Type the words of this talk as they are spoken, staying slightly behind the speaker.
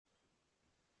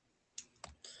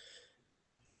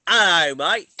Hi,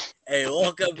 mate, and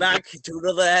welcome back to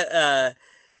another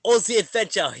Aussie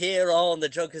adventure here on the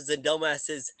Drunkers and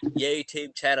Dumbasses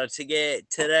YouTube channel.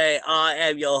 Today, I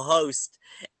am your host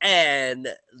and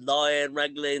lion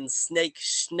wrangling, snake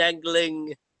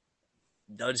schnaggling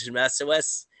Dungeon Master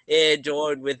West. Here,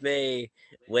 joined with me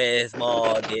with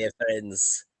my dear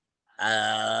friends.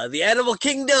 The Animal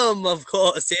Kingdom, of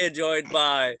course, here joined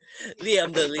by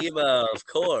Liam the Lima, of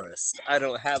course. I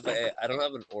don't have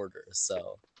an order,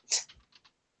 so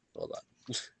hold on.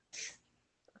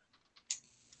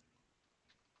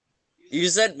 You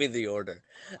sent me the order.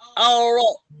 All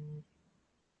right.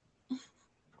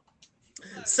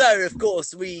 So, of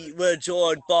course, we were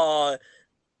joined by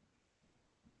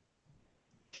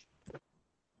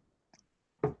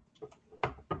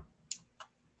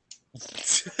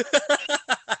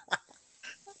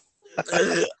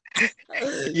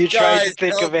You tried to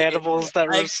think of animals that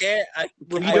I were. can't.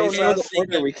 We I don't know can't the think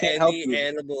order. of We can't help any you.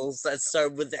 animals that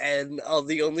start with N. Oh,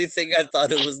 the only thing I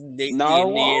thought it was the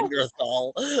Narwhal?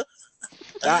 Neanderthal.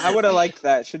 I would have liked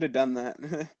that. Should have done that.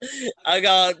 I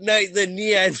got Nate the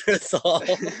Neanderthal.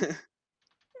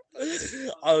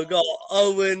 I got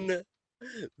Owen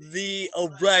the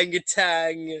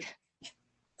orangutan.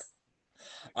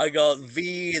 I got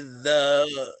V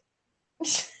the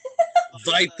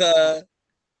viper.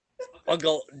 I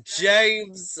got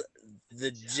James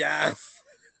the Jaff.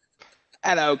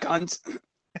 Hello, cunts.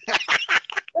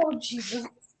 Oh, Jesus.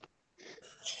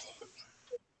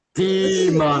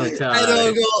 Demonetized. I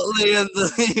don't got Liam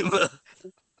the Lima.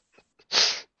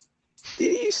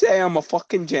 Did you say I'm a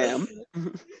fucking jam?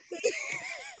 You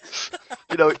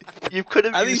know, you could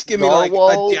have At used least give me like a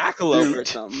Narwhal, jackalope or Newt,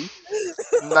 something.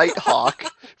 Nighthawk.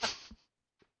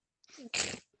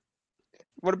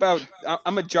 What about?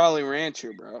 I'm a Jolly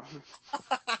Rancher, bro.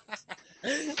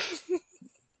 Ain't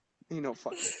no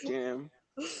fucking jam.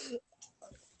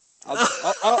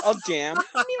 I'll jam.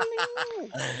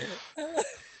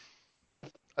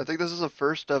 I think this is the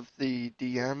first of the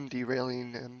DM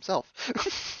derailing himself.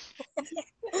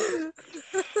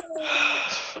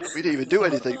 We didn't even do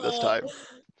anything this time.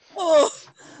 Oh,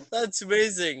 that's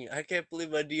amazing. I can't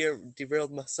believe I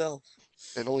derailed myself.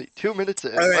 And only 2 minutes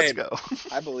in. All Let's right. go.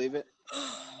 I believe it.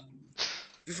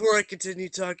 Before I continue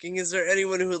talking, is there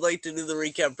anyone who would like to do the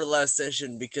recap for last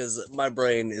session? Because my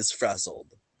brain is frazzled.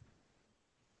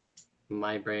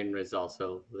 My brain was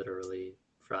also literally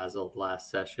frazzled last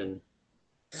session.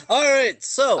 All right,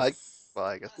 so I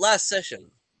guess. last session.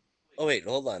 Oh wait,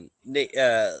 hold on.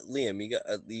 Liam,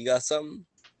 you got something?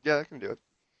 Yeah, I can do it.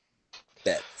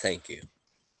 Bet. Thank you.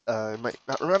 I might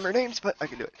not remember names, but I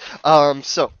can do it.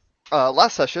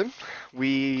 Last session,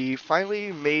 we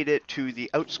finally made it to the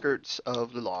outskirts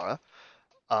of Lulara,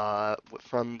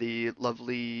 from the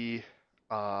lovely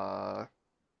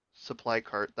supply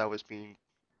cart that was being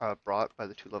brought by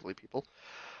the two lovely people.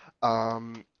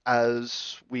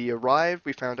 As we arrived,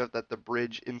 we found out that the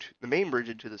main bridge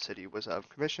into the city was out of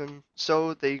commission,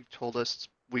 so they told us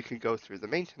we could go through the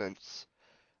maintenance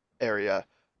area.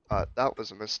 That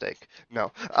was a mistake.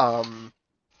 No.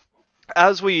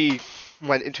 As we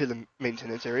went into the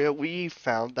maintenance area, we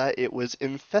found that it was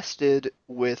infested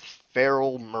with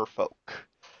feral merfolk.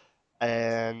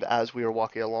 And as we were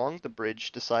walking along, the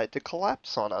bridge decided to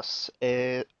collapse on us.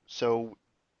 So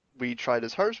we tried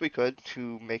as hard as we could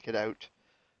to make it out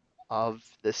of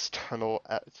this tunnel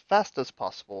as fast as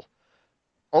possible,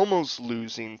 almost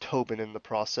losing Tobin in the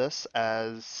process,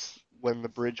 as when the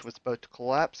bridge was about to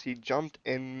collapse, he jumped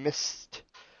and missed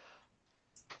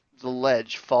the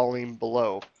ledge, falling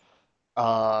below.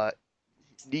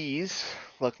 These,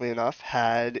 luckily enough,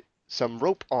 had some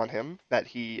rope on him that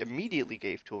he immediately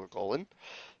gave to Orgolan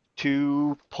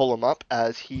to pull him up,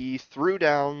 as he threw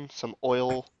down some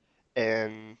oil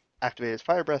and activated his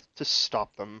fire breath to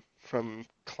stop them from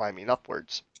climbing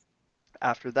upwards.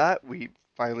 After that, we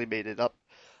finally made it up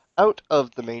out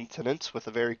of the maintenance with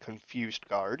a very confused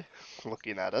guard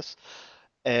looking at us,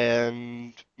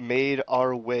 and made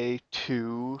our way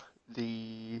to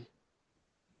the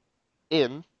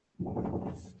inn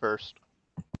first.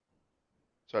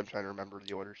 So I'm trying to remember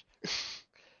the orders.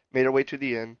 Made our way to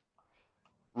the inn,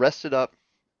 rested up,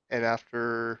 and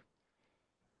after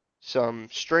some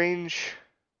strange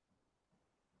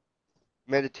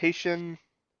meditation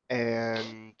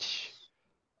and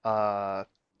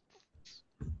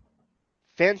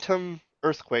phantom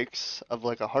earthquakes of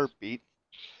like a heartbeat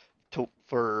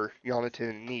for Yonatan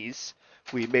and Nice,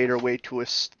 we made our way to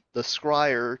the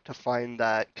scryer to find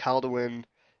that Calduin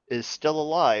is still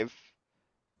alive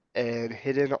and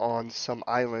hidden on some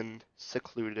island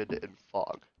secluded in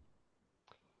fog.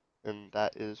 And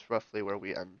that is roughly where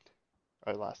we end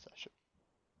our last session.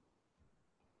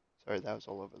 Sorry, that was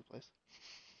all over the place.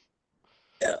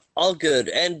 Yeah, all good.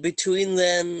 And between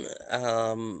then,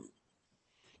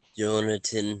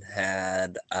 Jonathan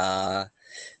had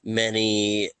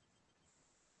many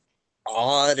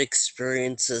odd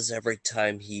experiences every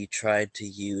time he tried to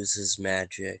use his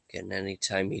magic, and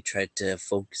anytime he tried to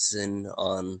focus in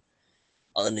on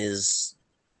his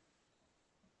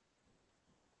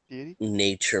Deity?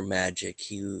 nature magic,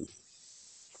 he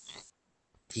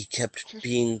kept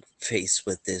being faced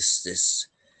with this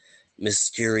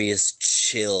mysterious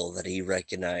chill that he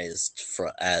recognized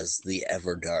as the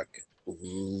Everdark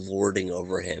lording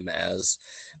over him, as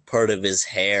part of his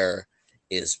hair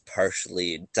is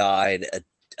partially dyed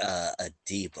a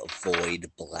deep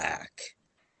void black,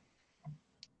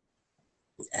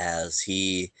 as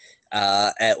he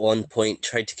at one point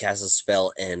tried to cast a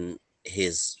spell and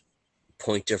his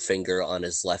pointer finger on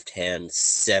his left hand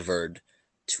severed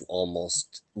to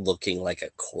almost looking like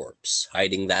a corpse,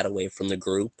 hiding that away from the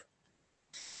group.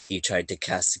 He tried to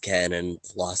cast again and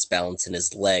lost balance in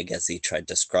his leg as he tried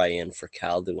to scry in for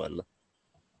Calduin.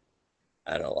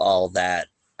 I don't know, all that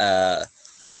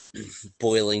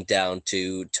boiling down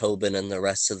to Tobin and the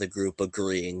rest of the group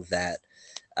agreeing that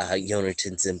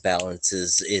Jonathan's imbalance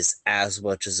is as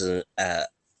much as an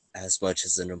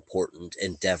important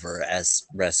endeavor as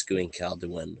rescuing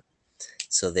Calduin.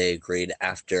 So they agreed,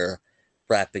 after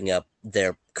wrapping up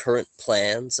their current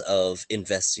plans of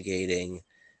investigating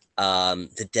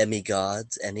the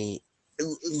demigods,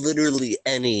 literally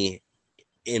any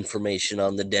information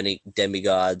on the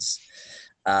demigods,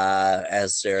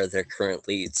 as their current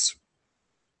leads,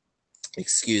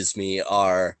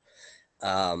 are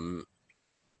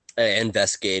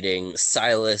investigating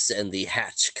Silas and the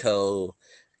Hatchco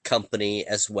company,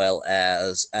 as well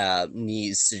as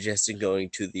Nees suggesting going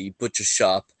to the butcher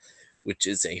shop, which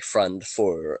is a front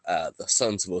for the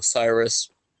Sons of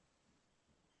Osiris.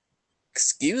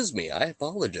 Excuse me, I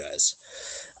apologize.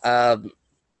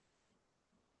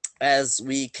 As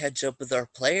we catch up with our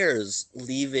players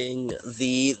leaving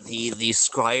the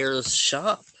Scryer's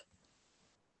shop.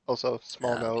 Also,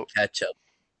 small note. Catch up.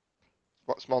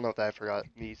 Small note that I forgot.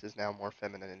 Niece is now more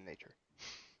feminine in nature.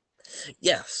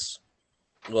 Yes.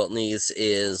 Well, Niece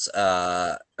is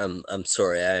I'm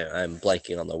sorry, I'm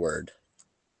blanking on the word.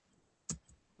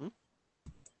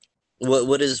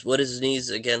 What is Niece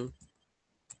again?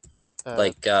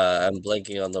 I'm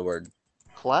blanking on the word.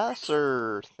 Class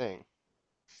or thing?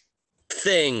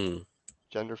 Thing.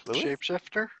 Gender fluid?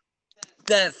 Shapeshifter?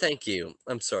 Thank you.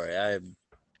 I'm sorry.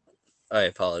 I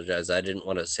apologize. I didn't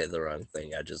want to say the wrong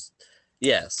thing.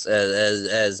 Yes,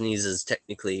 as Niece is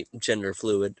technically gender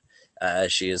fluid,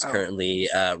 she is currently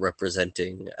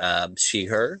representing she,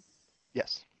 her.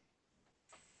 Yes.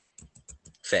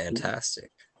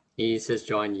 Fantastic. Nice has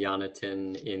joined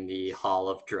Jonathan in the Hall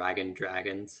of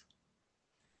Dragons.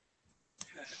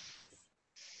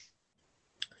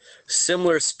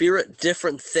 Similar spirit,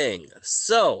 different thing.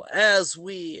 So, as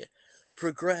we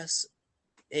progress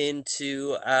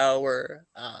into our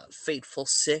fateful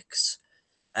six,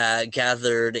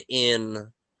 gathered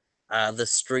in the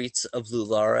streets of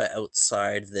Lulara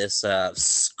outside this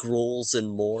Scrolls and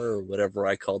More, or whatever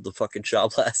I called the fucking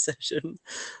shop last session,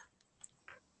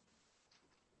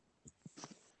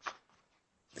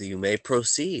 you may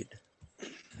proceed.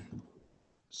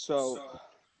 So,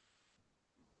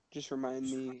 just remind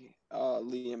me,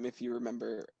 Liam, if you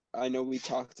remember, I know we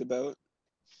talked about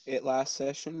it last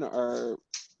session. Are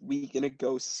we going to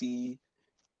go see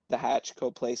the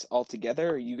Hatchco place altogether,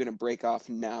 or are you going to break off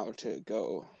now to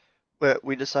go? But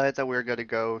we decided that we were going to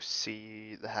go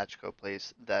see the Hatchco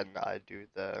place, then I do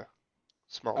the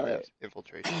small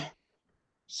infiltration.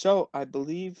 So, I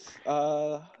believe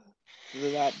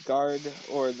that guard,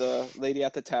 or the lady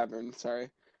at the tavern,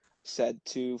 said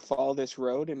to follow this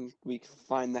road and we can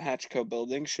find the Hatchco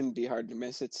building. Shouldn't be hard to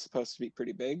miss. It's supposed to be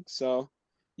pretty big. So,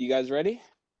 you guys ready?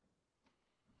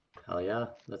 Hell yeah,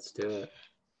 let's do it.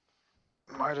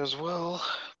 Might as well.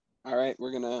 All right,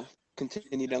 we're going to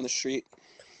continue down the street.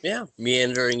 Yeah,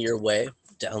 meandering your way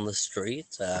down the street,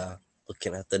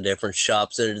 looking at the different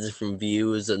shops and different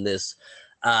views in this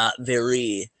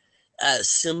very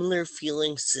similar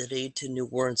feeling city to New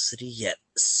Orleans City, yet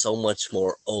so much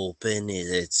more open.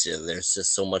 There's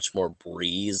just so much more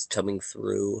breeze coming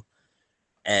through,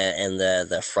 and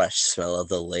the fresh smell of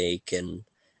the lake and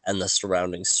the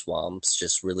surrounding swamps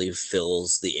just really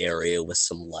fills the area with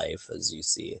some life, as you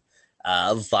see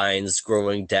vines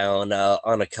growing down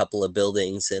on a couple of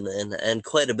buildings and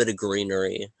quite a bit of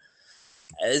greenery.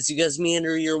 As you guys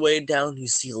meander your way down, you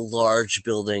see a large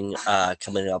building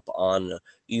coming up on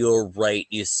your right.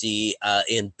 You see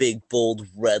in big, bold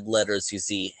red letters, you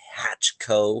see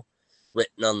Hatchco.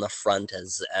 written on the front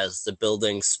as the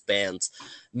building spans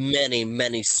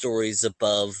many stories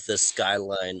above the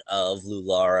skyline of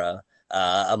Lulara.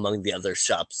 Among the other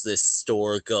shops, this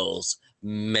store goes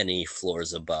many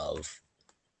floors above.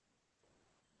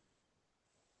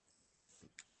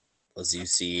 As you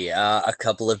see, a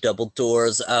couple of double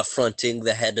doors fronting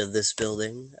the head of this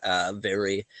building,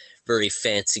 very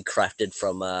fancy, crafted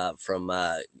from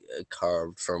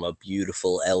carved from a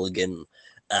beautiful, elegant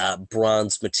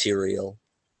bronze material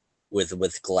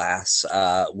with glass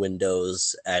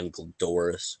windows and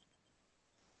doors.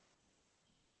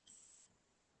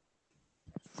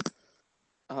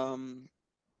 Are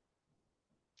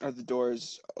the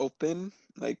doors open?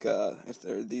 Like, if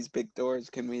there are these big doors,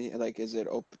 can we, like, is it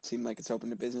open, seem like it's open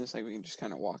to business? Like, we can just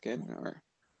kind of walk in, or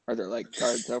are there, like,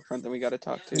 guards out front that we got to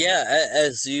talk to? Yeah,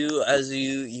 as you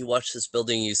watch this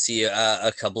building, you see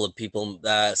a couple of people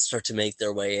start to make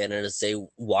their way in, and as they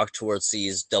walk towards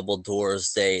these double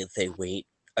doors, they wait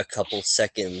a couple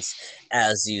seconds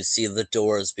as you see the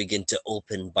doors begin to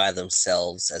open by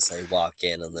themselves as they walk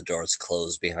in, and the doors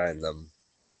close behind them.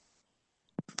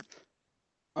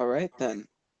 All right, then.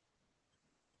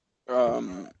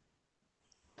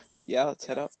 Yeah, let's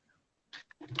head up.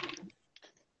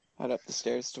 Head up the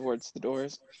stairs towards the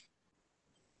doors.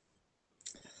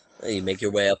 You make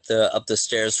your way up the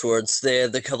stairs towards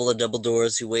the couple of double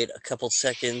doors. You wait a couple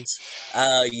seconds.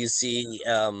 You see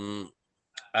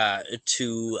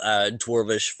two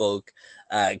dwarvish folk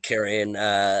carrying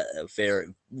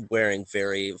wearing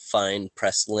very fine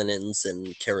pressed linens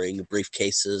and carrying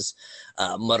briefcases,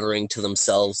 muttering to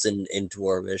themselves in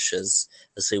dwarvish as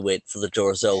they wait for the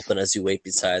doors to open. As you wait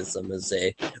beside them, as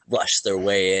they rush their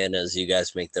way in, as you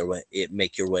guys make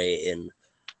your way in.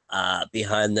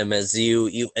 Behind them, as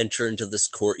you enter into this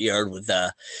courtyard with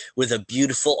a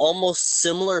beautiful, almost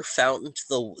similar fountain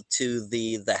to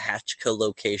the Hatchco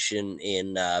location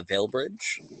in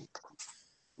Valebridge.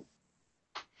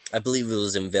 I believe it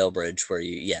was in Valebridge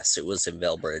it was in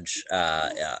Valebridge,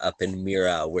 up in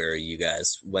Mira, where you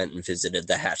guys went and visited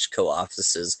the Hatchco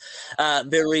offices.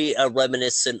 Very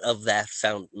reminiscent of that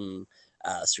fountain,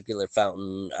 circular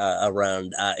fountain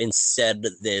around. Instead,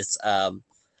 this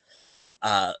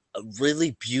a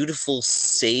really beautiful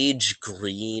sage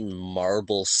green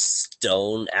marble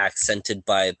stone accented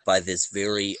by this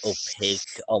very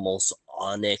opaque, almost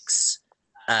onyx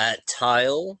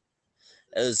tile.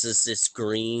 As this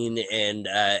green and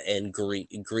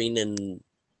green and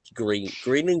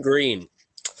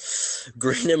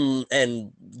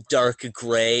dark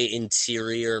gray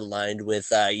interior, lined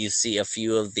with you see a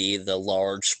few of the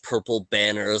large purple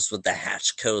banners with the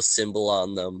Hatchco symbol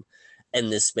on them. In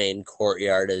this main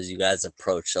courtyard, as you guys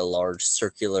approach a large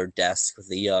circular desk with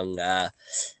a young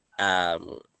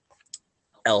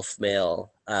elf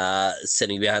male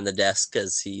sitting behind the desk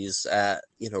as he's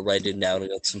writing down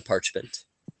on some parchment.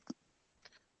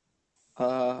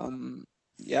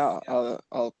 Yeah, I'll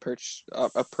approach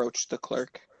the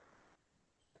clerk.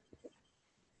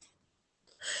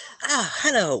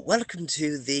 Hello, welcome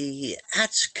to the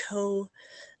Hatchco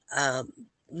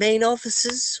main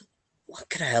offices. What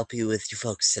can I help you with, you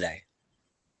folks, today?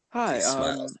 Hi, He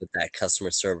smiles with that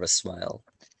customer service smile.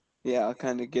 yeah, I'll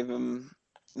kind of give him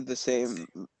the same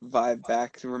vibe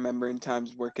back to remembering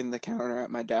times working the counter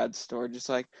at my dad's store. Just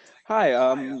like, hi,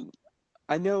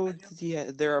 I know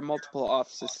there are multiple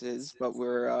offices, but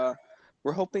we're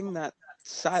hoping that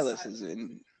Silas is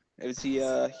in. Is he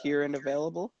here and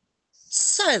available?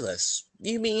 Silas,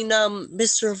 you mean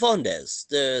Mr. Vondes,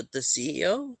 the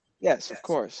CEO? Yes, of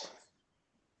course.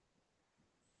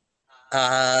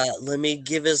 Let me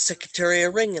give his secretary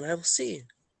a ring and I will see.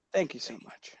 Thank you so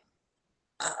much.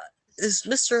 Is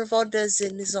Mr. Vondes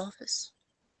in his office?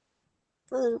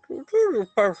 You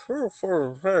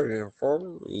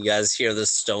guys hear the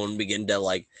stone begin to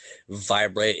like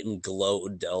vibrate and glow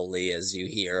dully as you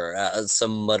hear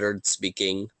some muttered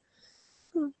speaking.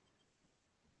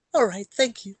 All right,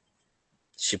 thank you.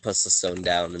 She puts the stone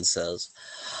down and says,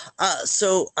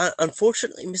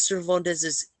 unfortunately, Mr. Vondes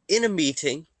is in a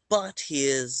meeting, but he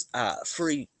is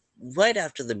free right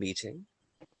after the meeting.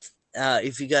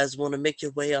 If you guys want to make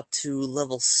your way up to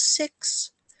level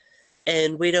 6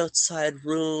 and wait outside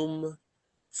room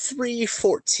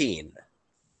 314.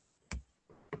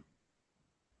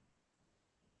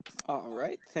 All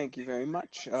right, thank you very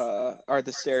much. Are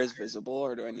the stairs visible,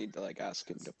 or do I need to like ask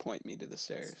him to point me to the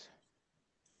stairs?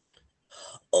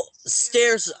 Oh,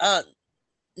 stairs.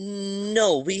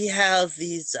 No, we have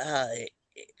these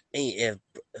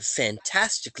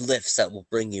fantastic lifts that will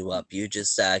bring you up. You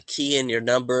just key in your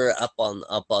number up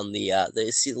on the. They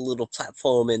see the little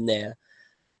platform in there.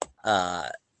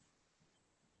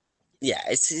 Yeah,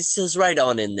 it's just right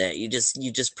on in there. You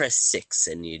just press 6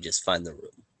 and you just find the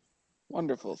room.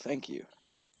 Wonderful, thank you.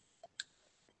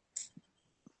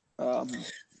 I'll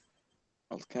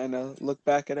kind of look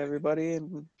back at everybody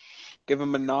and give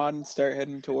them a nod and start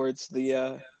heading towards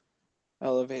the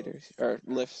elevators or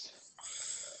lifts.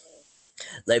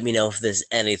 Let me know if there's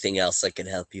anything else I can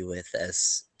help you with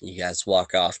as you guys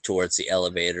walk off towards the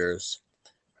elevators.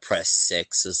 Press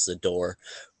 6 as the door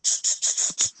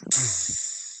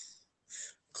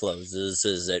closes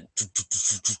as it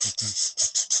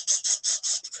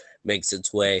makes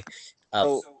its way up.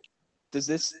 So, does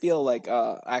this feel like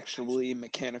actually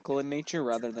mechanical in nature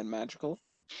rather than magical?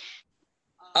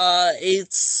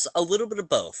 It's a little bit of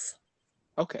both.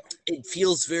 Okay. It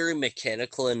feels very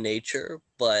mechanical in nature,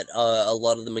 but a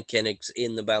lot of the mechanics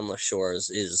in the Boundless Shores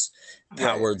is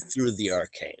powered through the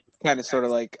arcane. Kind of sort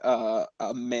of like a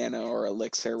mana or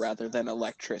elixir rather than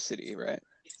electricity, right?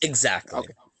 Exactly.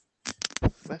 Okay.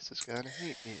 Wes is gonna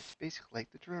hate me. It's basically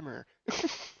like the drummer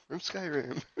from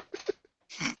Skyrim.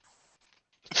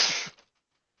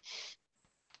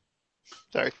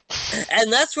 Sorry.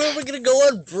 And that's where we're gonna go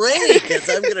on break, because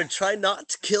I'm gonna try not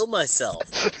to kill myself.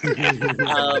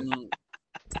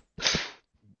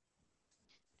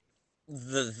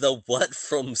 The what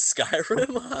from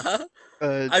Skyrim? Huh?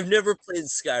 I've never played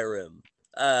Skyrim.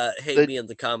 Hate me in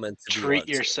the comments if you Treat want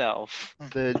to. yourself.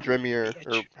 The Dremir,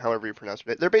 or however you pronounce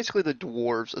it, they're basically the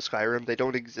dwarves of Skyrim. They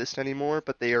don't exist anymore,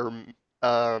 but they are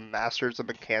masters of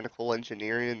mechanical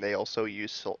engineering. They also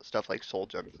use stuff like soul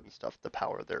gems and stuff to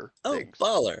power their things.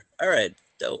 Baller. All right,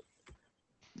 dope.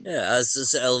 Yeah, as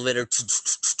this elevator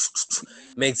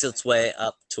makes its way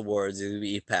up towards you,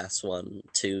 you pass 1,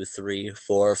 2, 3,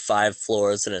 4, 5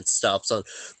 floors, and it stops on.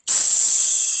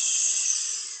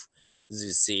 As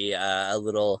you see a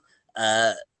little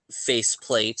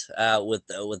faceplate with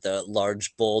a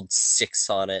large bold 6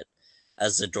 on it,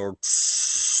 as the door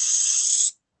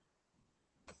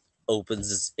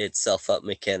opens itself up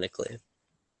mechanically.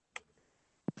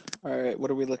 All right.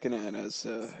 What are we looking at as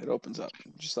it opens up?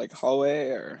 Just like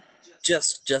hallway or?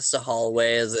 Just a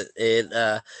hallway as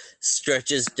it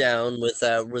stretches down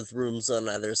with rooms on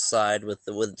either side with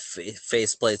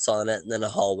faceplates on it, and then a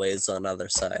hallways on other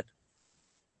side.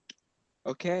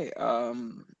 Okay.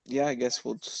 Yeah, I guess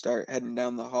we'll start heading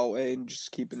down the hallway and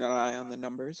just keeping an eye on the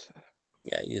numbers.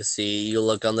 Yeah, you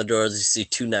look on the doors, you see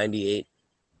 298,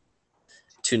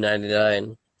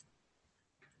 299,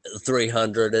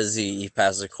 300 as you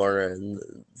pass the corner, and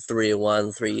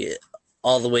 301, 3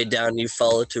 all the way down. You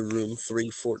follow to room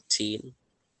 314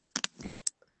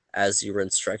 as you were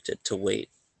instructed to wait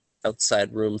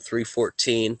outside room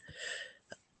 314.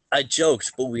 I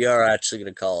joked, but we are actually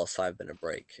going to call a 5-minute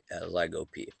break as I go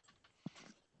pee.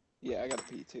 Yeah, I gotta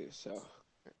pee too, so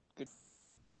good.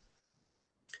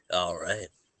 All right.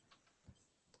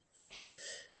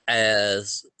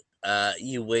 As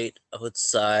you wait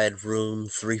outside room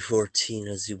 314,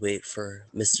 as you wait for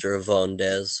Mr.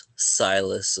 Avondez,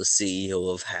 Silas, the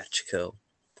CEO of Hatchco,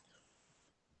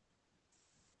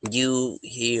 you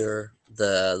hear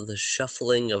the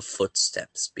shuffling of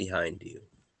footsteps behind you.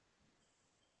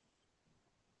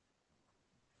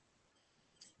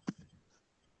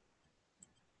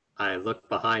 I look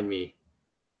behind me.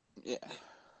 Yeah.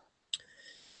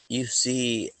 You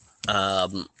see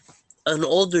an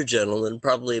older gentleman,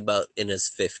 probably about in his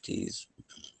 50s.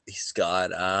 He's got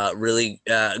really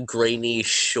grainy,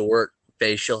 short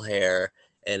facial hair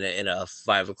and in a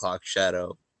 5 o'clock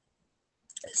shadow.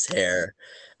 His hair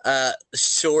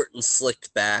short and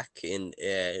slicked back, and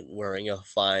wearing a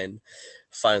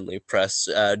finely pressed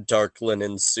dark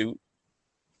linen suit.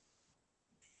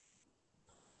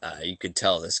 You could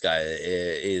tell this guy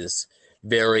is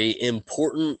very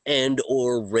important and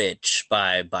or rich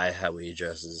by how he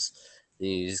dresses.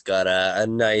 He's got a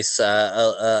nice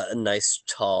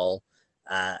tall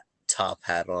top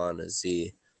hat on as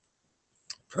he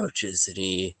approaches, and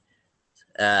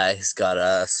he's got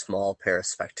a small pair of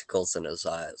spectacles in his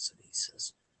eyes, and he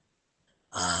says,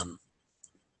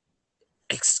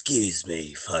 excuse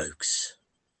me, folks.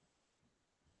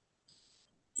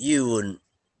 You wouldn't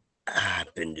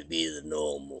happen to be the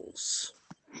normals?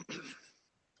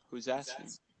 Who's asking?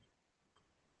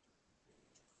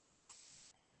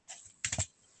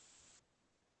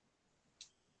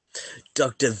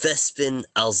 Dr. Vespin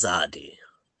Alzadi,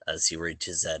 as he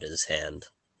reaches out his hand.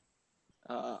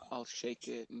 I'll shake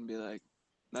it and be like,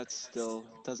 that still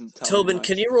doesn't tell me Tobin, much.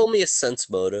 can you roll me a sense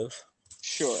motive?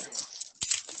 Sure.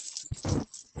 All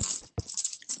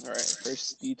right,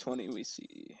 first D20 we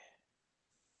see.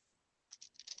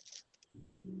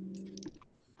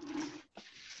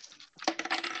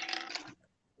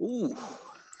 Ooh.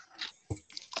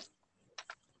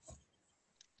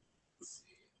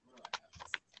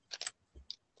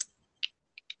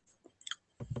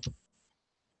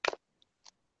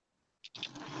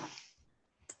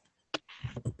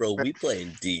 Bro, we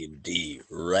playing D&D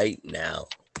right now.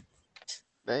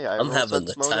 May I I'm roll having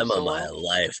the sense motive time of so my well?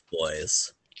 life,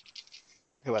 boys.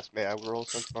 Who asked? May I roll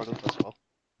sense motive as well?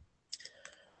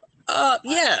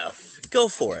 Yeah, go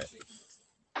for it.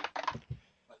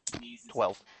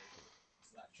 12.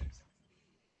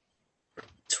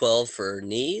 12 for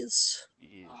knees.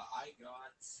 Yeah.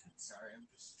 Sorry, I'm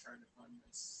just trying to find my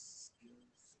skills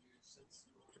here.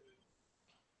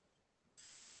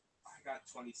 I got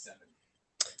 27.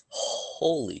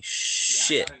 Holy Yeah,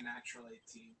 shit. I got a natural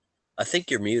 18. I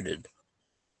think you're muted.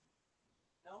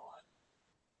 No,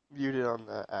 Muted on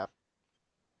the app.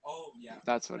 oh yeah.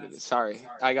 That's what it is. Sorry,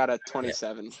 I got a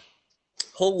 27.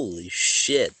 Holy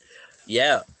shit.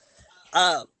 Yeah.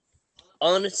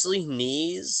 Honestly,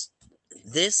 knees,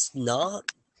 this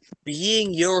not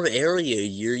being your area,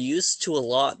 you're used to a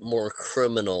lot more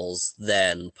criminals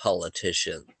than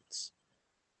politicians.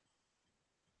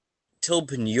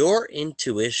 Tobin, your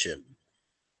intuition,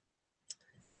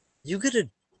 you get a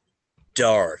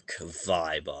dark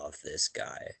vibe off this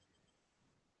guy.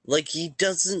 Like, he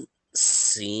doesn't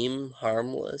seem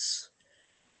harmless.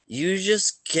 You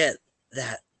just get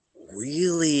that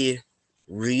really,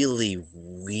 really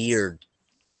weird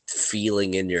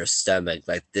feeling in your stomach.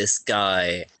 Like, this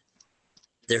guy,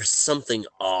 there's something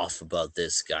off about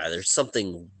this guy. There's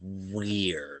something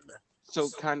weird. So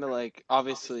kind of like,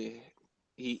 obviously,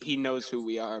 he knows who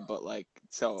we are, but like,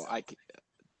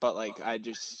 I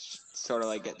just sort of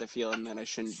like get the feeling that I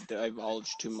shouldn't divulge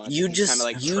too much. You He's kind of just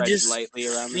like you treads just lightly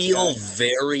around this feel guy.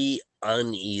 very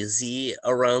uneasy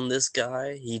around this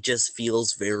guy. He just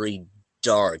feels very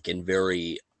dark and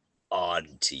very odd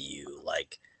to you.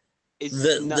 Like It's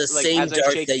the not like same as I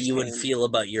dark shake that his you would hand, feel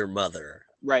about your mother.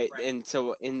 right? And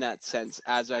so in that sense,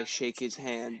 as I shake his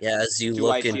hand, Yeah, as you do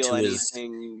I look feel into his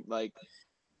anything like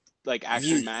actually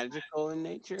you magical in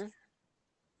nature?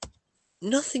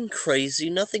 nothing crazy,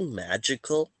 nothing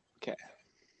magical. Okay.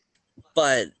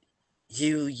 But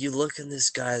you look in this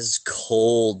guy's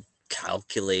cold,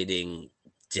 calculating,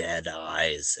 dead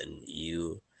eyes, and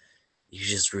you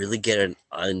just really get an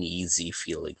uneasy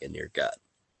feeling in your gut.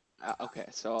 Okay,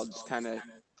 so I'll just kind of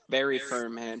very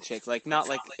firm handshake, like not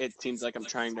like it seems like I'm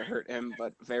trying to hurt him,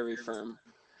 but very firm,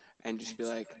 and just be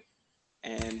like,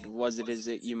 and was it is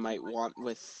it you might want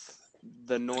with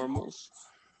the normals?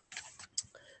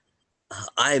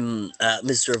 I'm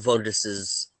Mr.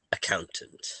 Vondis's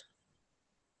accountant.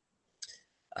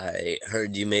 I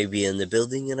heard you may be in the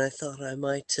building, and I thought I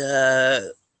might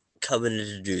come and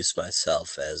introduce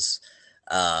myself as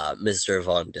Mr.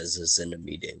 Vondis is in a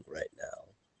meeting right now.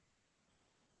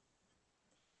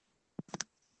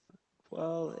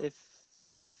 Well, if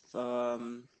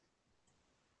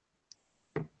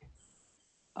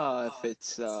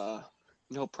it's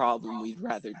no problem, we'd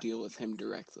rather deal with him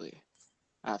directly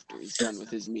after he's done with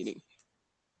his meeting.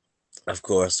 Of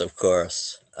course, of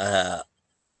course. I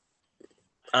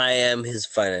am his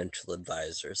financial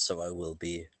advisor, so I will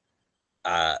be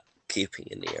keeping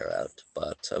an ear out.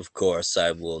 But of course,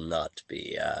 I will not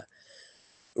be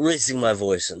raising my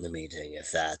voice in the meeting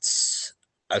if that's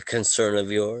a concern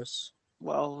of yours.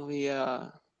 Well, we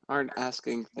aren't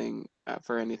asking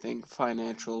for anything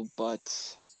financial,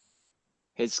 but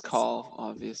his call,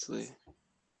 obviously.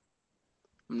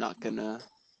 I'm not gonna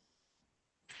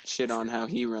shit on how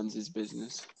he runs his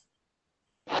business.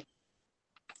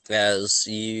 As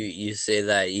you say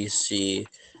that, you see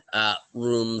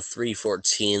room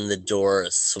 314, the door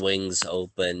swings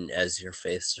open as you're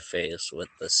face to face with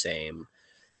the same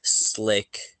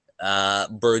slick,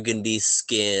 burgundy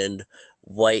skinned,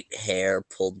 white hair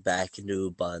pulled back into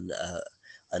a bun,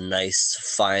 a nice,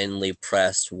 finely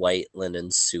pressed white linen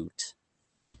suit.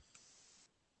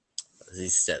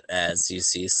 As you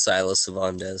see Silas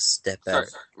Savandez step out.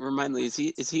 Sorry, remind me, is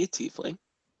he a tiefling?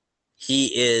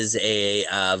 He is a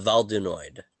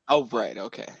Valdunoid. Oh, right,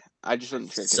 okay. I just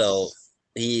wasn't sure. So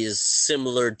he is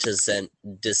similar to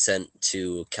descent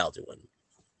to Calduin.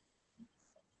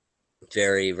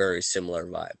 Very, very similar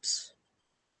vibes.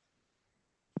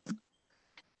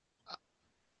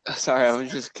 Sorry, I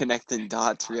was just connecting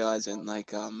dots, realizing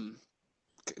like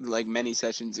many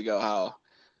sessions ago how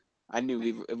I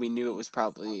knew we knew it was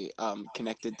probably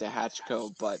connected to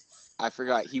Hatchco, but I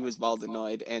forgot he was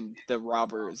Valdenoid and the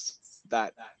robbers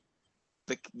that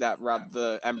robbed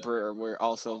the Emperor were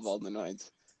also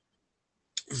Valdenoids.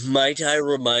 Might I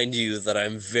remind you that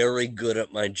I'm very good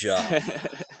at my job?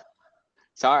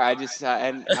 Sorry, I just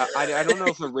and I don't know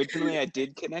if originally I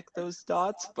did connect those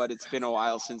dots, but it's been a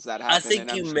while since that happened. I think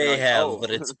and I'm you just may like, have, oh. but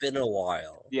it's been a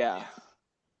while. Yeah.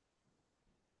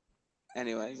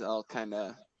 Anyways, I'll kind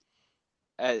of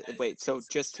wait. So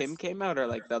just him came out, or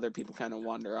like the other people kind of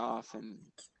wander off and?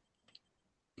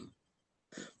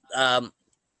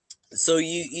 So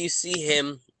you see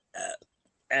him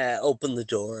open the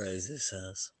door as he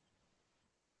says,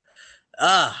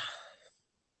 "Ah,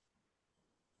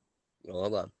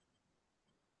 hold on.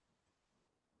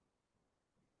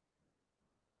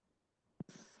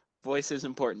 Voice is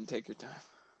important. Take your time.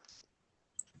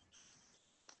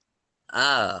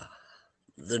 Ah,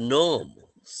 the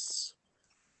normals.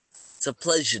 It's a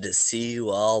pleasure to see you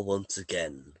all once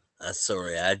again.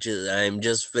 Sorry, I'm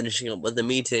just finishing up with the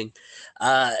meeting.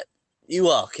 Uh, you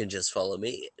all can just follow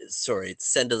me. Sorry,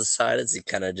 send to the side as he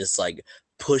kind of just like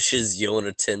pushes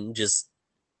Jonathan, just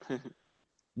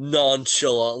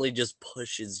nonchalantly just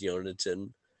pushes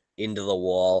Jonathan into the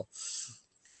wall.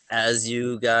 As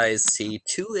you guys see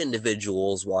two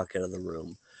individuals walk out of the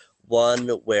room, one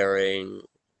wearing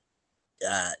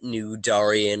new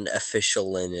Darian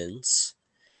official linens,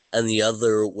 and the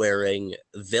other wearing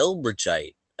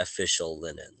Velbrigite official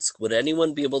linens. Would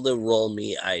anyone be able to roll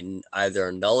me either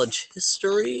a knowledge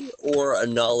history or a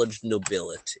knowledge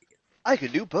nobility? I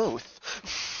could do both.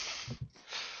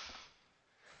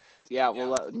 Yeah, we'll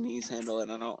let knees handle it.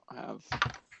 I don't have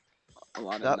a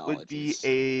lot of That would be knowledges.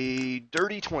 a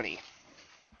dirty 20.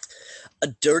 A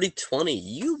dirty 20.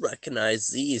 You recognize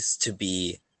these to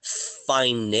be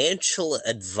financial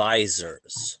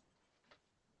advisors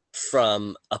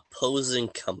from opposing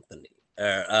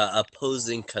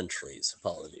opposing countries.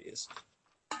 Apologies.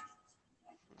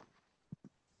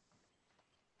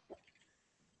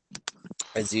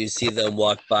 As you see them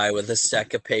walk by with a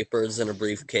stack of papers and a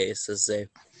briefcase, as they,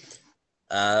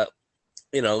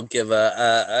 give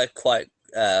a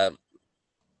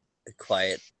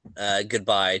quiet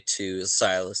goodbye to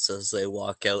Silas as they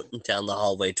walk out and down the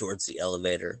hallway towards the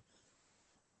elevator.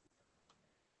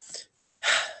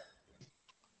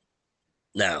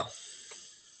 Now,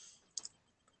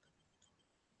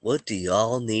 what do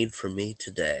y'all need from me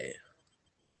today?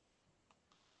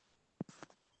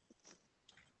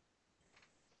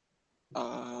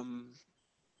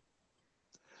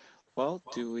 Well,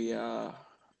 do we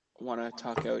want to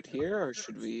talk out here, or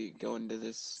should we go into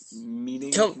this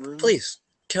meeting room? Please,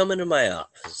 come into my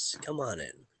office. Come on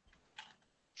in.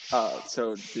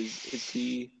 So is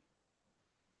he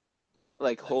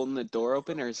like holding the door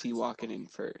open, or is he walking in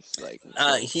first?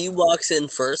 He walks in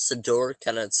first. The door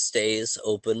kind of stays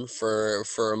open for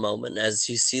a moment. As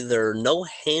you see, there are no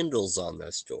handles on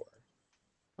this door.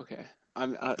 Okay.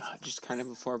 I'm just kind of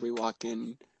before we walk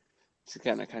in, to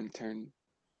kind of turn.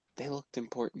 They looked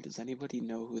important. Does anybody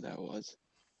know who that was?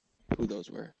 Who those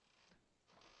were?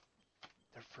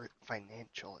 They're for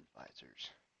financial advisors.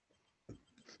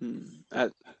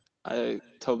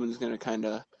 Tobin's gonna kind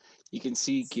of. You can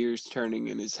see gears turning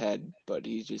in his head, but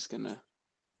he's just gonna.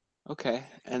 Okay,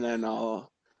 and then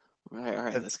I'll. All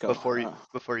right, let's go. Before you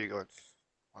go,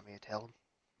 want me to tell him?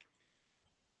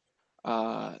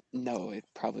 No, it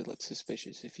probably looks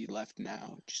suspicious if you left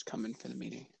now. Just come in for the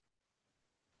meeting.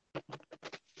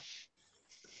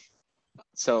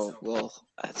 So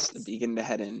let's begin to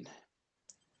head in.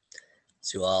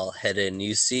 So you all head in.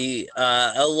 You see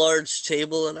a large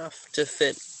table enough to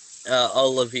fit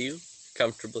all of you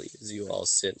comfortably as you all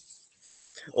sit,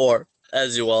 or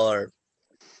as you all are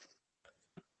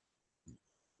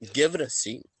given a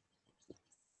seat,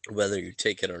 whether you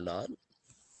take it or not.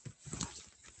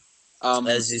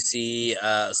 As you see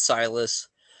Silas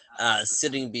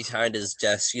sitting behind his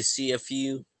desk, you see a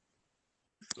few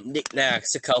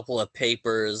knickknacks, a couple of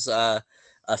papers, a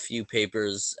few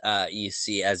papers. You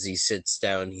see as he sits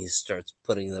down, he starts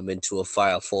putting them into a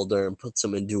file folder and puts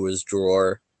them into his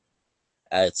drawer.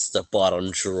 It's the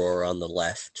bottom drawer on the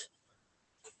left.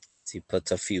 He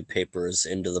puts a few papers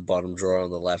into the bottom drawer on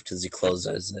the left as he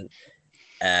closes it.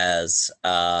 As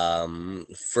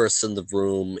first in the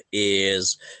room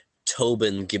is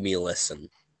Tobin. Give me a listen.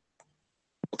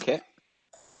 Okay.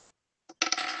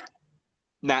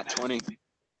 Nat 20.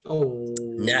 Oh.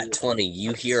 Nat 20.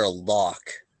 You hear a lock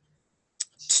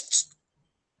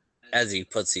as he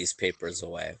puts these papers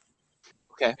away.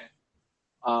 Okay.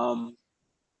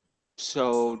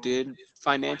 So did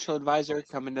financial advisor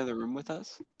come into the room with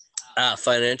us?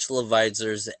 Financial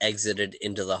advisors exited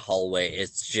into the hallway.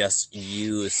 It's just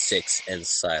you, Six, and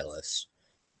Silas.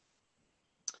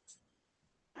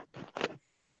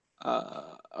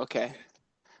 Okay.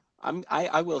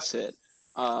 I will sit.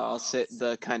 I'll sit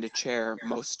the kind of chair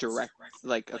most direct,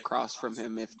 like across from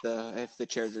him, if the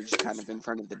chairs are just kind of in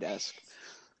front of the desk.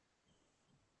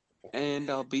 And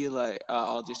I'll be like,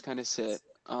 I'll just kind of sit.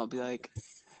 I'll be like,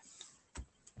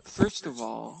 first of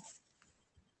all,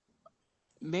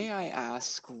 may I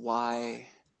ask why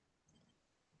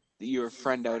your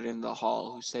friend out in the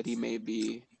hall who said he may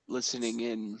be listening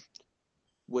in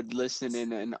would listen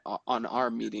in on our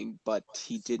meeting, but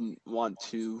he didn't want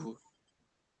to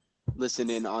listen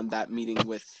in on that meeting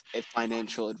with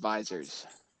financial advisors,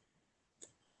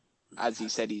 as he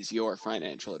said he's your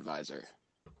financial advisor.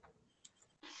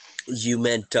 You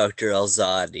meant Dr.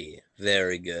 Alzadi.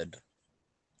 Very good.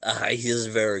 He's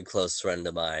a very close friend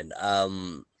of mine.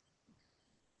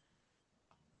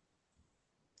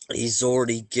 He's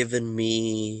already given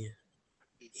me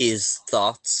his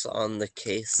thoughts on the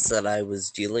case that I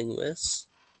was dealing with.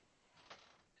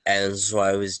 And so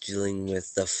I was dealing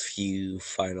with a few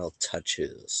final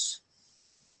touches.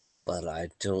 But I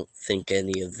don't think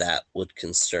any of that would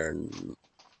concern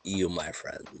you, my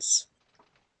friends.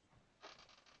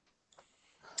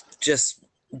 Just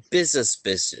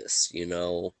business, you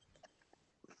know.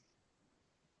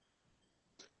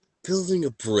 Building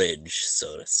a bridge,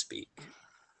 so to speak.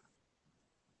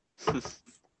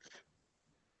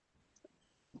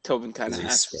 Tobin kind of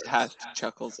Really half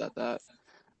chuckles at that.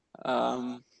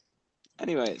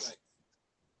 Anyways,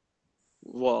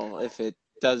 well, if it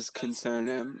does concern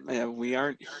him, we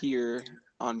aren't here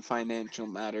on financial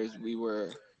matters. We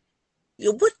were.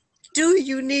 What do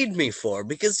you need me for?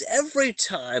 Because every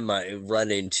time I run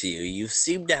into you, you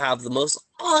seem to have the most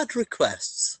odd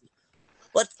requests.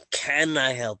 What can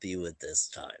I help you with this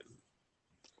time?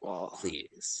 Well,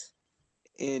 please.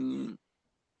 In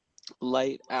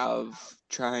light of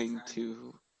trying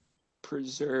to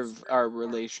preserve our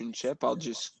relationship, I'll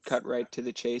just cut right to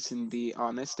the chase and be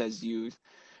honest, as you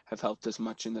have helped us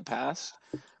much in the past.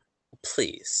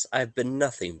 Please, I've been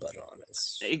nothing but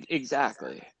honest.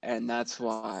 Exactly, and that's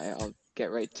why I'll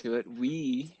get right to it.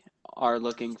 We are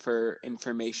looking for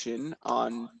information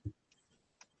on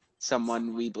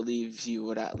someone we believe you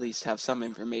would at least have some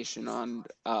information on.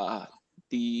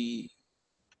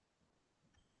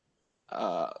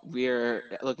 We're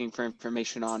looking for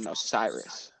information on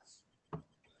Osiris.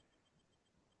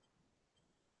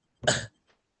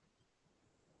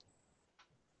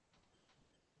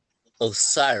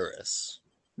 Osiris.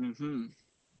 Mm-hmm.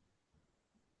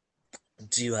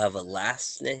 Do you have a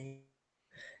last name?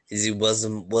 He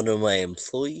wasn't one of my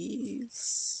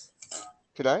employees.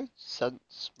 Could I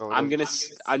sense motive?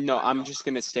 I'm just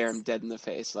gonna stare him dead in the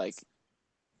face, like,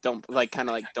 don't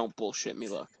bullshit me.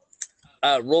 Look.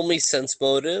 Roll me sense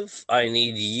motive. I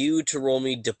need you to roll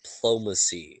me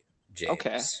diplomacy, James.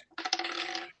 Okay.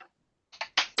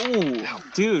 Ooh,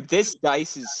 dude, this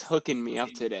dice is hooking me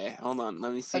up today. Hold on,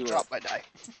 let me see. I dropped my die.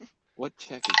 What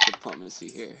check is diplomacy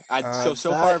here? So that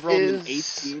far I've rolled an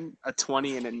is 18, a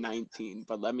 20, and a 19.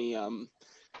 But let me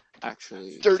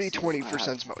actually. dirty 20 for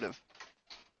sense motive.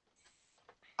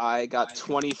 I got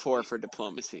 24 for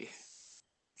diplomacy.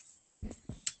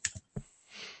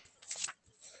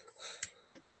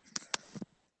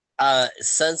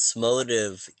 Sense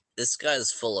motive. This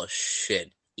guy's full of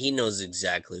shit. He knows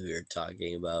exactly who you're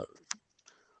talking about.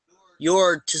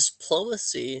 Your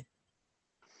diplomacy.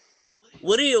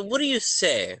 What do you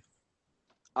say?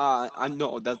 I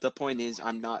know that the point is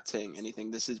I'm not saying anything.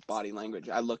 This is body language.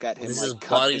 I look at him This like is cut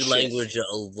body the language shit.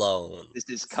 alone. This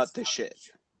is cut the shit.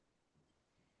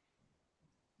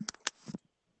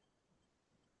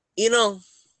 You know,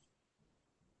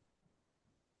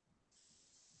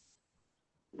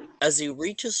 as he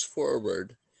reaches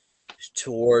forward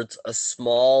towards a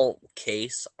small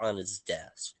case on his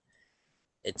desk,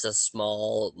 it's a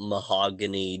small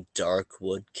mahogany dark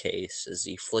wood case. As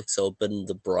he flicks open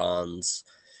the bronze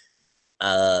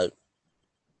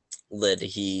lid,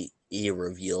 he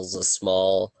reveals a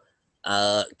small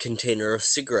container of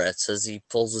cigarettes. As he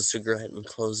pulls a cigarette and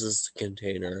closes the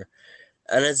container,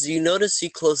 and as you notice he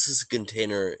closes the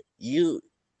container, you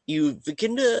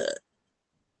begin to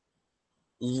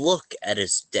look at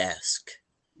his desk,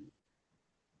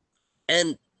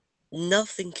 and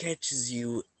nothing catches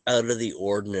you out of the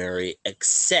ordinary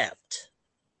except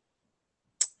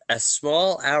a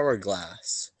small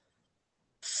hourglass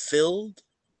filled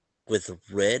with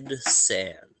red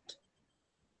sand.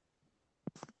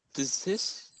 Does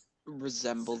this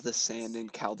resemble the sand in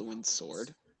Calduin's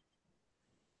sword?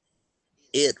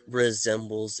 It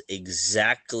resembles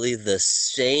exactly the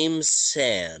same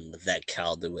sand that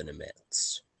Calduin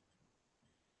emits.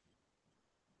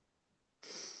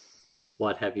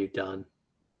 What have you done?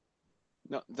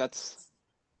 No, that's...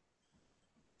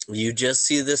 You just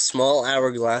see this small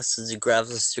hourglass as he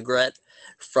grabs a cigarette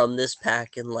from this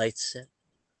pack and lights it.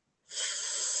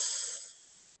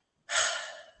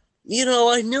 You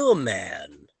know, I knew a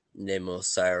man named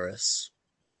Osiris.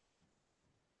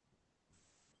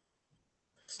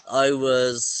 I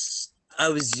was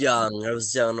young. I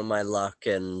was down on my luck,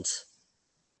 and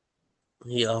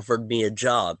he offered me a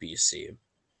job, you see.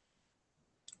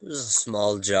 It was a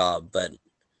small job, but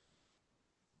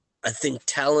I think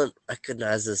talent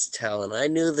recognizes talent. I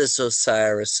knew this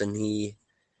Osiris, and he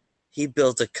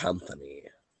built a company.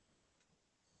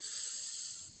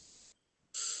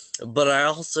 But I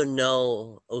also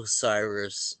know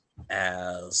Osiris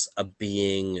as a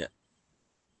being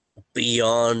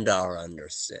beyond our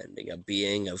understanding, a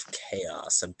being of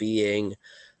chaos, a being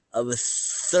of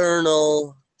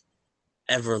eternal,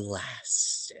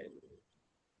 everlasting.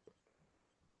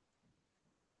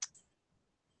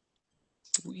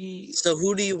 So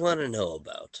who do you want to know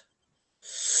about?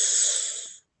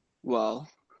 Well,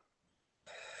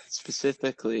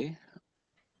 specifically,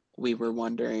 we were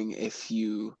wondering if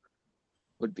you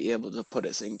would be able to put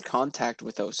us in contact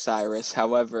with Osiris.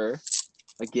 However,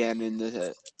 again, in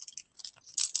the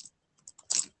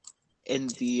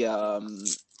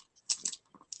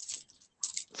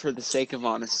for the sake of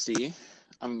honesty,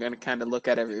 I'm gonna kind of look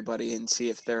at everybody and see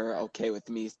if they're okay with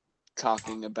me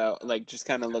talking about, like, just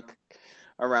kind of look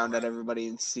around at everybody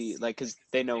and see, like, because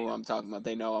they know who I'm talking about.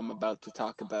 They know I'm about to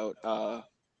talk about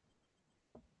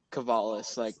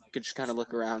Cavalis. Like, could just kind of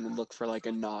look around and look for like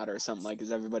a nod or something. Like,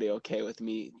 is everybody okay with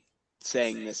me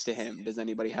saying this to him? Does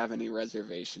anybody have any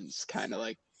reservations? Kind of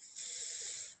like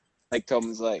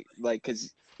Tobin's like,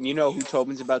 because you know who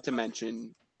Tobin's about to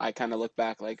mention. I kind of look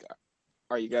back like,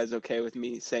 are you guys okay with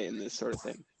me saying this sort of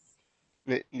thing?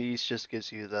 Nice just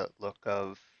gives you that look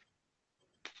of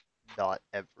not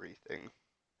everything.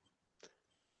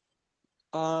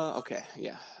 Okay,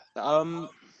 yeah.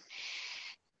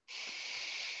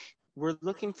 We're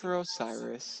looking for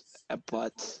Osiris,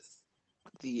 but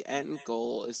the end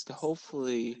goal is to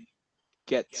hopefully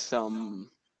get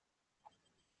some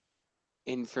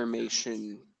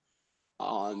information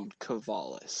on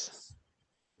Cavalis.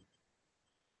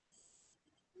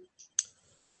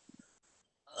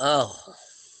 Oh,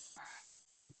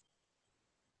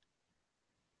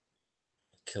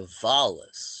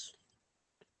 Cavalis.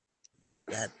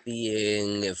 That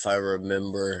being, if I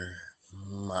remember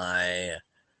my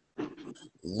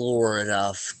lore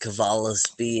enough,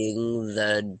 Cavalis being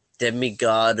the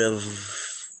demigod of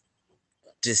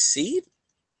deceit?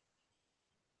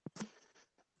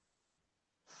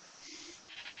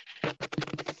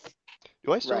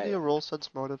 Do I still Right. need a roll sense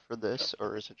motive for this,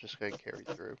 or is it just going to carry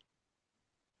through?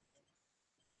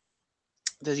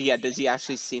 Does he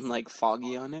actually seem like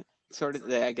foggy on it? Sort of,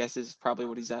 I guess is probably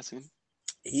what he's asking.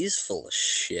 He's full of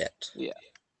shit. Yeah.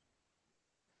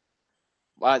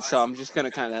 So I'm just gonna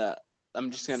kind of, or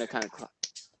I'm just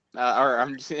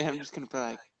gonna be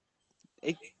like,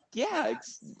 yeah,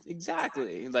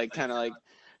 exactly, like kind of like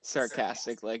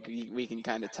sarcastic, like we can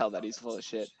kind of tell that he's full of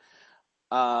shit.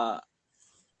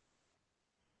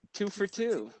 2 for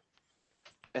 2.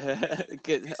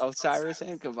 Get Osiris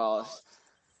and Cavalis.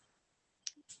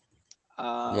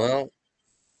 Well,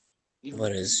 You,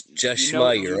 what is you know,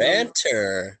 Joshua your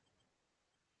enter?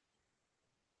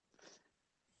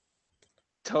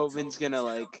 Tobin's gonna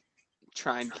like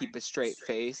try and keep a straight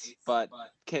face, but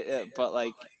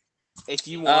like if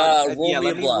you want, Roll me a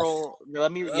let me bluff. roll.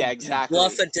 Let me, yeah, exactly.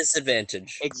 Bluff at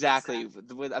disadvantage. Exactly.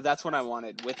 That's what I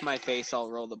wanted. With my face, I'll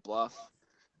roll the bluff.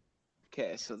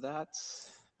 Okay, so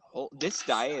that's. Oh, this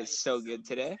die is so good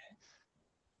today.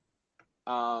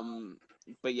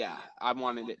 But yeah, I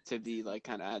wanted it to be like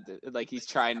kind of like he's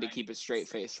trying to keep a straight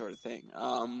face sort of thing.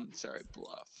 Sorry,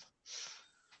 bluff.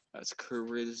 That's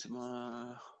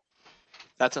charisma.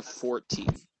 That's a 14.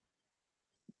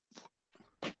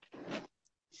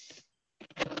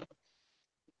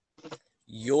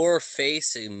 Your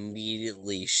face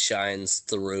immediately shines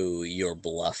through your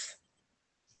bluff.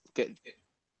 Good.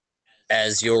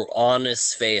 As your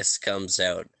honest face comes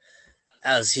out,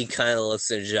 as he kind of looks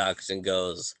at Jacques and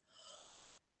goes,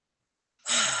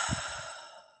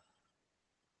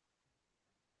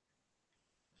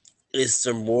 is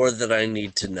there more that I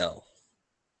need to know?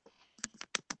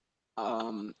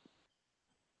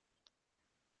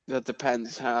 That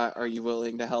depends. Are you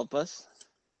willing to help us?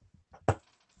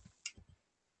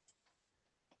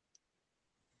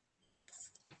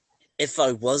 If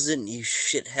I wasn't, you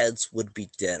shitheads would be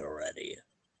dead already.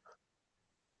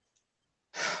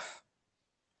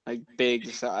 Like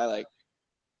big sigh, like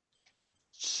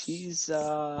she's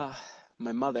my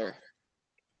mother.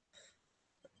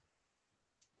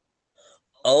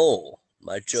 Oh,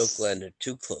 my joke landed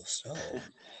too close to home.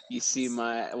 You see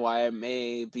why I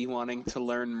may be wanting to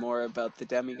learn more about the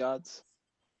demigods?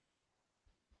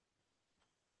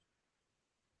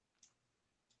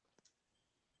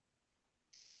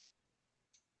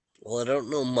 Well, I don't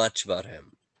know much about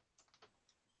him.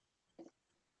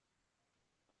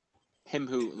 Him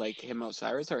who? Like him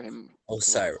Osiris or him?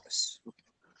 Osiris.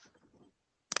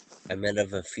 I met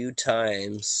him a few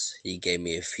times. He gave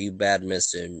me a few bad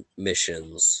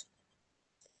missions,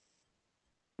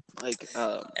 Like,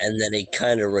 and then he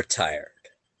kind of retired.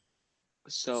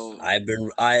 so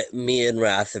Me and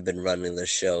Wrath have been running the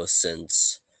show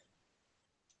since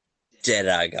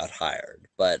Deadeye got hired,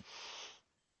 but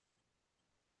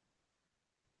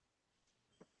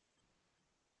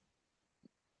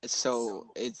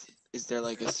is there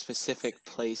like a specific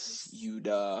place you'd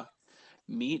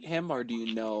meet him, or do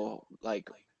you know like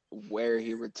where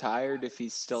he retired, if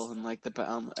he's still in like the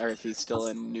Bound, or if he's still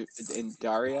in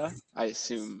Daria? I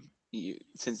assume you,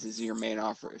 since this is your main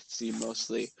office, you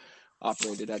mostly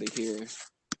operated out of here.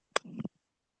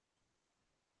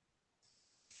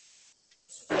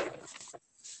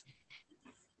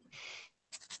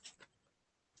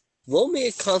 roll me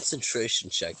a concentration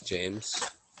check, James.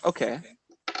 Okay.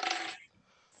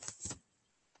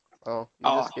 Oh, you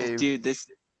Oh, just gave dude, this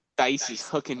dice is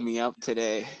hooking me up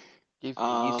today. me Do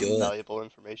some it. valuable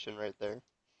information right there.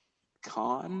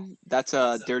 Con? That's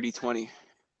a dirty 20.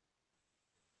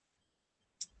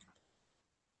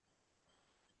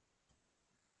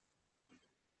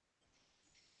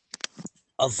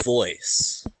 A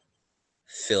voice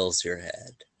fills your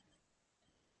head.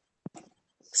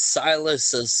 Silas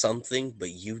says something, but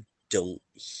you don't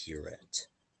hear it.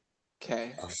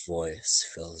 Okay. A voice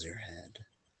fills your head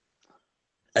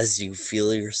as you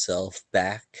feel yourself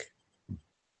back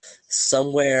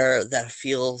somewhere that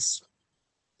feels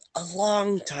a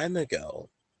long time ago,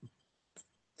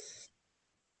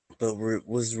 but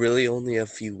was really only a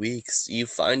few weeks. You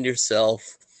find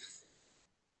yourself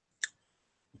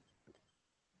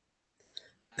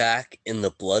back in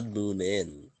the Blood Moon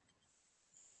Inn,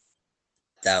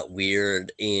 that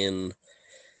weird inn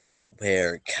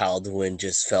where Calduin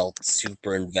just felt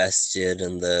super invested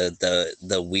in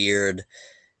the weird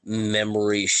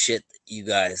memory shit that you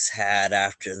guys had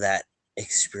after that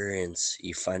experience.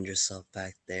 You find yourself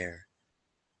back there.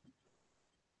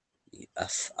 A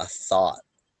thought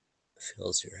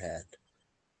fills your head.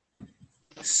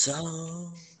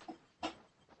 So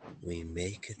we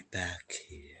make it back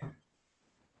here.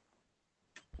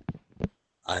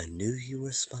 I knew you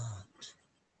were smart.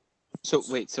 So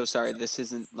wait, so sorry, this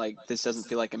isn't like, this doesn't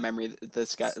feel like a memory.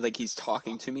 This guy, like, he's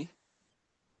talking to me,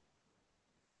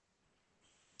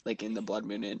 like in the Blood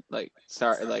Moon Inn. Like,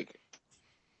 sorry, like,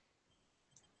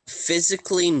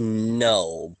 Physically,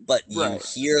 no, but you right,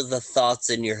 hear the thoughts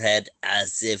in your head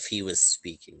as if he was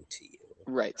speaking to you.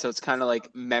 right. So it's kind of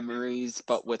like memories,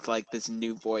 but with like this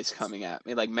new voice coming at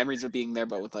me. Like memories of being there,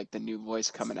 but with like the new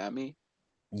voice coming at me.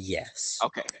 Yes.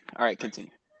 Okay. All right.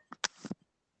 Continue.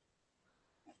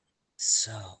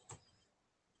 So,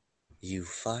 you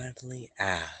finally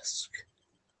ask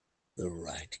the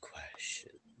right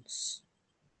questions.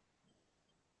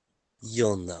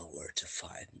 You'll know where to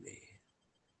find me,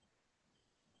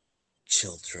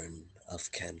 children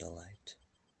of candlelight.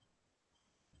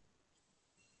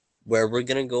 Where we're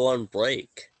gonna go on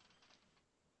break.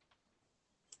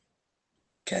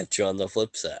 Catch you on the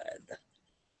flip side.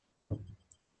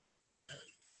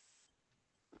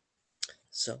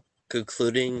 So,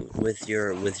 concluding with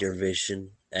your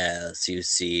vision as you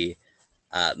see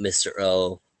Mr.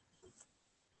 O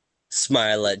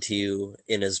smile at you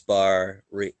in his bar,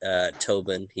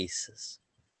 Tobin, he says,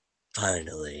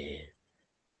 "Finally,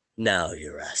 now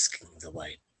you're asking the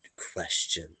right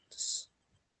questions."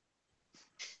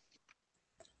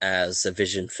 As the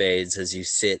vision fades, as you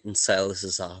sit in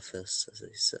Silas's office, as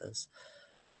he says,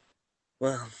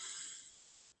 "Well,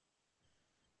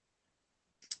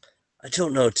 I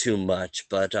don't know too much,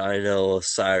 but I know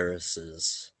Osiris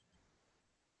is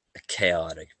a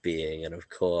chaotic being, and of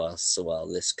course, while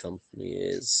this company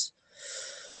is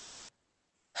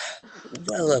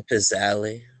well up his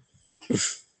alley,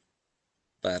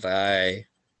 but I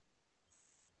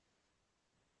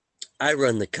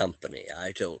run the company.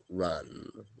 I don't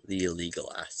run the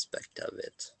illegal aspect of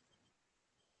it.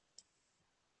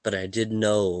 But I did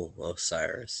know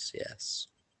Osiris, yes."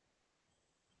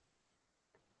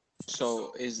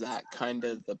 So is that kind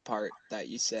of the part that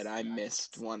you said I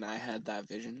missed when I had that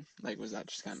vision? Like, was that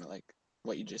just kind of like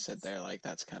what you just said there? Like,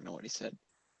 that's kind of what he said.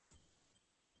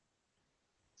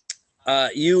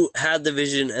 You had the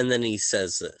vision, and then he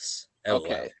says this out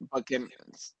Okay, loud.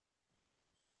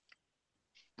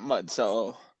 but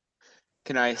so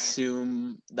can I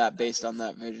assume that based on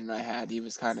that vision I had, he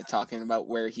was kind of talking about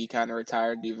where he kind of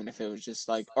retired, even if it was just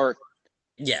like, or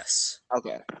Yes.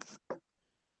 okay,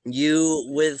 You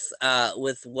with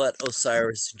what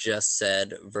Osiris just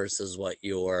said versus what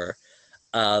your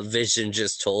vision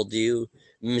just told you,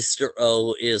 Mr.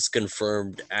 O is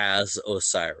confirmed as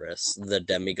Osiris, the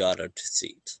demigod of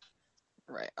deceit.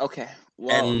 Right. Okay.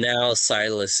 Well, And now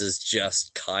Silas is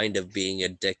just kind of being a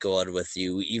dickwad with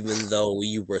you, even though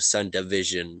you were sent a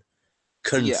vision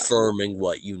confirming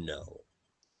what you know.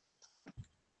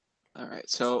 all right.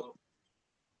 So,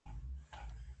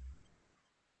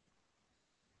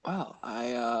 well,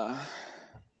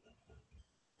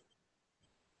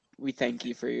 we thank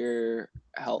you for your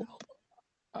help.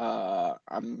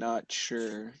 I'm not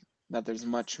sure that there's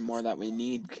much more that we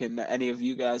need. Can any of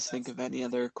you guys think of any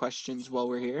other questions while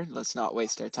we're here? Let's not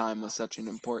waste our time with such an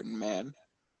important man.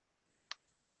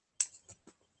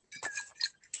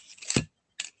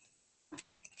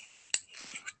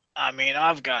 I mean,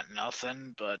 I've got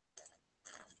nothing, but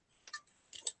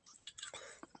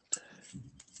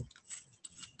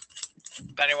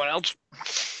anyone else?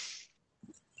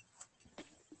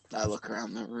 I look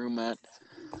around the room at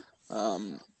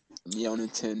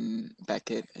Yonatan,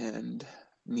 Beckett, and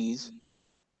Knees.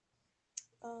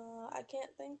 I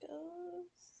can't think of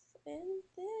anything.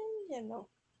 Yeah, no.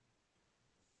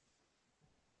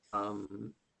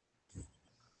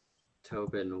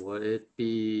 Tobin, would it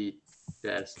be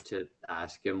best to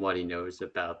ask him what he knows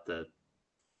about the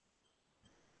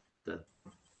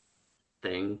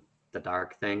thing, the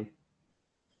dark thing?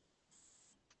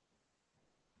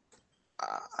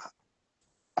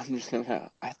 I'm just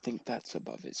gonna. I think that's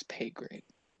above his pay grade.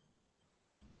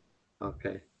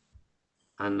 Okay.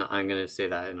 I'm gonna say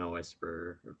that in a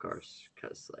whisper, of course,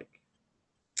 because like.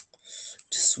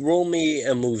 Just roll me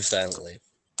and move silently.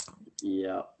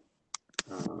 Yeah.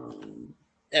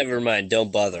 Never mind,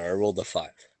 don't bother. I rolled a 5.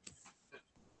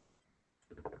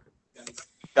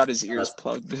 Got his ears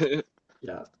plugged.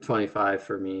 Yeah, 25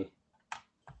 for me.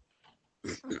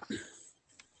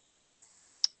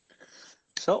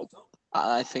 So,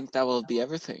 I think that will be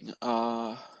everything.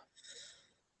 All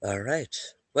right.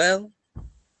 Well,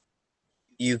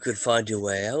 you could find your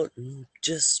way out. And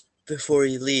just before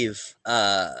you leave,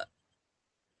 tell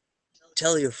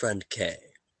your friend Kay.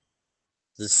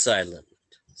 The silent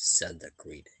send their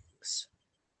greetings.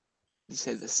 You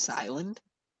say the silent?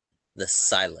 The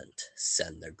silent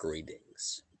send their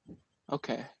greetings.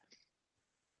 Okay.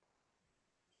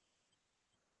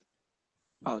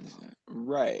 Oh,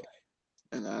 right.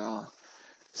 And then I'll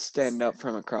stand up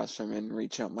from across from him and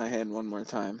reach out my hand one more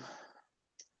time.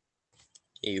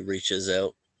 He reaches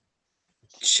out,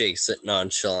 shakes it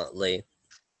nonchalantly,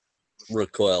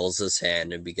 recoils his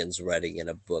hand, and begins writing in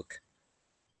a book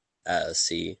as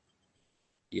he,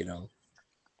 if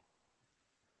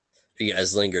you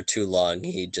guys linger too long,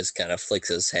 he just kind of flicks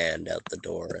his hand out the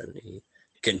door and he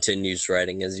continues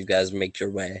writing as you guys make your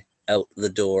way out the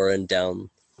door and down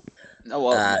Oh,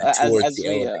 well, towards as the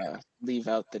we elevator. leave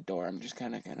out the door, I'm just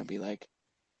kind of gonna be like,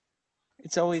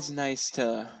 it's always nice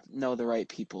to know the right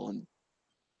people and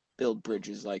build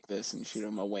bridges like this and shoot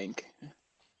him a wink.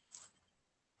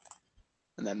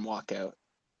 And then walk out.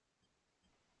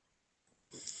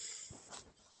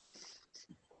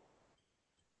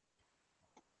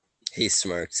 He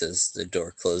smirks as the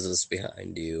door closes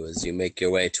behind you as you make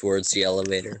your way towards the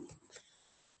elevator.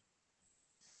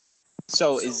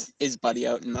 So is Buddy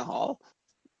out in the hall?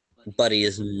 Buddy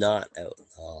is not out in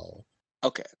the hall.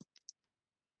 Okay.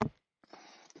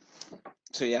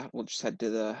 So yeah, we'll just head to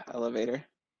the elevator.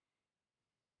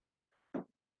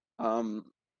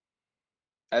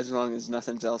 As long as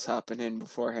nothing's else happening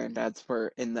beforehand, as we're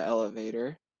in the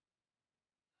elevator.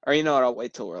 Or you know what, I'll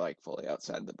wait till we're like fully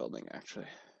outside the building actually.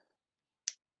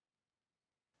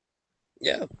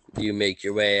 Yeah, you make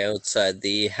your way outside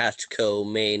the Hatco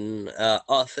main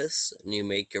office, and you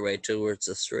make your way towards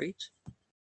the street.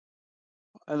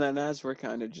 And then as we're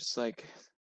kind of just like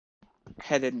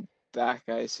headed back,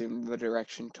 I assume the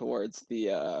direction towards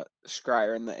the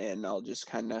scryer and the inn, I'll just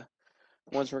kind of,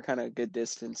 once we're kind of a good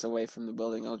distance away from the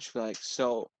building, I'll just be like,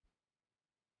 so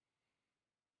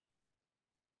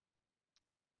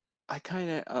I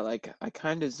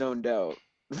kind of zoned out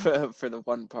for the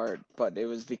one part, but it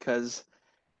was because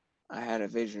I had a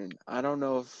vision. I don't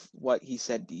know if what he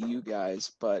said to you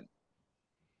guys, but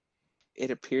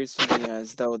it appears to me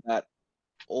as though that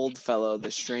old fellow,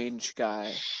 the strange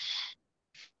guy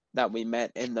that we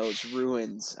met in those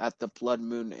ruins at the Blood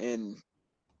Moon Inn,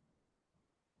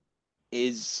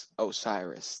 is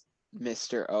Osiris,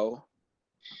 Mr. O.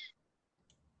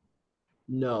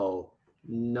 No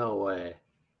way.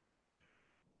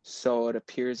 So it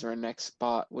appears our next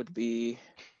spot would be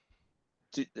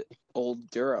Old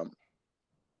Durham.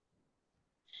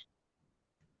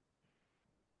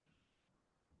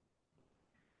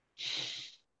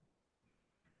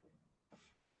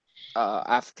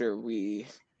 After we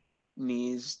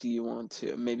Knees, do you want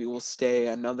to, maybe we'll stay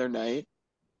another night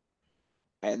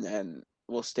and then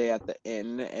we'll stay at the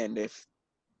inn, and if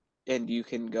and you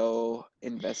can go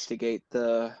investigate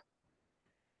the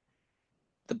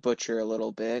butcher a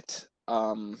little bit.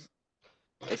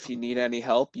 If you need any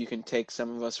help, you can take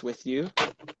some of us with you.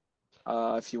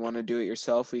 If you want to do it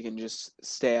yourself, we can just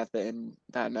stay at the inn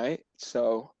that night.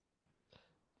 So,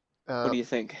 what Uh, do you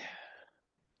think?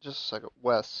 just a second,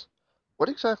 Wes. What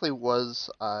exactly was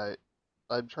I'm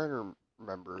trying to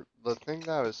remember the thing that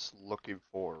I was looking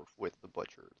for with the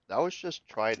butcher. That was just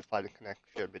trying to find a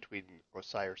connection between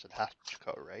Osiris and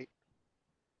Hachiko, right?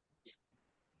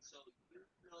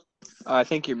 I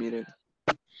think you're muted.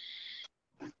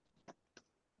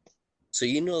 So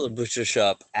you know the butcher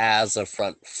shop as a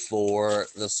front for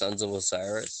the Sons of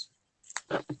Osiris?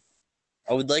 I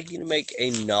would like you to make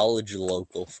a knowledge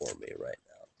local for me right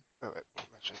now. Alright,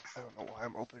 actually, I don't know why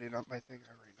I'm opening up my thing.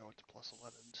 I already know it's plus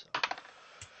 11, so.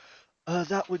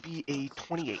 That would be a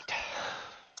 28.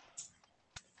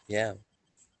 Yeah.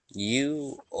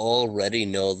 You already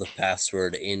know the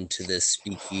password into this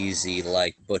speakeasy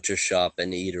like butcher shop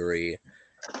and eatery.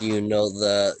 You know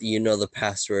the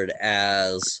password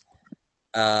as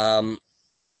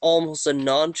almost a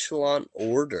nonchalant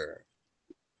order.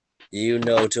 You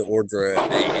know to order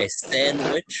a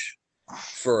sandwich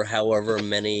for however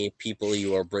many people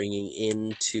you are bringing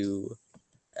into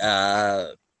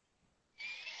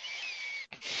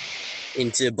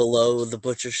below the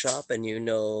butcher shop, and you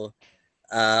know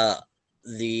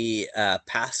the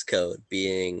passcode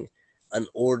being an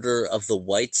order of the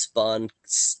white spawn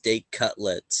steak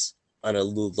cutlets on a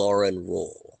Lularan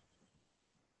roll.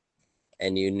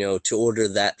 And you know to order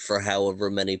that for however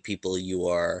many people you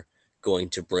are going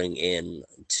to bring in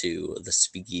to the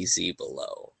speakeasy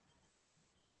below.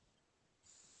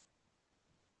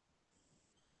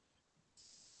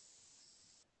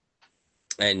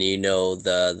 And you know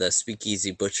the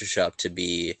speakeasy butcher shop to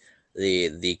be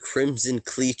the Crimson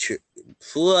Cleacher.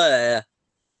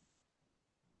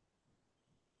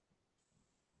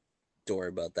 Don't worry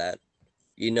about that.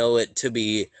 You know it to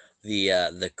be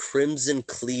the Crimson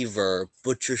Cleaver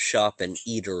Butcher Shop and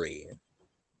Eatery.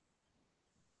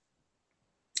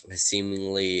 A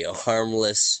seemingly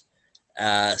harmless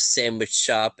sandwich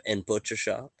shop and butcher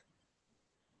shop,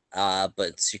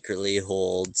 but secretly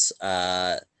holds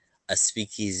a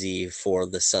speakeasy for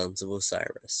the Sons of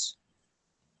Osiris.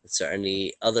 Is there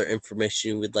any other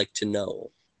information you would like to know,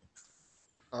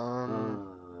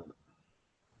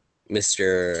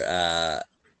 Mr.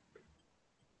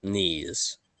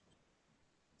 Knees?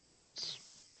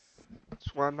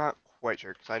 So I'm not quite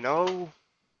sure, because I know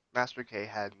Master K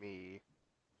had me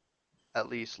at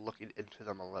least looking into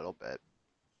them a little bit,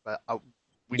 but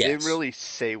we didn't Yes. really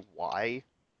say why.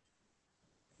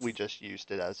 We just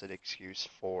used it as an excuse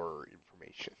for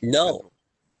information. No.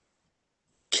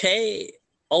 K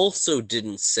also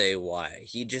didn't say why.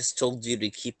 He just told you to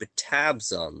keep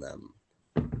tabs on them,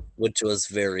 which was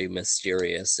very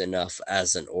mysterious enough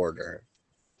as an order.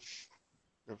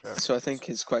 Okay. So I think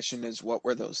his question is, what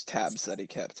were those tabs that he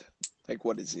kept? Like,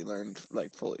 what has he learned,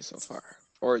 like, fully so far?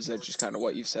 Or is that just kind of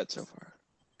what you've said so far?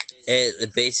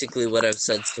 Basically what I've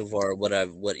said so far,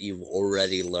 what you've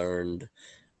already learned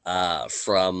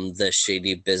from the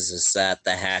shady business that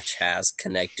the Hatch has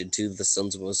connected to the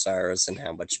Sons of Osiris and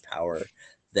how much power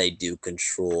they do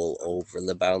control over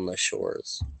the Boundless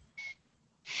Shores.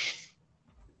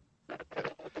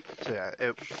 So yeah,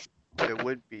 it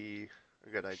would be a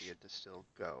good idea to still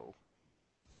go,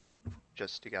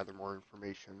 just to gather more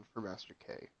information for Master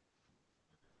K.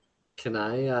 Can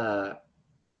I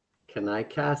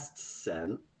cast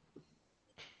scent?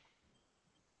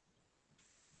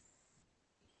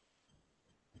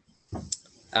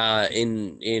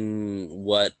 In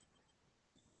what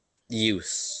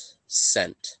use?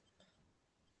 Scent.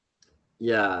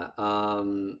 Yeah,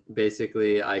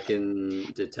 basically I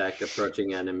can detect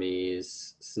approaching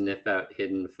enemies, sniff out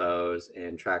hidden foes,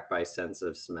 and track by sense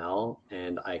of smell,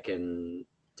 and I can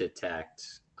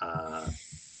detect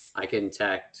I can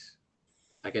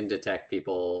detect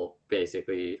people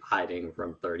basically hiding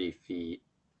from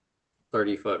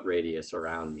 30-foot radius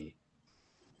around me.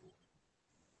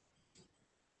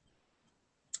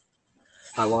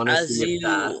 I want to see if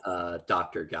that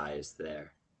doctor guy is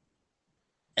there.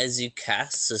 As you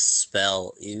cast a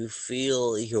spell, you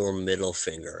feel your middle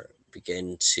finger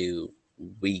begin to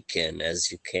weaken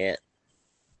as you can't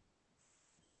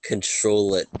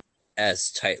control it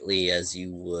as tightly as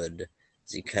you would.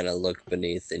 As you kind of look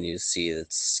beneath and you see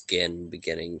its skin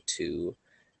beginning to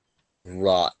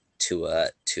rot to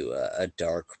a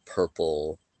dark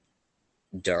purple,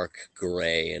 dark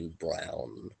gray and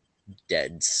brown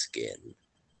dead skin.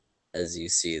 As you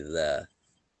see the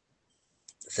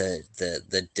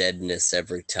the deadness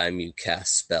every time you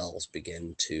cast spells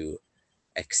begin to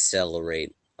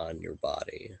accelerate on your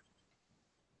body.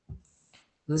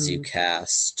 As you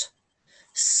cast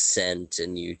scent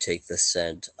and you take the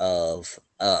scent of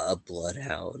a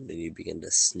bloodhound and you begin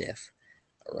to sniff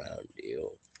around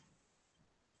you,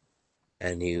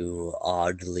 and you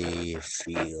oddly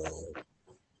feel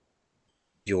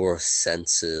your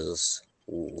senses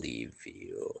leave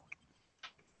you,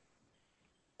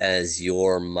 as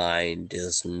your mind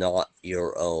is not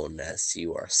your own as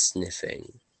you are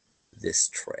sniffing this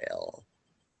trail.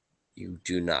 You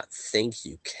do not think,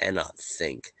 you cannot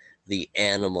think. The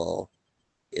animal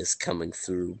is coming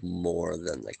through more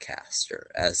than the caster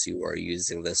as you are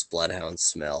using this bloodhound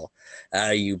smell.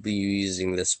 You be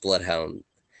using this bloodhound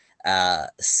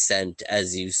scent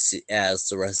as you see, as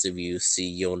the rest of you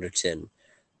see Yonderton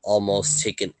almost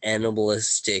take an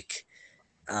animalistic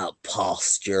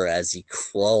posture as he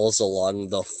crawls along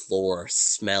the floor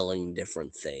smelling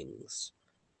different things.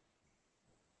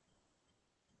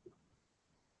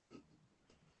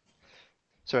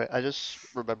 Sorry, I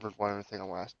just remembered one other thing I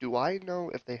want to ask. Do I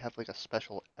know if they have like a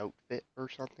special outfit or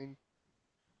something?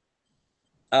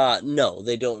 No,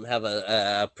 they don't have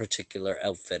a particular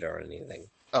outfit or anything.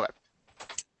 Okay.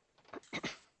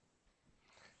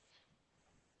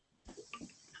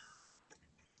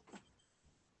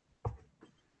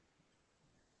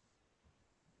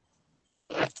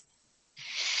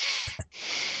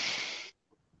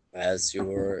 As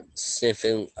you're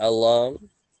sniffing along,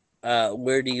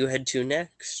 where do you head to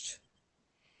next?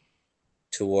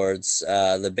 Towards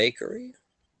the bakery?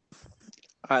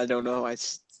 I don't know.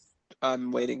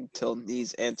 I'm waiting till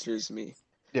Nees answers me.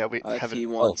 Yeah, we If haven't. he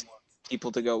wants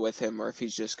people to go with him or if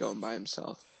he's just going by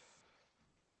himself.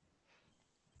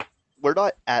 We're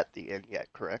not at the inn yet,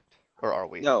 correct? Or are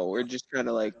we? No, we're just kind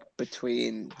of like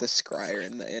between the scryer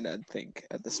and the inn, I think,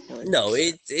 at this point. No,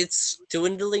 it's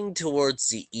dwindling towards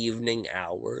the evening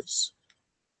hours.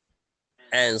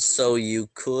 And so you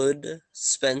could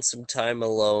spend some time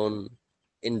alone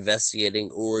investigating,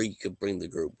 or you could bring the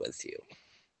group with you.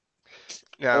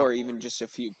 Now, Or even just a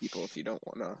few people if you don't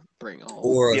want to bring all.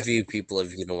 Or a Yeah. few people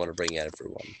if you don't want to bring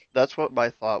everyone. that's what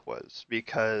my thought was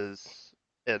because,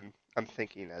 and I'm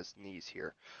thinking as Knees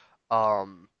here.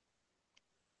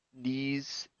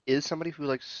 Knees is somebody who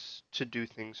likes to do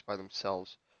things by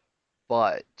themselves,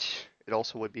 but it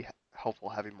also would be helpful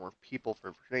having more people for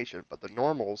information. But the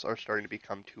normals are starting to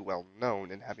become too well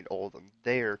known, and having all of them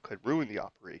there could ruin the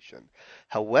operation.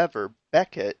 However,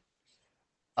 Beckett,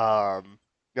 I'm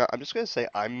just gonna say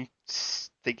I'm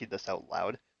thinking this out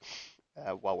loud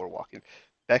while we're walking.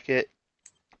 Beckett,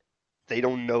 they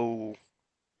don't know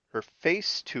her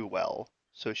face too well,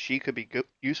 so she could be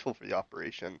useful for the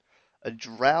operation. A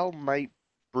drow might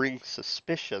bring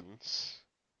suspicions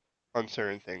on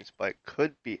certain things, but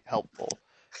could be helpful.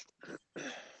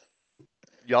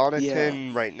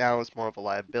 Yonatan right now is more of a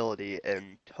liability,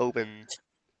 and Tobin,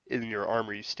 in your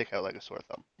armor, you stick out like a sore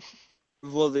thumb.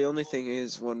 Well, the only thing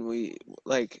is when we,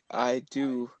 like, I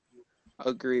do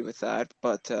agree with that,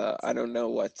 but I don't know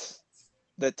what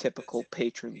the typical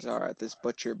patrons are at this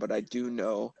butcher, but I do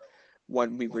know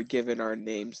when we were given our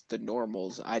names, the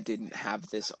normals, I didn't have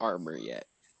this armor yet.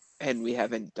 And we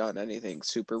haven't done anything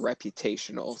super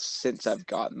reputational since I've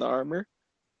gotten the armor.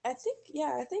 I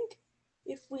think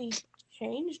if we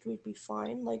changed, we'd be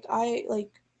fine.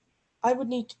 I would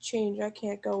need to change. I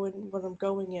can't go in when I'm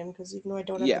going in because even though I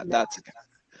don't have Yeah, the that's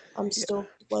I'm still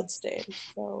bloodstained.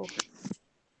 So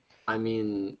I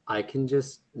mean, I can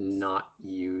just not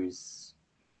use.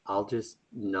 I'll just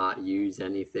not use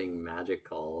anything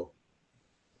magical.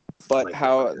 But Like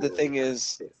how the thing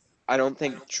is, I don't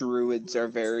think druids are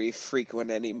very frequent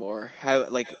anymore.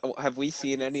 Have we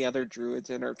seen any other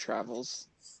druids in our travels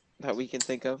that we can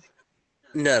think of?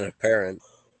 Not apparent.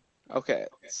 Okay,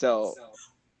 so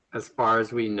as far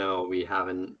as we know, we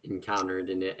haven't encountered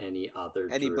any other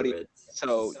anybody, druids.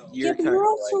 so yeah, you're but kind you're of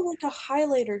also like a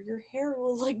highlighter. Your hair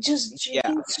will like just change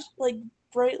yeah. like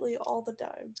brightly all the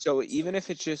time. So even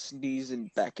if it's just Knees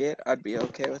and Beckett, I'd be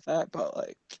okay with that. But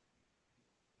like,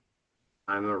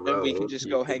 I'm a and rogue. we can just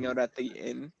You go can, hang out at the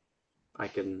inn. I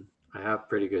can. I have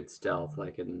pretty good stealth. I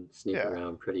can sneak Yeah.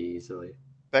 around pretty easily.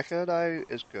 Becca and I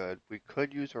is good. We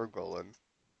could use our golem.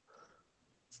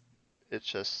 It's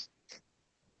just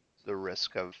the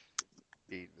risk of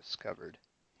being discovered.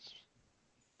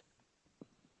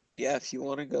 Yeah, if you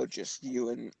want to go, just you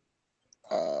and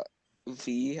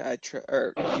V,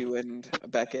 or you and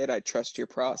Beckett. I trust your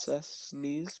process,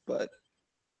 Knees, but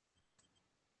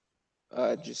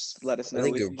just let us I know.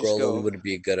 think We your can just golem go. would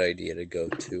be a good idea to go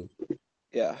to.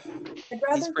 Yeah, I'd he's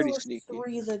rather pretty go with sneaky.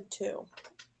 3 than 2.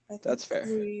 I think That's fair.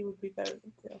 3 would be better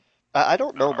than 2. I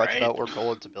don't know much Alright. about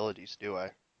Orgolan's abilities, do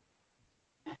I?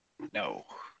 No.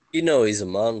 You know he's a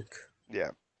monk.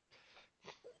 Yeah.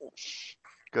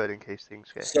 Good, in case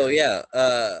things get So hairy. yeah,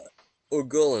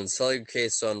 Orgolan, sell your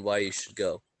case on why you should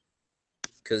go.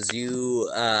 Because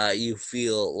you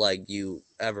feel like you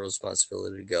have a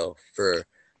responsibility to go for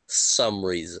some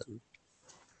reason.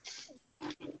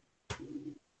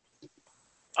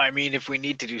 I mean, if we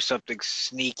need to do something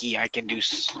sneaky, I can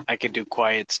do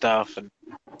quiet stuff, and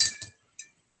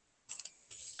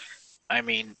I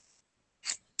mean,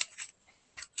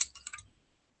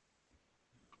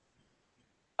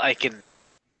 I can.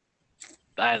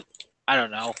 I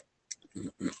don't know.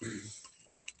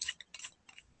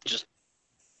 Just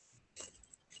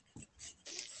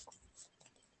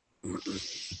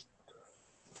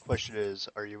Question is,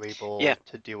 are you able Yeah.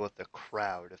 to deal with the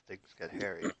crowd if things get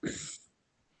hairy?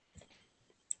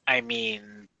 I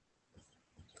mean,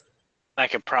 I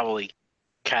could probably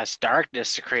cast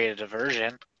darkness to create a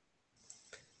diversion.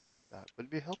 That would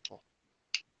be helpful.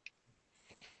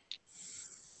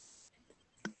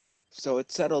 So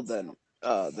it's settled then.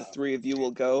 The 3 of you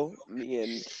will go. Me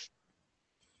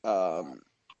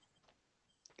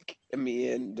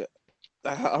and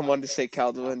I wanted to say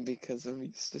Calduin because I'm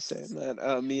used to saying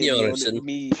that. Me and Jonathan.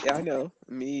 I know.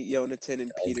 Me, Jonathan,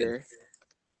 and Peter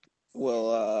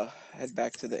will head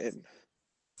back to the inn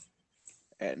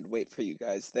and wait for you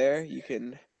guys there. You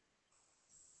can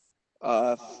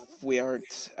if we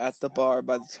aren't at the bar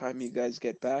by the time you guys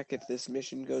get back, if this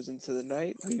mission goes into the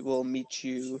night, we will meet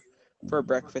you for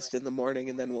breakfast in the morning,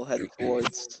 and then we'll head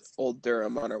towards Old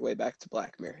Durham on our way back to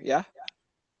Blackmere. Yeah?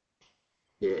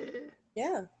 Yeah.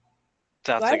 Yeah.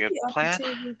 Sounds Do I like have a the plan.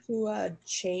 opportunity to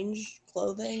change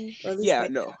clothing, or at least Yeah,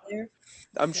 wait no. there?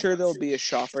 I'm sure there'll be a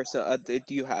shop or so. Do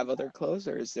you have other clothes,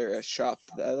 or is there a shop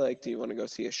that do you want to go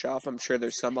see a shop? I'm sure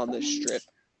there's some on this strip.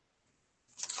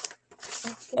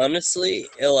 Honestly,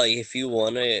 like if you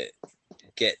want to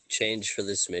get changed for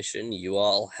this mission, you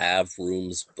all have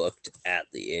rooms booked at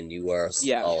the inn you are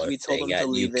Yeah, all are we told staying them to at.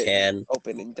 You leave it can,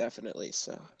 open indefinitely,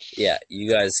 so. yeah, you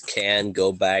guys can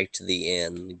go back to the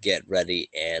inn, get ready,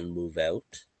 and move out.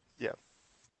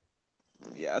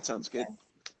 Yeah, that sounds good.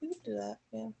 We could do that,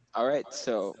 yeah. All right,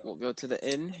 so we'll go to the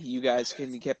inn. You guys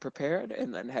can get prepared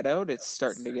and then head out. It's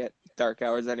starting to get dark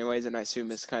hours anyways, and I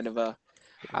assume it's kind of a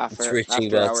It's reaching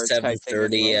after about hours type thing 7:30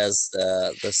 anyways. as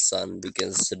the sun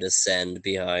begins to descend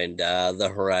behind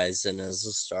the horizon as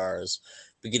the stars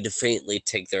begin to faintly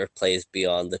take their place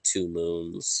beyond the 2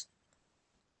 moons.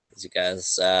 As you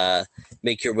guys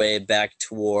make your way back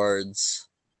towards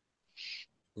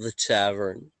the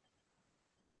tavern.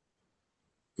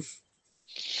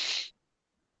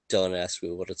 Don't ask me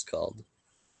what it's called.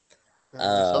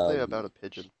 Something Um, about a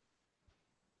pigeon.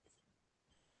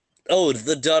 Oh,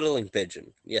 the dawdling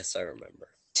pigeon. Yes, I remember.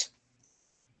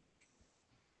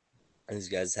 As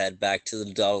you guys head back to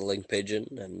the dawdling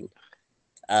pigeon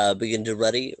and begin to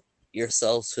ready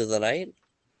yourselves for the night,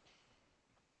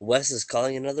 Wes is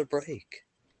calling another break.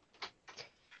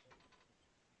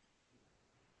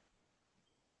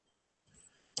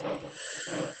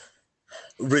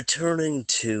 Returning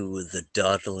to the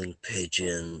dawdling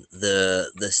pigeon,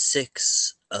 the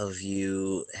 6 of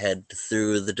you head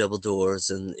through the double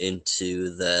doors and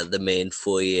into the main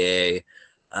foyer,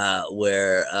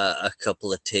 where a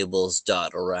couple of tables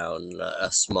dot around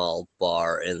a small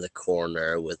bar in the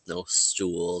corner with no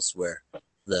stools, where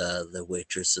the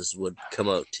waitresses would come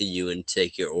out to you and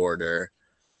take your order.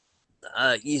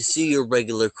 You see your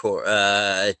regular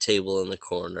table in the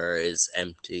corner is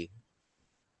empty.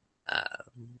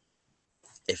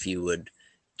 If you would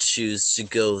choose to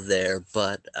go there,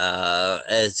 but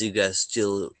as you guys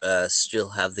still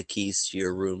have the keys to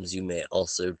your rooms, you may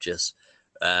also just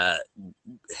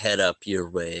head up your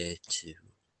way to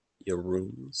your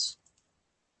rooms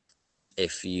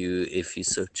if you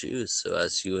so choose. So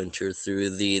as you enter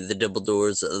through the double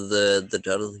doors of the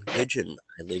Dudley Pigeon,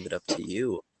 I leave it up to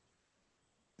you.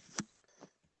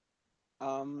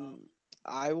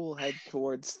 I will head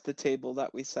towards the table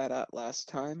that we sat at last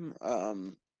time.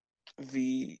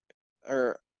 The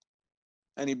or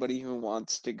anybody who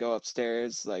wants to go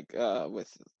upstairs, like with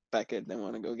Beckett, they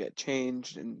want to go get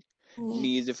changed, and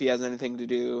Needs if he has anything to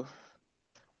do,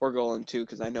 or Golan too,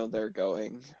 because I know they're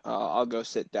going. I'll go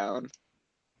sit down,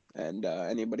 and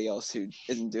anybody else who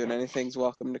isn't doing anything is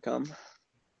welcome to come,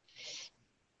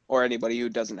 or anybody who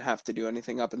doesn't have to do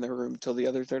anything up in their room till the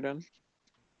others are done.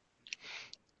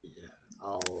 Yeah,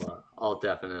 I'll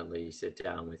definitely sit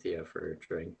down with you for a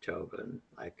drink, Tobin.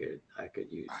 I could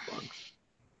use one.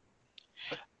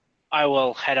 I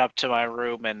will head up to my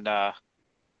room and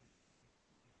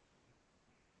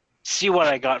see what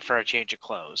I got for a change of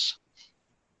clothes.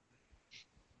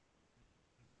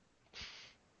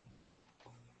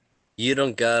 You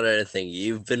don't got anything.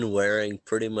 You've been wearing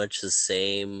pretty much the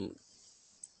same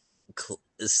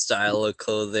style of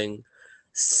clothing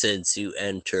since you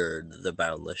entered the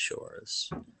Boundless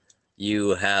Shores.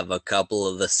 You have a couple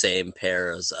of the same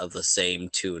pairs of the same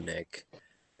tunic,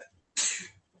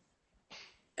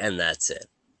 and that's it.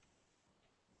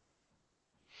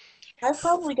 I've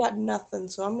probably got nothing,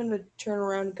 so I'm gonna turn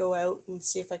around and go out and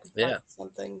see if I can find Yeah.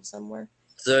 something somewhere.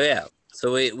 So yeah,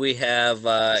 so we have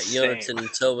Same. Jonathan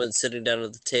and Tobin sitting down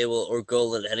at the table, or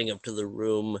Golan heading up to the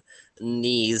room,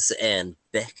 Knees and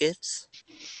Beckett.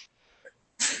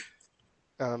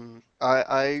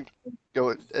 I go.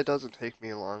 It doesn't take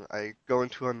me long. I go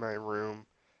into my room,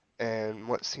 and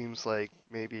what seems like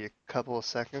maybe a couple of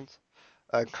seconds,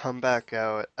 I come back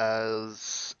out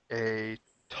as a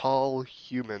tall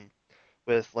human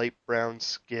with light brown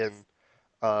skin,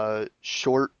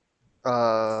 short,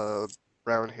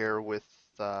 brown hair with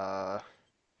uh,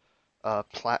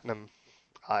 platinum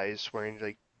eyes, wearing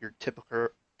like your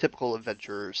typical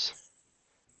adventurer's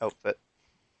outfit.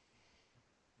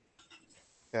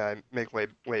 Yeah, I make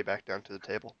way back down to the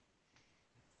table.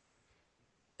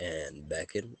 And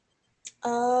Beckett.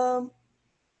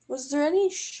 Was there any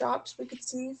shops we could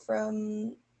see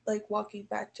from like walking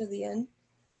back to the inn?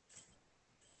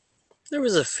 There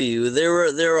was a few. They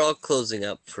were all closing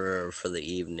up for the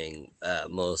evening,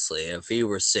 mostly. A few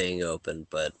were staying open,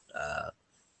 but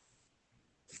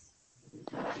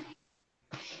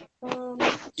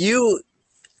you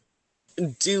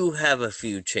do have a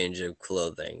few change of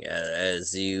clothing,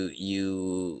 as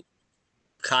you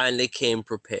kind of came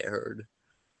prepared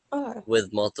Okay.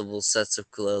 with multiple sets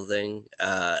of clothing,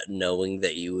 knowing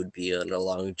that you would be on a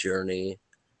long journey,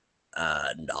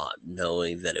 not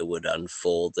knowing that it would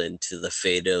unfold into the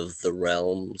fate of the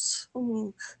realms. Mm-hmm.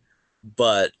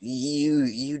 But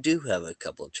you do have a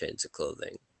couple of chains of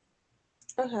clothing.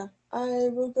 Okay. I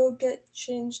will go get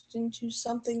changed into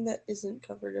something that isn't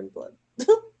covered in blood.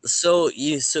 So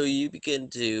you begin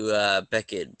to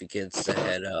Beckett begins to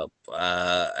head up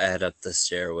the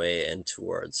stairway and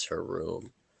towards her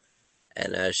room.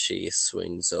 And as she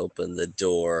swings open the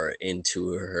door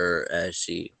into her, as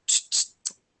she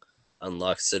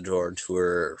unlocks the door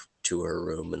to her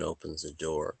room and opens the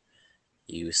door,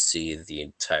 you see the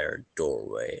entire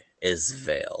doorway is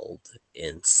veiled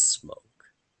in smoke.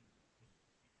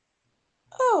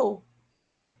 Oh.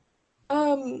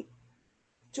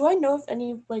 Do I know if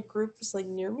any of my group is like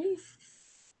near me?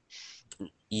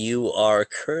 You are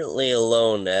currently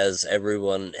alone, as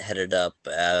everyone headed up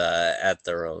at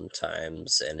their own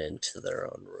times and into their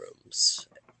own rooms.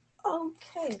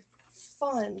 Okay.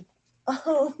 Fun.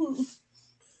 Um.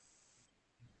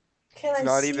 Can I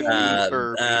Not see even any? me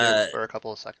for for a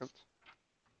couple of seconds.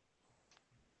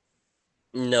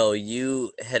 No,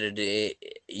 you headed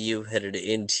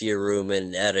into your room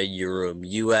and out of your room.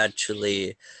 You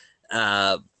actually,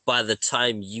 by the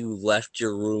time you left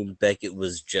your room, Beckett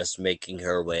was just making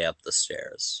her way up the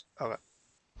stairs. Okay.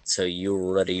 So you were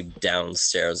already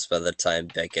downstairs by the time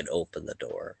Beckett opened the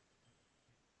door.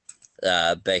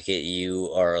 Beckett,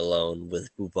 you are alone with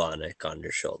Bubonic on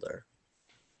your shoulder.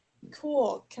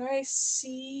 Cool. Can I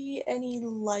see any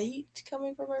light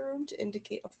coming from my room to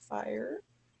indicate a fire?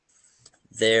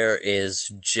 There is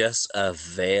just a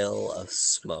veil of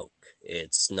smoke.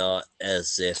 It's not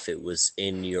as if it was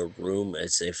in your room,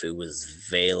 as if it was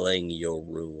veiling your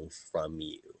room from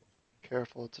you.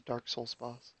 Careful, it's a Dark Souls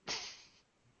boss.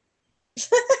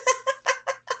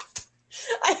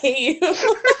 I hate you.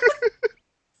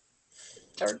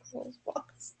 Dark Souls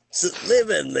boss. So live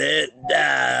and let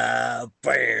die.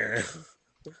 Bam.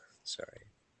 Sorry.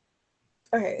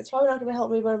 Okay, it's probably not going to help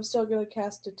me, but I'm still going to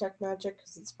cast Detect Magic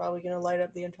because it's probably going to light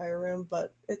up the entire room,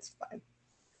 but it's fine.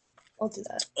 I'll do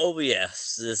that. Oh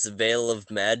yes, this veil of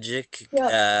magic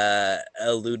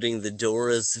eluding the door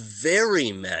is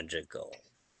very magical.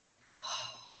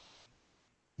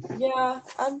 Yeah,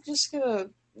 I'm just going to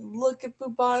look at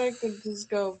Bubonic and just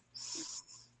go,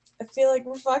 I feel like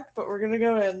we're fucked, but we're going to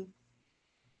go in.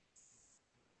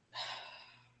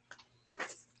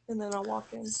 And then I'll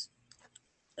walk in.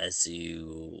 As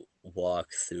you walk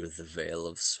through the veil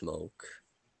of smoke,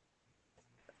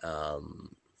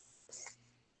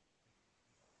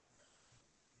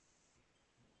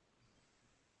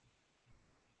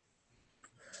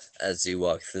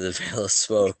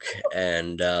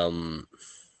 and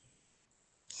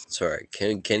sorry,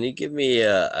 can you give me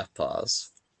a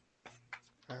pause?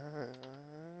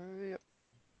 Yep.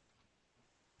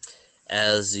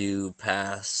 As you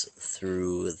pass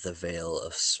through the veil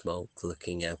of smoke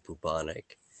looking at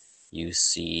Bubonic, you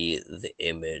see the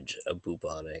image of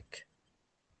bubonic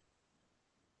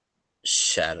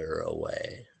shatter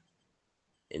away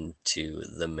into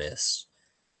the mist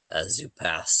as you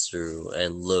pass through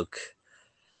and look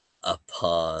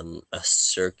upon a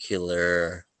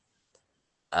circular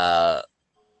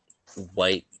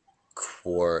white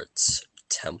quartz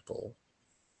temple,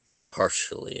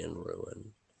 partially in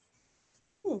ruin.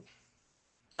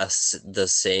 The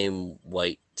same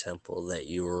white temple that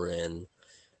you were in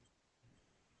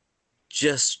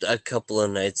just a couple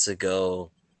of nights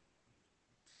ago,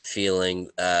 feeling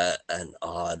an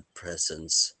odd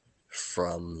presence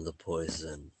from the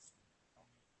poison.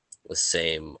 The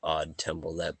same odd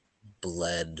temple that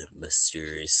bled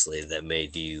mysteriously, that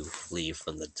made you flee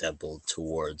from the temple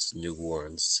towards New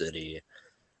Orleans City.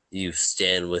 You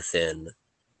stand within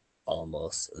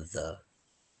almost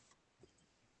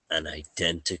an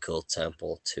identical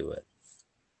temple to it.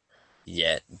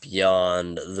 Yet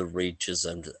beyond the reaches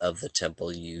of the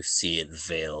temple, you see it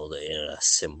veiled in a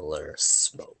similar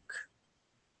smoke.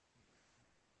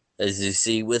 As you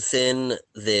see within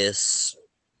this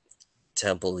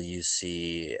temple, you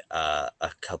see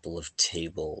a couple of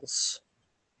tables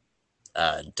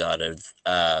dotted,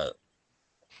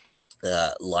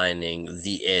 lining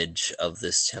the edge of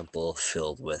this temple,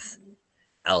 filled with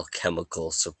alchemical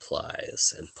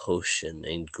supplies and potion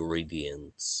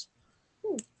ingredients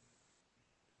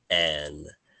and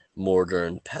mortar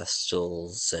and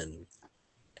pestles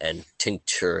and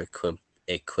tincture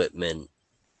equipment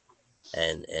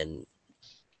and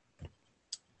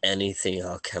anything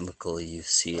alchemical. You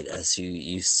see it as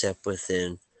you step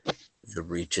within the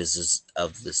reaches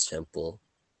of this temple.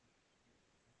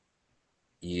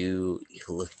 You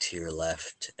look to your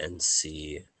left and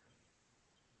see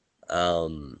a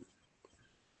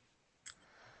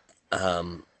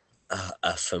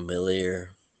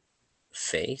familiar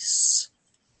face.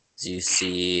 You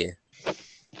see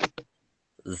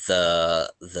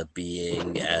the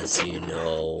being as you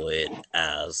know it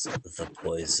as the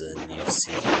poison. You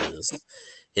see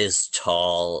his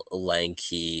tall,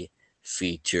 lanky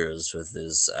features with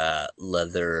his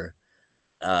leather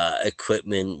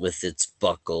equipment with its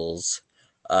buckles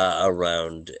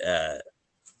around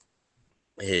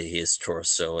his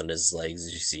torso and his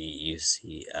legs. You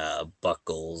see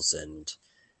buckles, and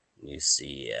you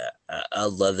see a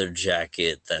leather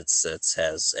jacket that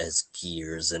has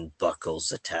gears and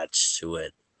buckles attached to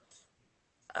it,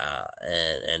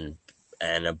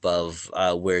 and above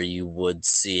where you would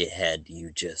see a head,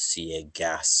 you just see a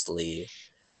ghastly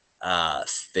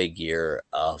figure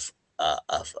of a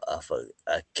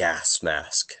gas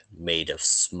mask made of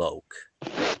smoke,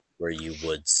 where you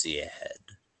would see a head.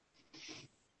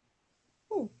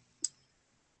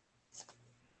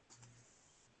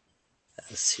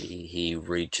 As he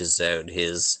reaches out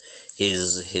his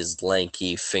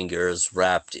lanky fingers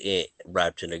wrapped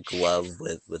in a glove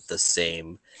with the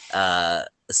same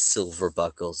silver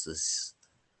buckles as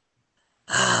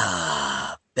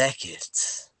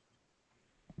Beckett.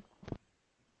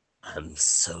 I'm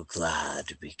so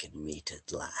glad we can meet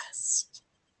at last.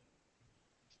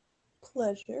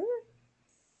 Pleasure.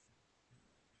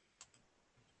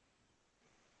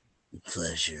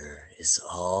 Pleasure is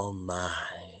all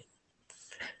mine.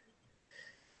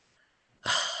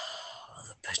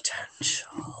 The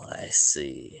potential I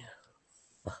see.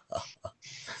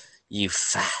 You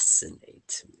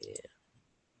fascinate me.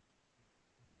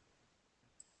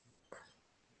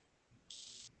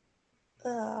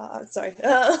 Sorry.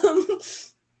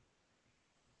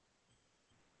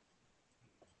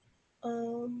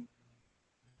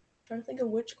 Trying to think of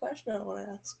which question I want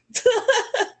to ask.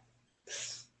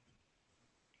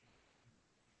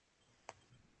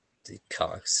 He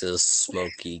cocks his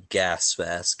smoky gas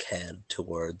mask head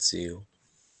towards you.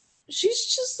 She's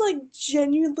just like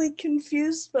genuinely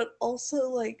confused, but also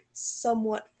like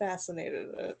somewhat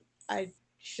fascinated.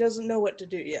 She doesn't know what to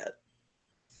do yet.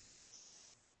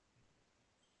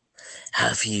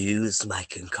 Have you used my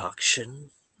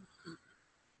concoction?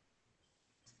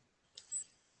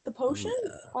 The potion?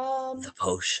 The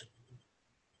potion.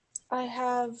 I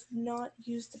have not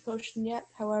used the potion yet.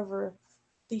 However,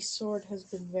 the sword has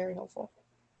been very helpful.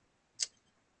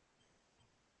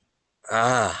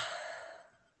 Ah,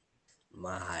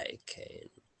 my cane.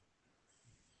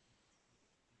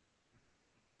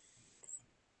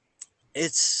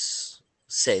 It's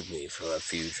saved me from a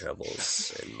few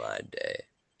troubles in my day.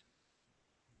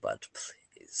 But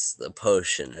please, the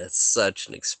potion, it's such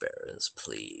an experience.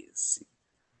 Please,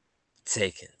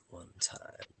 take it one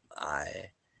time.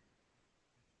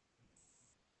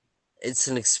 It's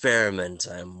an experiment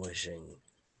I'm wishing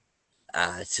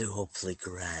to hopefully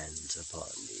grant upon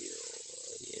you.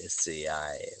 You see,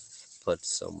 I put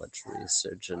so much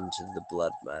research into the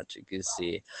blood magic. You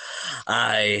see,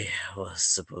 I was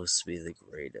supposed to be the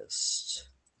greatest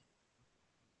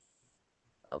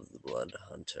of the blood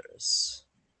hunters.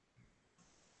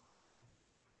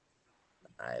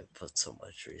 I put so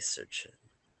much research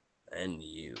in, and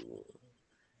you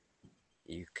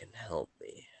can help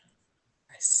me.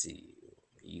 I see you.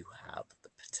 You have the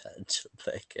potential,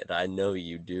 Beckett. I know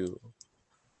you do.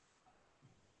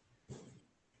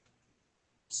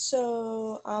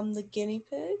 So I'm the guinea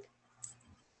pig?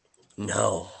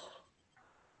 No.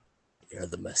 You're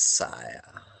the Messiah.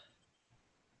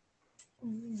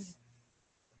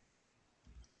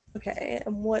 Okay,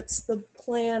 and what's the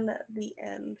plan at the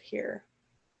end here?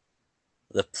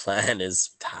 The plan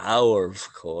is power,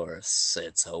 of course.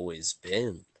 It's always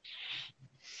been.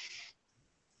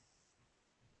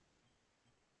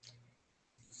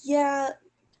 Yeah,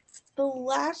 the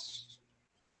last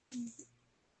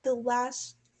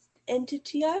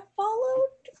entity I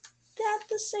followed had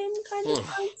the same kind of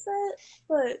mindset,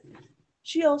 but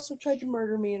she also tried to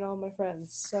murder me and all my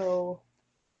friends, so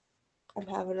I'm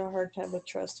having a hard time with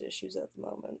trust issues at the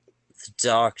moment. The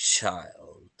Dark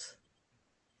Child.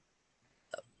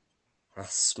 A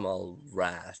small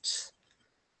rat.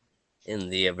 In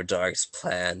the Everdark's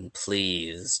plan,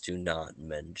 please do not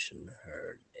mention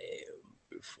her name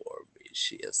before me.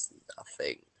 She is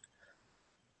nothing.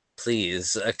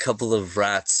 Please, a couple of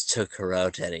rats took her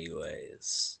out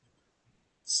anyways.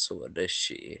 So what is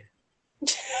she?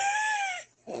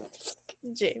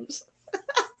 James.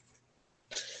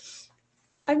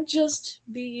 I'm just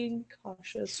being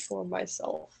cautious for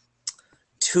myself.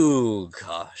 Too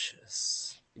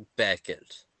cautious.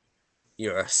 Beckett,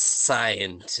 you're a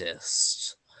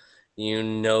scientist. You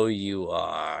know you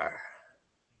are.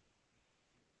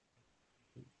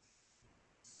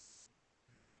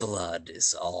 Blood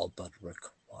is all but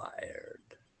required.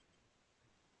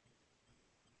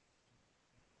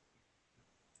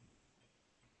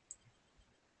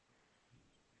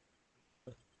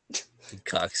 He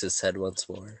cocks his head once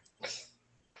more.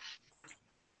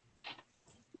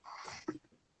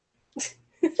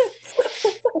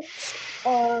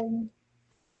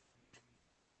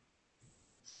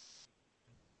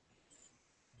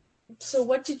 So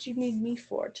what did you need me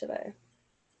for today?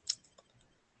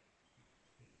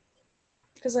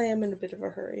 Because I am in a bit of a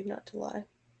hurry, not to lie.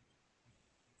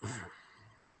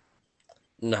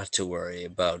 Not to worry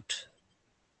about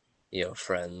your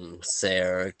friend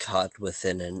Sarah caught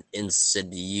within an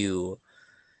instant. You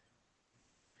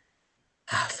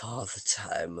have all the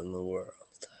time in the world.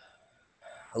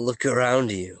 Look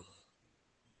around you.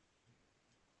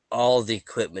 All the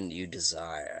equipment you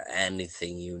desire,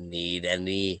 anything you need,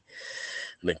 any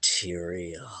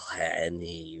material,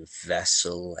 any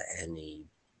vessel, any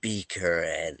beaker,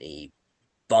 any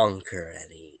bunker,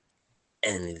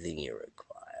 anything you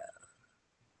require.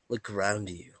 Look around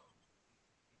you.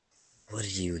 What do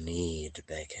you need,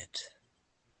 Beckett?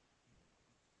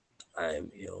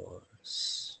 I'm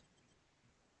yours.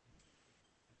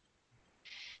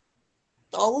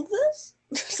 All of this?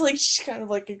 It's like she's kind of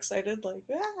like excited, like,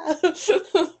 ah.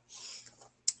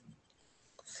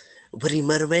 What do you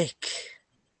want to make?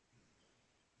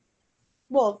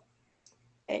 Well,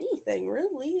 anything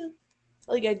really.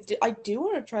 Like I do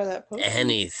want to try that potion.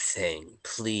 Anything,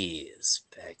 please,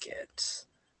 Beckett.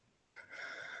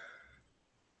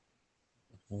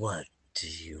 What do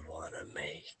you want to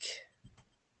make?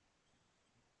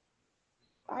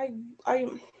 I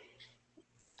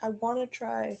want to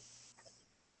try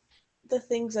the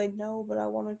things I know, but I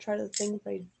want to try the things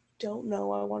I don't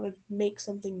know. I want to make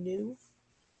something new,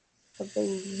 something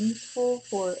useful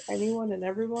for anyone and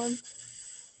everyone.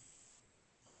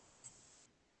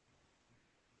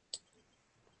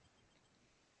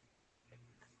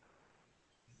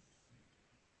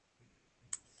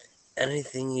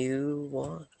 Anything you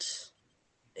want,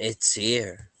 it's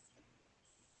here.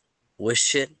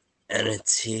 Wish it, and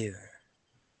it's here.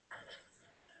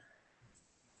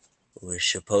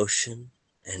 Wish a potion,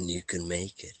 and you can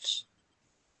make it.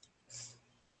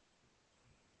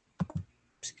 I'm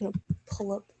just gonna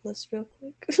pull up the list real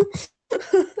quick.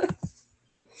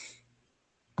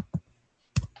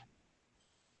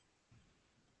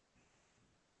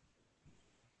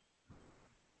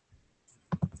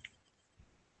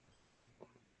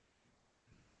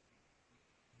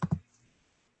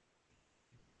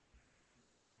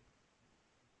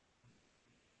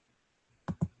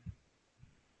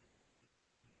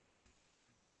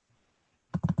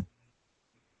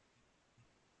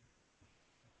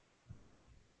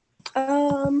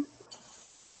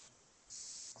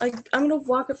 I'm gonna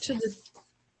walk up to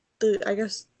the I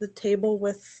guess the table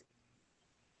with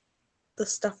the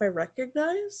stuff I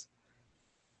recognize.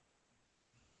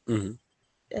 Mhm.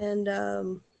 And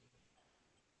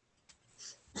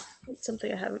it's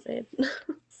something I haven't made.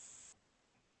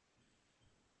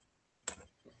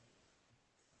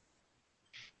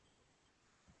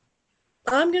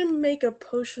 I'm gonna make a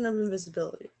potion of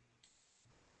invisibility.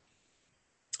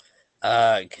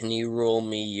 Can you roll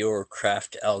me your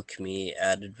craft alchemy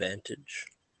at advantage?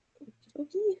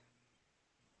 Okay.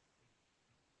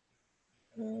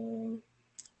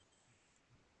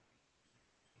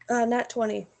 Nat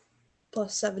 20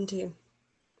 plus 17.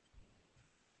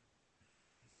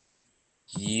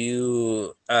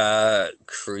 You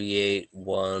create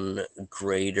one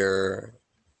greater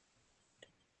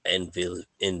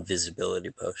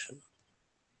invisibility potion.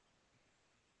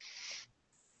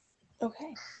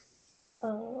 Okay.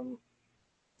 Um,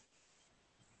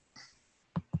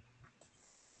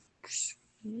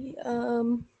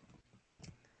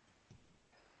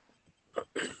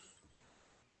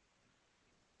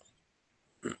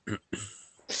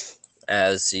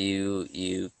 As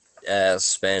you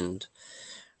spend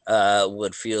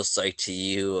what feels like to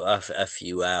you a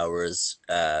few hours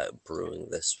brewing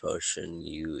this potion,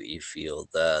 you feel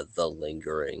the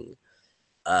lingering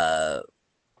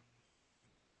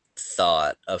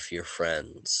thought of your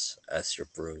friends as you're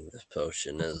brewing this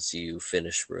potion, as you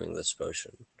finish brewing this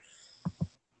potion.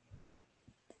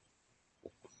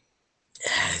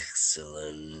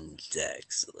 Excellent,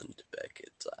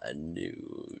 Beckett. I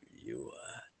knew you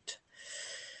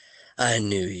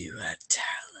had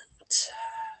talent.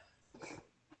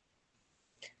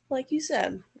 like you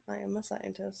said, I am a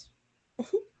scientist.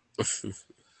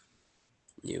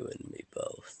 You and me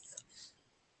both.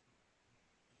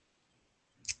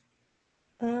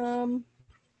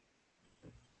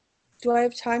 Do I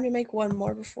have time to make one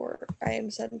more before I am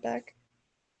sent back?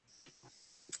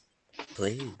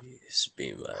 Please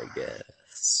be my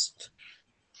guest.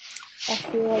 I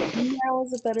feel like now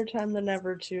is a better time than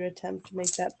ever to attempt to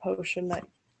make that potion that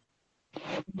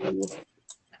you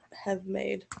have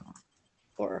made,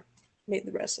 or made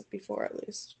the recipe for at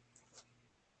least.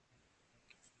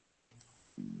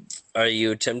 Are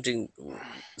you attempting?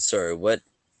 Sorry, what?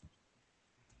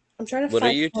 I'm trying to What are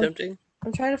find. you attempting?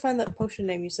 I'm trying to find that potion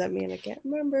name you sent me, and I can't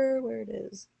remember where it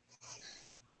is.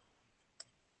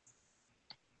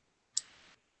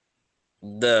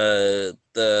 The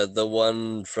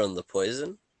one from the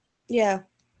poison? Yeah.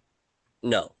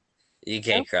 No, you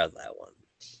can't No? grab that one.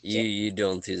 You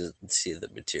don't see the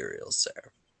materials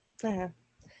there. Uh-huh.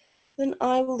 Then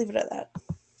I will leave it at that.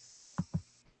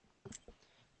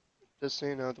 Just so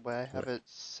you know, the way I have it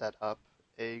set up,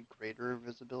 a greater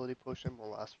invisibility potion will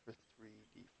last for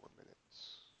 3d4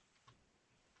 minutes.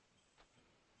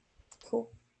 Cool.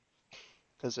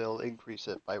 Because it'll increase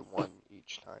it by 1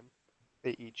 each time,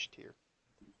 each tier.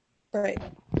 Right.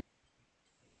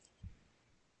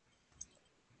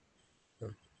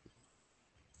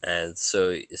 And so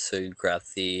you grab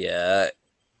the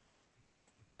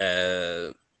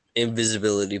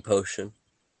invisibility potion.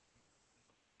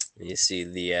 You see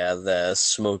the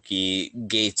smoky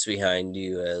gates behind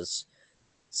you as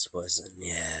it's poison.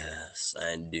 Yes,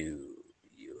 I knew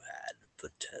you had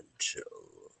potential.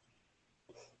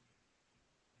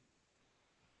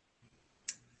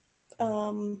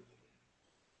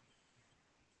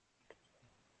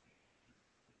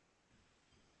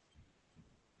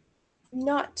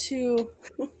 Not to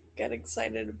get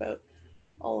excited about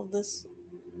all of this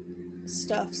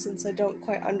stuff since I don't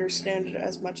quite understand it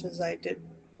as much as I did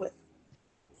with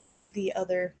the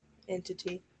other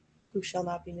entity who shall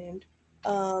not be named.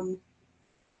 Do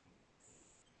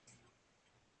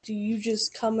you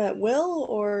just come at will,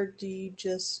 or do you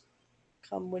just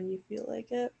come when you feel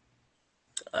like it?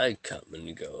 I come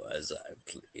and go as I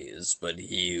please, but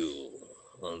you,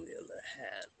 on the other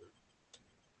hand,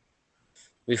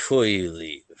 before you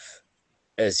leave,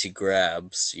 as he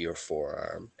grabs your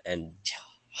forearm and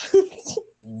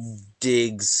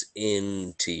digs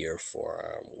into your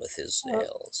forearm with his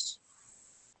nails,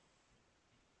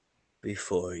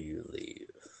 before you leave,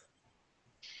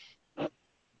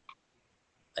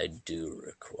 I do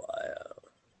require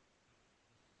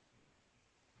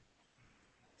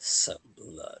some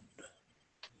blood.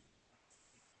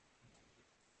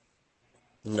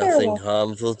 Fair Nothing enough.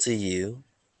 harmful to you,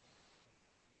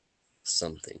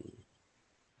 something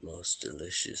most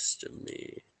delicious to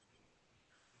me.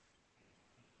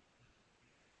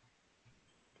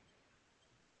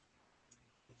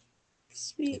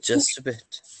 Sweet. Just a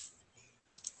bit.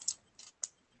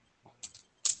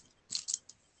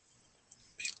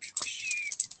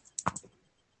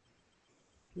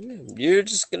 You're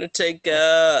just gonna take 3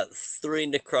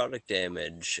 necrotic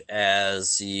damage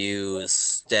as you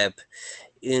step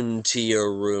into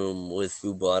your room with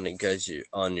bubonic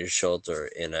on your shoulder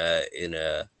in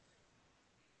a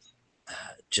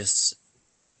just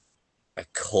a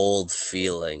cold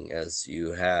feeling as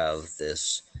you have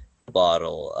this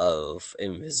bottle of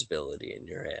invisibility in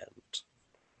your hand.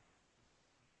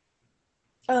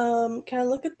 Can I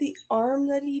look at the arm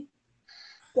that he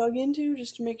dug into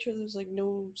just to make sure there's like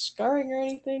no scarring or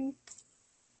anything?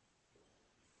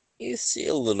 You see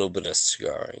a little bit of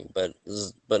scarring, but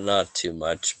not too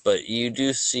much. But you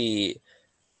do see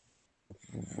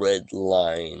red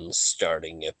lines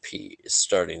starting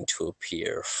to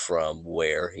appear from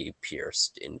where he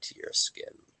pierced into your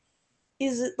skin.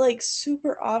 Is it like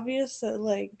super obvious that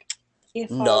like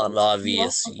if Not I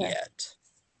obvious no? Okay. yet.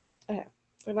 Okay.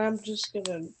 Then I'm just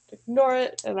gonna ignore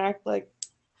it and act like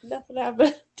nothing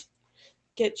happened.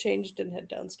 Get changed and head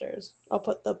downstairs. I'll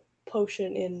put the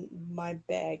potion in my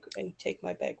bag and take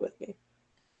my bag with me.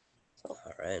 So.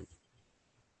 All right.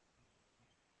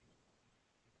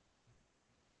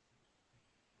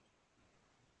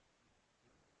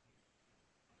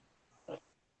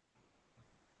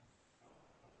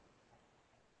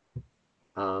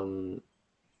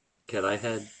 Could I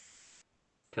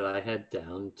head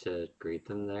down to greet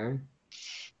them there?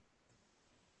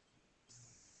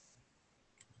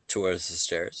 Towards the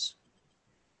stairs.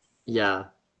 Yeah.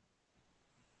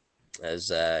 As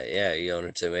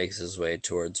Yonatan makes his way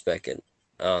towards Beckett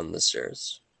on the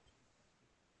stairs.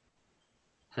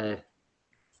 Hey,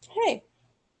 Hey,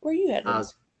 where you headed?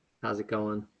 how's it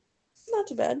going? Not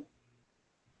too bad.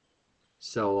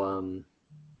 So,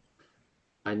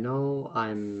 I know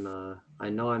I'm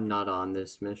not on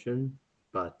this mission,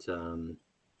 but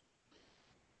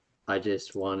I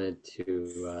just wanted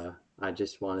to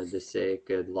say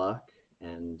good luck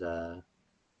and I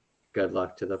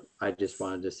just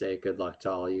wanted to say good luck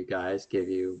to all you guys. Give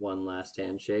you one last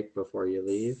handshake before you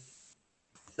leave.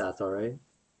 If that's all right.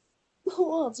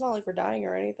 Well, it's not like we're dying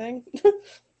or anything.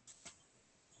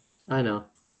 I know.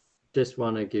 Just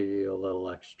want to give you a little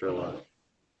extra luck.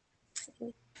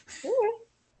 Alright.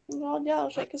 Well, yeah, I'll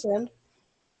shake his hand.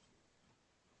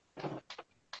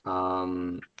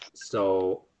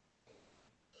 So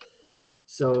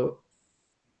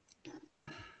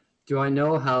do I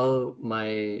know how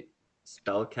my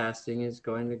spell casting is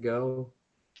going to go?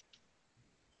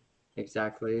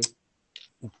 Exactly.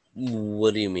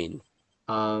 What do you mean?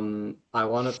 I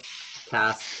want to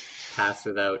cast Pass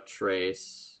Without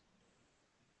Trace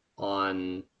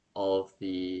on all of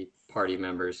the party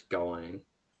members going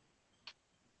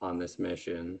on this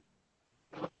mission.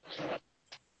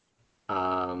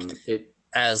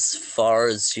 As far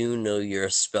as you know, your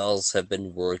spells have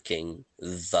been working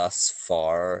thus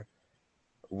far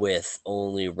with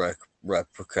only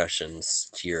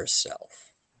repercussions to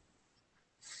yourself.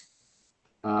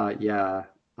 Yeah.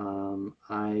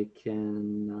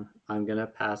 I'm gonna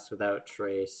Pass Without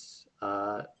Trace.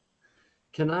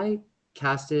 Can I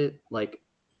cast it like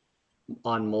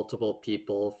on multiple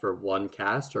people for one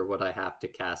cast, or would I have to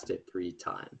cast it 3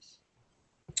 times?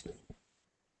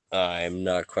 I'm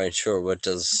not quite sure. What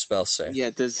does the spell say? Yeah,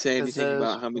 does it say It anything says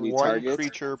about how many one targets?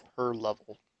 creature per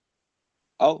level.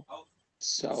 Oh,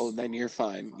 so then you're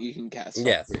fine. You can cast all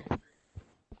Yeah. 3.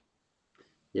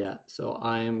 Yeah, so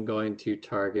I am going to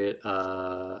target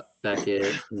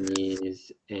Beckett,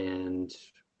 Knees, and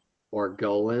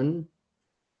Orgolan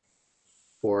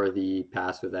for the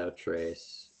Pass Without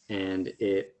Trace. And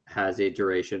it has a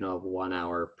duration of 1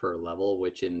 hour per level,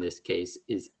 which in this case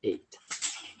is 8.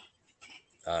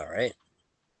 All right.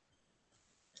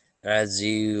 As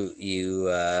you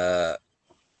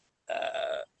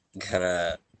kind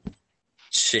of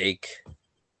shake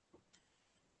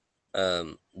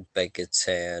Beckett's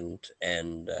hand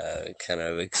and kind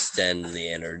of extend the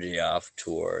energy off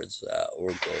towards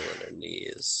Orgolan and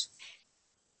Knees.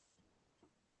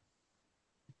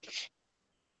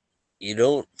 You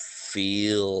don't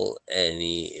feel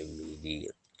any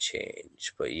immediate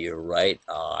change, but your right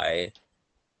eye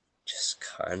just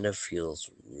kind of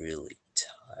feels really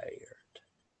tired.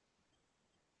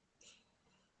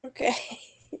 Okay.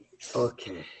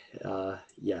 Okay,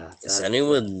 yeah. Is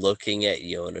anyone looking at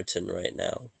Yonatan right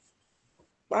now?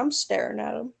 I'm staring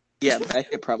at him. Yeah,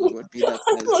 Beckett probably would be. That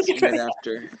says right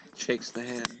after shakes the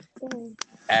hand.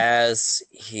 As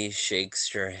he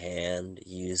shakes your hand,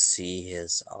 you see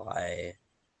his eye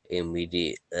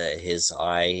his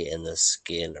eye and the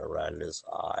skin around his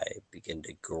eye begin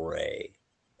to gray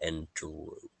and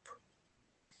droop.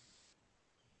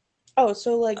 Oh,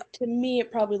 so like to me,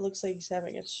 it probably looks like he's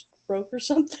having a stroke or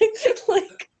something.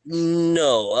 Like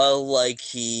No, like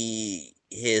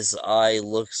his eye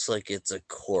looks like it's a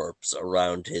corpse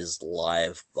around his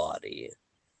live body.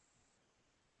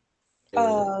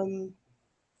 Yeah,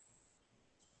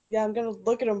 I'm gonna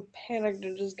look at him panicked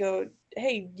and just go,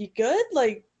 "Hey, you good?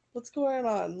 Like, what's going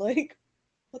on? Like,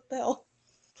 what the hell?"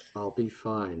 I'll be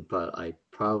fine, but I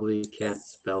probably can't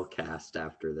spell cast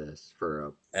after this for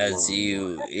a As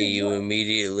long while. you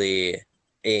immediately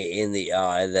in the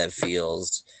eye that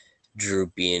feels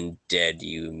droopy and dead,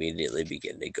 you immediately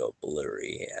begin to go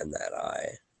blurry in that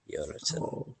eye, Yonatan.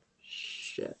 Oh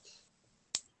shit.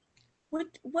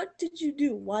 What did you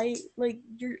do? Why, like,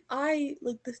 your eye,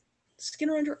 like the skin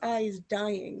around your eye is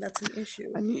dying. That's an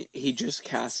issue. I mean, he just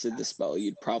casted the spell.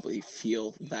 You'd probably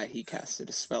feel that he casted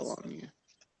a spell on you.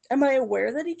 Am I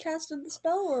aware that he casted the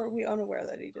spell, or are we unaware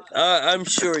that he did that? I'm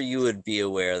sure you would be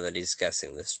aware that he's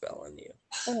casting the spell on you.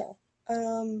 Okay.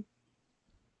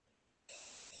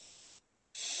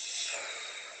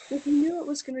 If you knew it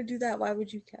was gonna do that, why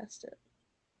would you cast it?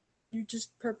 You're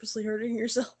just purposely hurting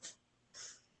yourself.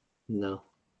 No.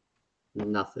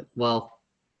 Nothing. Well,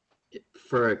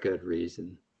 for a good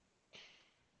reason.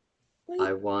 Wait,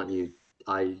 I want you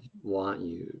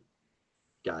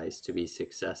guys to be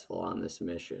successful on this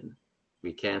mission.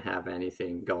 We can't have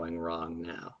anything going wrong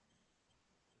now.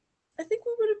 I think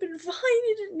we would have been fine.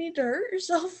 You didn't need to hurt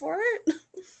yourself for it.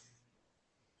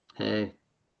 Hey,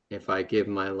 if I give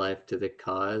my life to the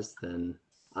cause, then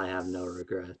I have no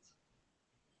regrets.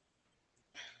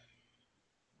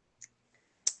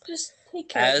 Just take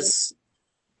care of it. As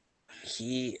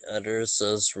he utters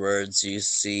those words, you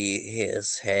see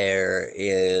his hair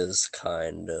is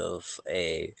kind of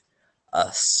a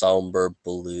somber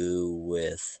blue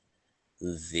with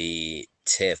the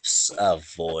tips of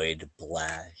void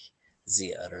black. As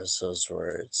he utters those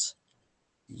words,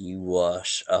 you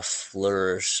watch a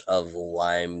flourish of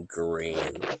lime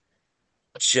green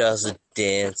just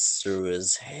dance through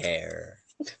his hair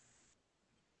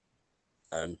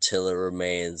until it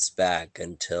remains back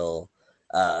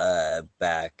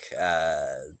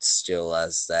still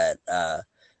as that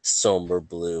somber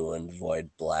blue and void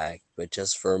black, but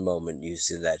just for a moment you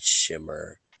see that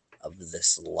shimmer of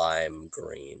this lime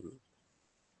green.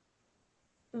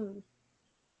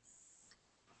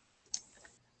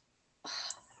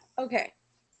 Okay,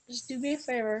 just do me a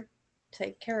favor,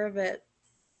 take care of it,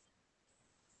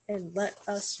 and let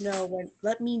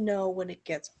me know when it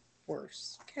gets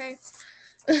worse. Okay.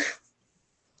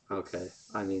 Okay,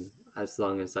 I mean, as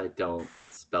long as I don't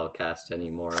spellcast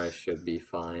anymore, I should be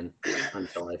fine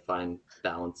until I find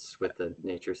balance with the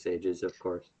nature sages, of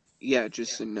course. Yeah,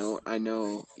 just a note. I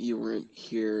know you weren't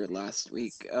here last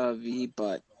week, V,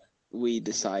 but we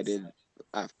decided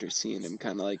after seeing him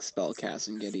kind of like spellcast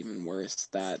and get even worse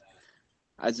that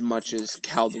as much as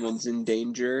Caldwin's in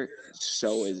danger,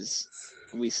 so is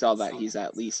we saw that he's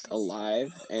at least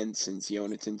alive, and since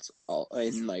Yonatan's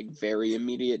in like very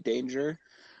immediate danger,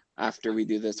 after we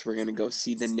do this, we're gonna go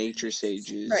see the nature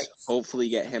sages, Right. hopefully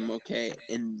get him okay,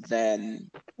 and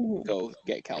then Mhm. go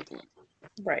get Caldwin.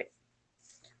 Right.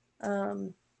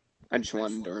 I just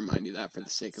wanted to remind you that for the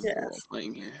sake of Yeah. the role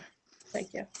playing here.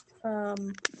 Thank you.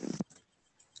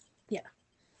 Yeah.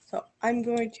 So I'm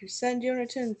going to send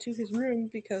Jonathan to his room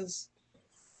because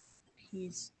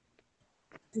his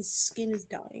skin is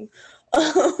dying.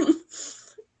 I'll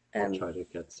And try to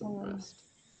get some rest.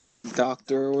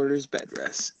 Doctor orders bed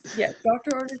rest. yeah,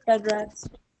 doctor orders bed rest.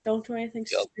 Don't do anything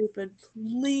Yep. stupid,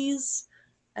 please.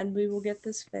 And we will get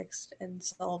this fixed and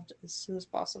solved as soon as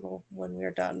possible when we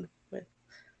are done with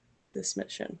this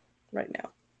mission right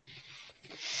now.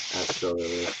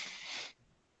 Absolutely.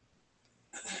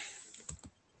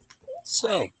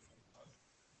 So,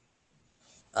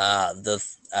 the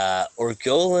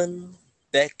Orgolan,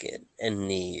 Beckett, and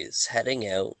Knees heading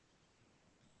out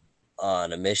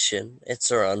on a mission.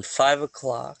 It's around 5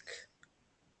 o'clock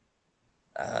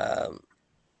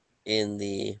in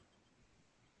the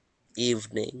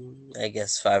evening. I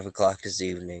guess 5 o'clock is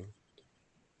evening.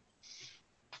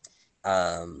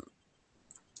 As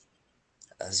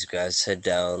you guys head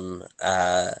down,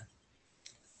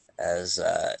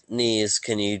 Knees,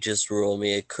 can you just roll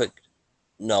me a quick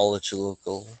knowledge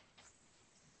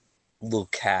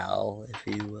locale, if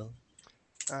you will?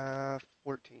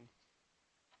 14.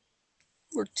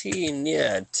 14,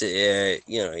 yeah.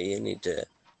 You need to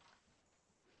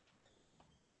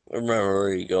remember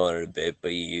where you're going in a bit,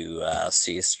 but you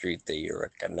see a street that you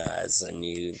recognize, and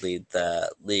you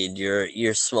lead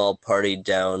your small party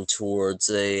down towards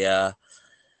a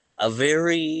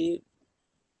very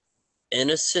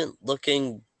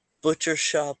innocent-looking butcher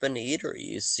shop and eatery.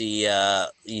 You see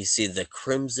the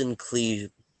Crimson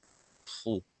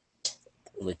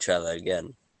Let me try that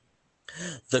again.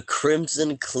 The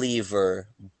Crimson Cleaver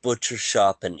Butcher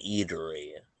Shop and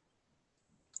Eatery.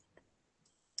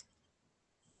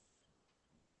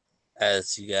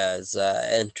 As you guys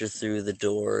enter through the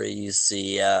door, you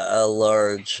see a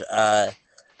large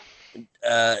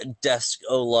desk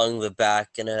along the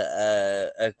back and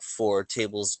a 4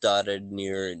 tables dotted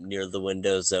near the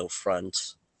windows out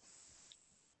front.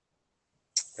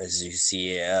 As you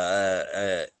see,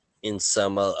 in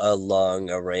some a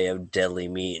long array of deli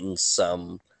meat and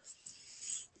some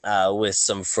with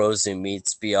some frozen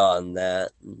meats beyond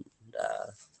that.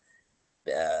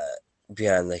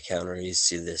 Behind the counter, you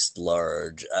see this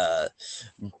large,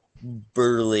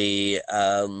 burly,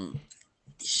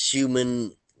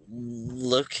 human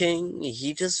looking.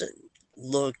 He doesn't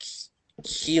look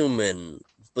human,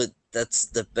 but that's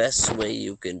the best way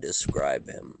you can describe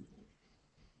him.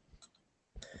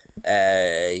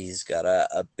 He's got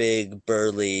a big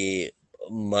burly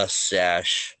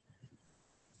mustache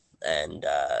and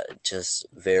just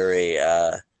very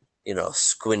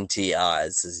squinty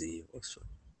eyes as he looks.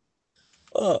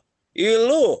 Oh,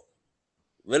 hello!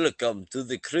 Welcome to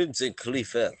the Crimson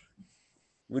Cleaver.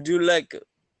 Would you like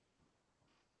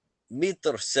meat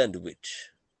or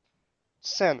sandwich?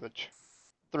 Sandwich.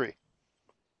 3.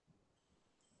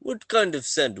 What kind of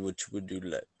sandwich would you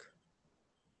like?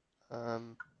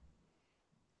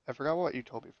 I forgot what you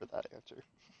told me for that answer.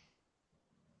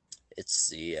 It's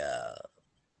the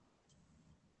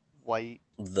White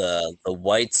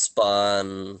white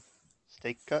spawn.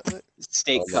 steak cutlet?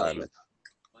 Steak Hold on. cutlet.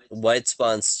 White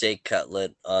spawn steak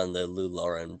cutlet on the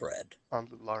Lularan bread. On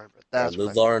Lularan bread. Or That's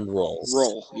what I Lularan rolls.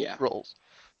 Roll, yeah. rolls.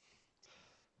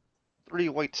 3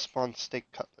 white spawn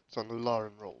steak cutlets on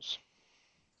Lularan rolls.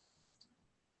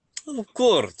 Of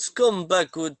course, come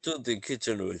back to the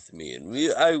kitchen with me, and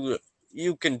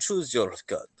you can choose your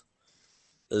cut.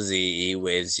 As he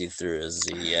waves you through, as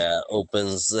he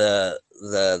opens the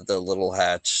little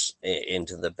hatch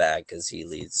into the back, as he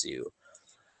leads you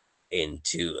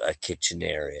into a kitchen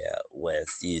area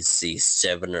with, you see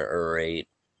 7 or 8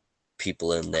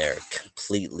 people in there,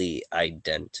 completely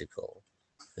identical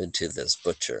to this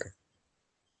butcher.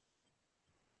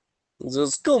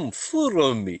 Just come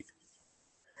follow me.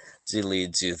 As he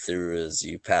leads you through, as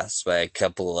you pass by a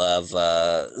couple of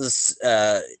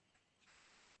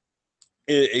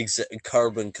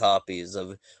carbon copies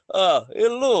of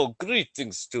hello,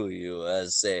 greetings to you,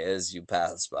 as you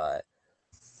pass by.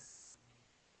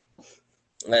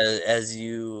 As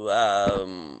you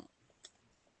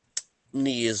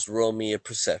knees, roll me a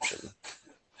perception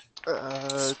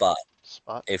spot,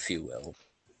 Spot. if you will.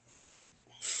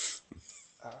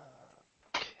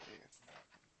 Okay.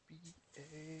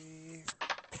 Be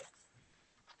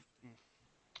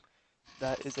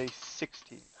That is a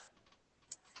 16.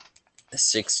 A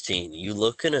 16. You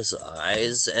look in his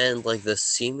eyes, and like the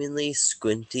seemingly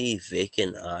squinty,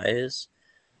 vacant eyes,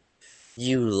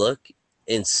 you look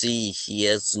and see he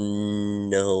has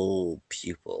no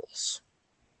pupils,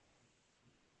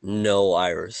 no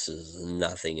irises,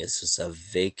 nothing. It's just a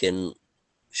vacant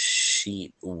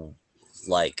sheet,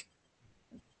 like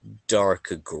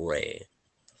dark gray.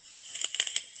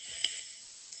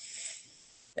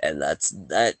 And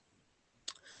that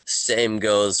same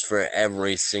goes for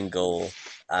every single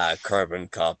carbon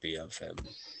copy of him.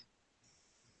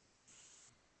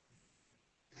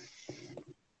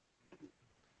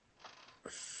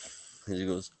 And he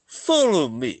goes, follow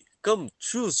me, come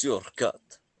choose your cut.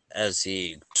 As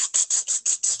he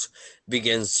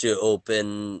begins to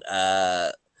open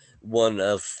one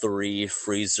of 3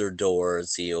 freezer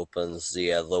doors. He opens the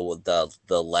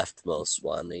leftmost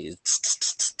one. He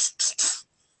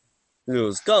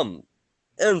goes, come,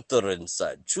 enter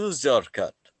inside, choose your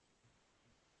cut.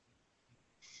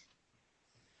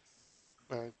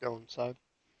 Go inside.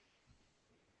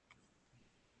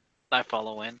 I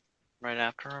follow in right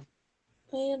after him.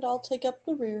 And I'll take up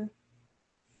the rear.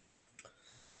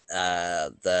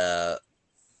 The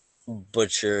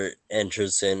butcher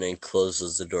enters in and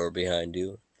closes the door behind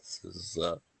you. Says,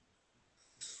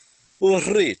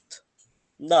 alright,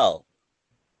 now,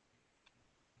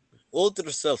 hold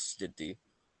yourself steady.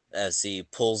 As he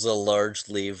pulls a large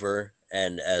lever,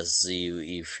 and as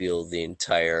you feel the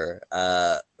entire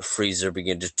freezer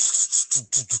begin to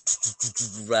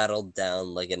rattle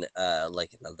down like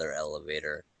another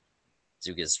elevator. As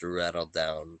it gets rattled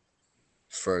down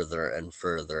further and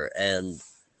further, and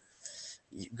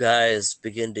you guys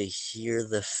begin to hear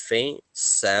the faint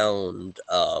sound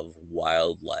of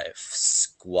wildlife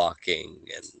squawking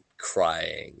and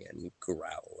crying and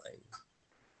growling.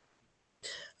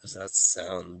 As that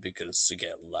sound begins to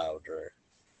get louder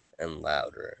and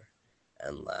louder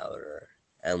and louder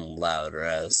and louder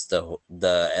as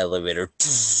the elevator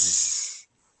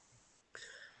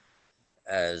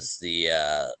as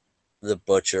the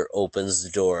butcher opens the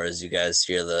door as you guys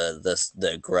hear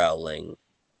the growling.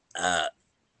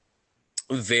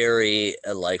 Very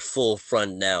like full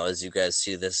front now as you guys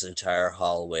see this entire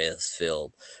hallway is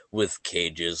filled with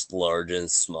cages, large and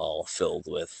small, filled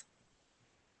with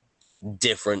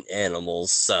different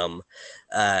animals, some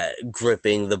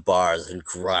gripping the bars and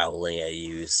growling at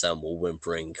you, some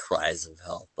whimpering cries of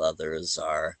help, others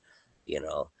are,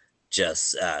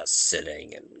 just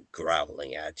sitting and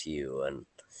growling at you. And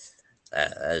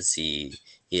as he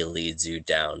leads you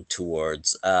down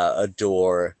towards a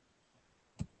door.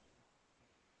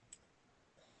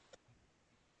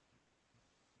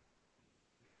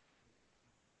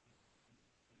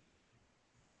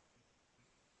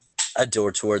 A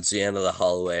door towards the end of the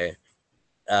hallway.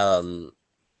 As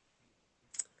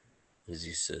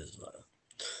he says,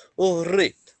 "All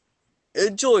right,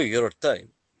 enjoy your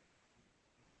time."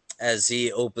 As he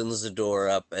opens the door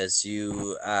up, as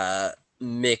you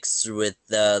mix with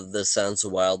the sounds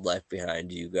of wildlife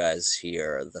behind you, guys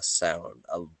hear the sound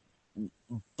of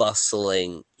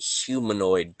bustling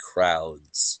humanoid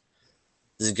crowds.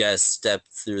 These guys step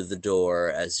through the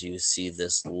door as you see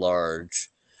this large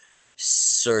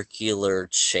circular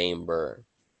chamber.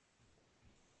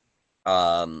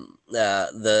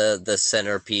 The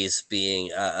centerpiece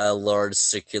being a large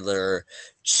circular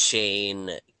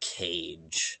chain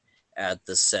cage at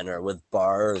the center with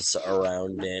bars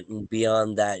around it, and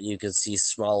beyond that you can see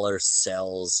smaller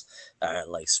cells,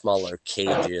 like smaller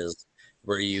cages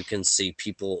where you can see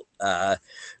people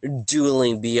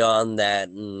dueling beyond that,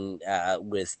 and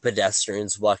with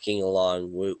pedestrians walking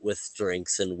along with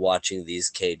drinks and watching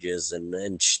these cages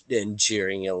and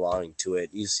cheering along to it.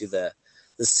 You see the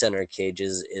center cage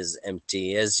is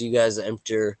empty. As you guys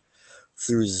enter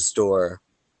through the store,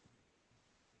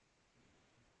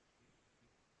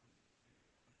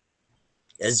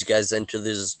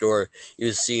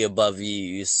 you see above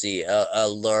you see a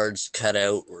large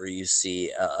cutout where you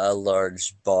see a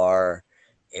large bar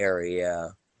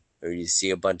area, where you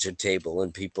see a bunch of table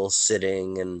and people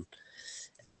sitting, and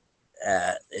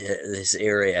this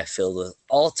area filled with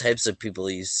all types of people.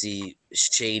 You see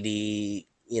shady,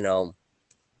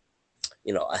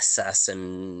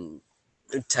 assassin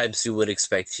types you would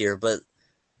expect here, but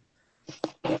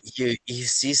you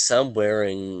see some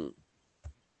wearing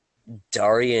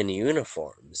Darian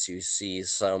uniforms. You see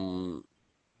some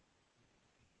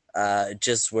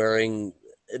just wearing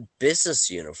business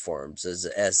uniforms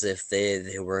as if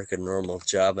they work a normal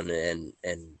job and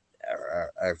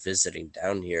are visiting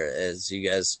down here. As you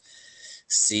guys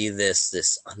see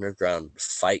this underground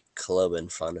fight club in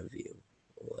front of you,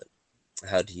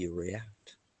 how do you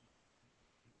react?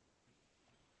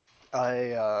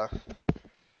 I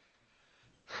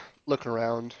look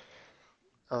around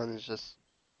and just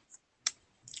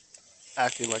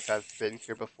acting like I've been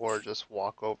here before, just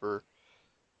walk over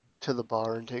to the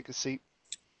bar and take a seat.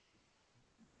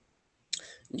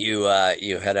 You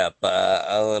head up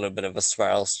a little bit of a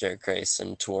spiral staircase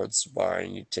and towards the bar,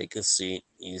 and you take a seat.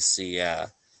 You see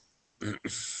a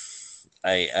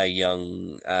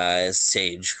young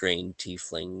sage green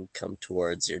tiefling come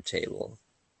towards your table.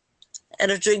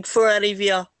 And a drink for any of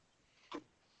you.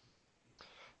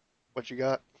 What you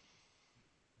got?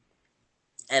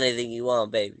 Anything you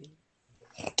want, baby.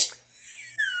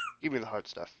 Give me the hard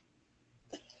stuff.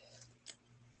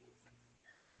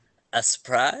 A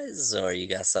surprise, or you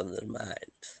got something in mind?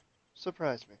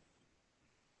 Surprise me.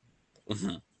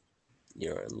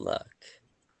 You're in luck.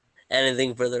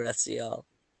 Anything for the rest of y'all?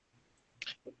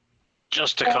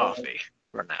 Just a coffee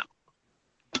for now.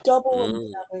 Double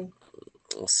and seven.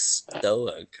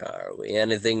 Stoic, are we?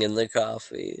 Anything in the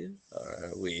coffee? Or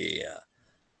are we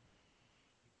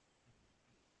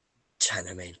trying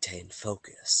to maintain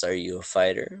focus? Are you a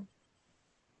fighter?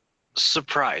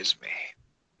 Surprise me.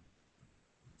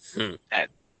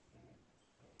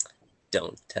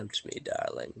 Don't tempt me,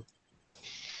 darling.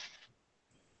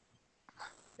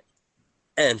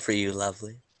 And for you,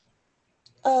 lovely?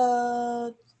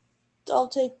 I'll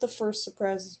take the first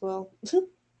surprise as well.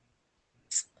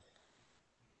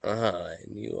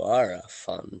 And you are a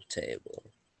fun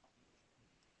table.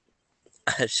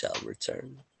 I shall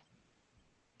return.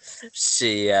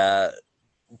 She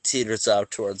teeters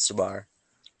out towards the bar.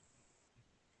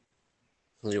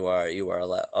 You are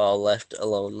all left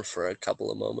alone for a couple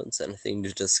of moments. Anything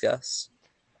to discuss?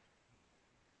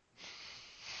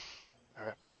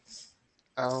 Alright.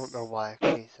 I don't know why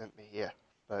Kay sent me here,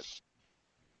 but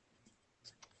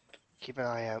keep an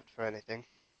eye out for anything.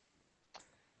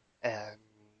 And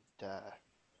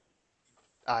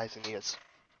eyes and ears.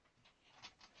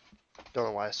 Don't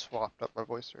know why I swapped up my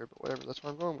voice there, but whatever. That's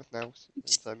what I'm going with now,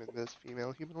 since I'm in this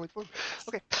female humanoid form.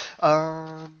 Okay.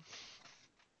 I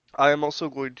am also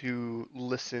going to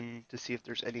listen to see if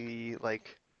there's any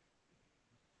like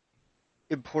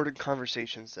important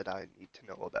conversations that I need to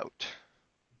know about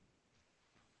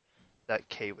that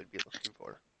Kay would be looking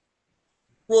for.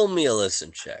 Roll me a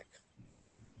listen check.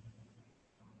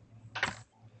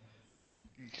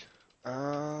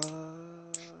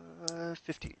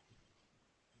 15.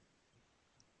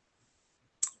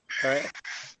 All right.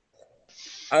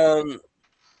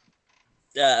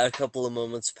 A couple of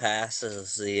moments pass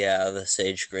as the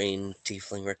sage green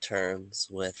tiefling returns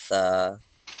with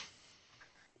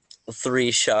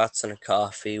 3 shots and a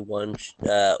coffee. One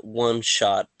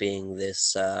shot being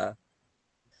this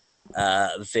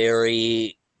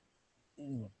very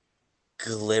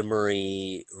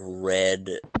glimmery red,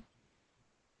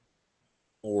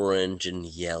 orange, and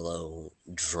yellow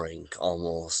drink.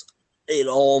 It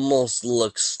almost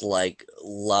looks like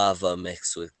lava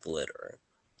mixed with glitter.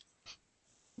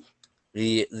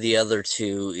 The other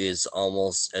 2 is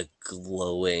almost a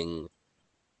glowing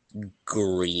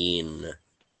green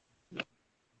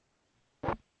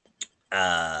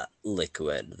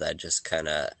liquid that just kind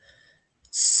of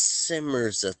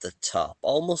simmers at the top,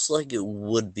 almost like it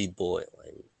would be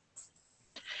boiling.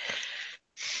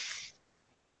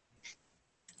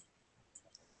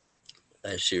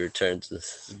 As she returns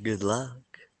with good luck.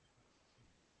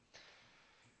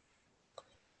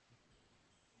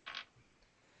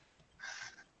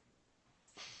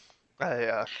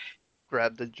 I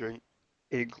grab the drink,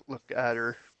 look at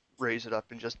her, raise it up,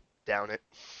 and just down it.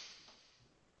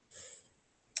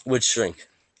 Which drink?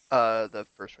 The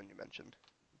first one you mentioned.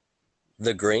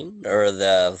 The green or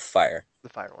the fire? The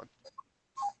fire one.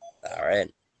 All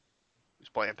right. Who's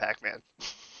playing Pac-Man?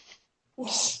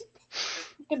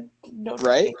 No,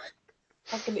 Right?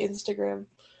 fucking Instagram.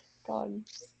 God.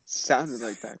 Sounded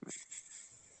like Pac-Man.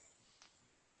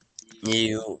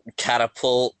 You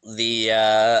catapult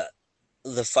the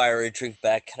fiery drink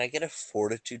back. Can I get a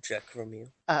fortitude check from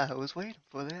you? I was waiting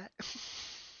for that.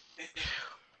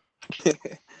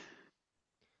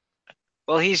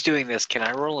 While he's doing this, can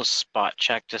I roll a spot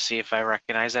check to see if I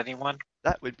recognize anyone?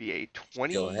 That would be a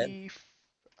Go ahead.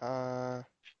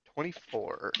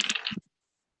 24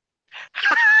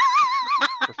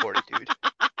 for fortitude.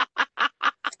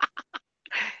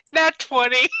 Nat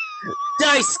 20!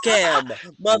 Dice scam,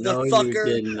 No, you motherfucker!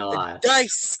 did not.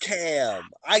 Dice scam!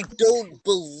 I don't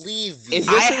believe you. Is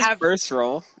this his first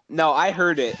roll? No, I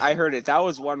heard it. That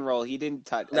was one roll. He didn't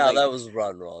touch. No, that was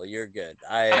run roll. You're good.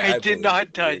 I did believe not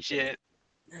you. touch it.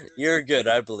 You're good.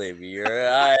 I believe you.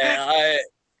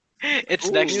 It's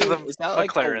Ooh, next to the is that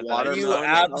like a McLaren that I watermelon You color?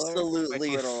 absolutely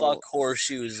Like little fuck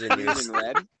horseshoes in your. green and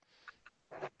red.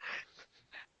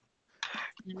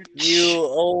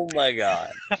 Oh my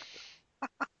god.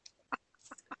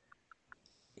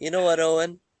 You know what,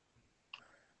 Owen?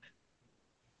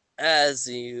 As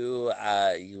you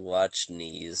watch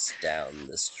knees down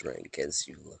this drink, as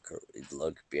you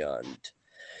look beyond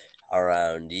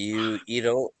around you, you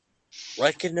don't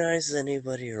recognize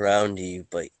anybody around you,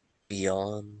 but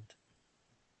beyond,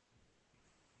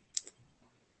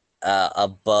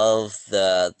 above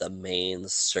the main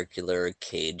circular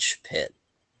cage pit,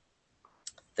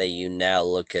 that you now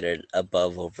look at it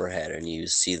above overhead, and you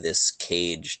see this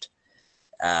caged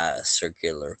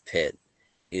circular pit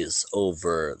is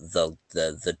over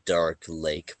the dark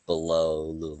lake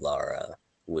below Lulara,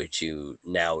 which you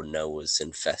now know is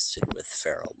infested with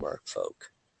feral merfolk.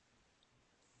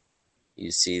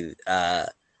 You see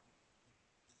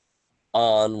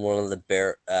on one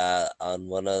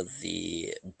of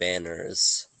the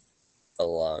banners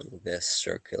along this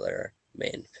circular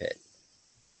main pit,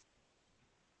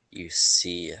 you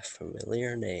see a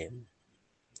familiar name.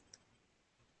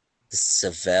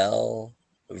 Sevel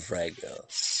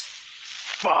Vregos.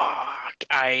 Fuck!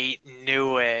 I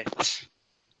knew it.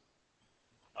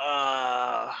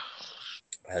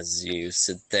 As you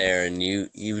sit there and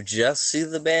you just see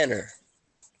the banner.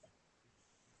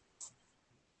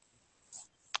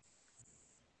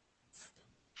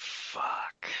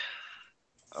 Fuck.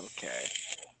 Okay.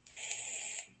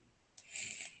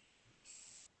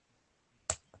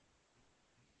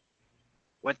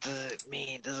 What does it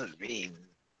mean? Does it mean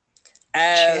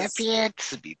champion?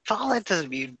 Does it mean fallen? Does it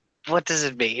mean what does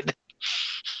it mean?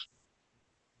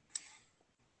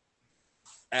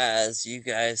 As you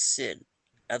guys sit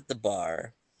at the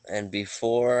bar, and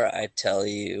before I tell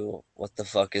you what the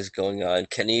fuck is going on,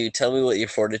 can you tell me what your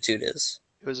fortitude is?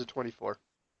 It was a 24.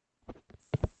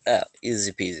 Oh,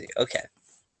 easy peasy. Okay.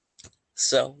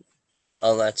 So,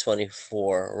 on that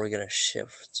 24, we're gonna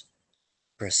shift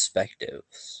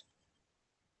perspectives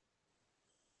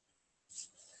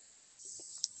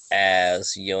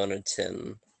as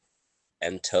Yonatan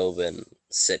and Tobin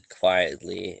sit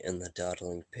quietly in the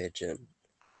dawdling pigeon.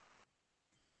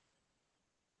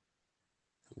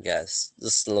 Yes,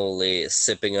 slowly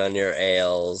sipping on your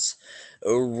ales,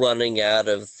 running out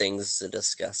of things to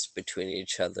discuss between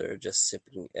each other, just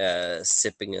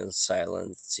sipping in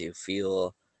silence. You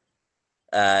feel,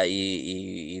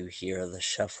 you hear the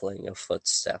shuffling of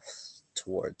footsteps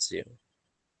towards you.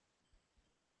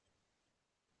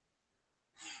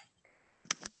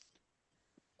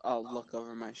 I'll look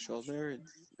over my shoulder.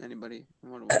 Anybody?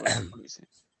 What do you say?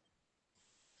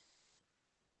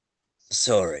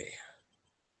 Sorry,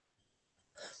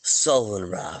 Sullivan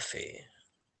Rafi.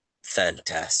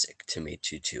 Fantastic to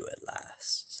meet you two at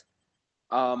last.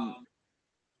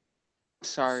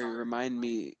 Sorry, remind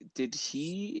me, did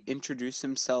he introduce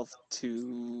himself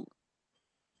to...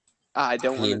 I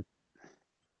don't want to...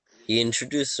 He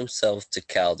introduced himself to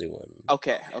Calduin,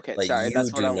 Okay, but sorry, you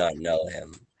that's what do I... not know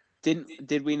him.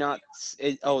 Did we not...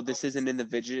 Oh, this isn't in the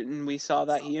vision we saw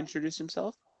that he introduced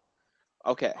himself?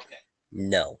 Okay,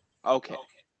 No. okay.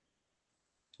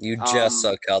 You just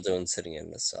saw Calduin sitting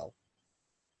in the cell.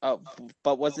 Oh,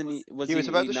 but wasn't he... He was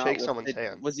about to not shake with someone's the...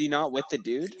 hand. Was he not with the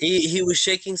dude? He was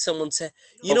shaking someone's hand.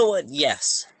 You know what?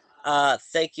 Yes.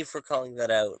 Thank you for calling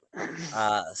that out.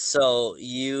 So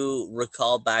you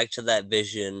recall back to that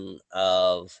vision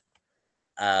of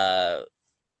Calduin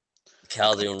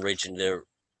reaching to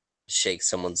shake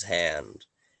someone's hand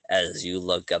as you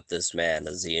look up this man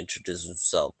as he introduces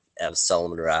himself as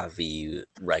Solomon Ravi. You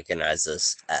recognize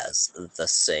this as the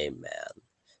same man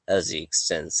as he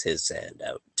extends his hand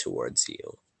out towards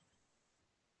you.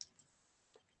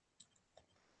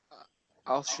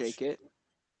 I'll shake it.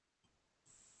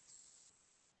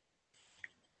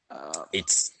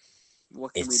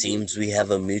 What can It we seems do? we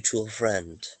have a mutual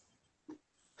friend.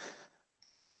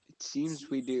 It seems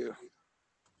we do.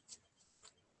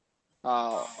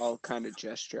 I'll kind of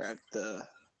gesture at the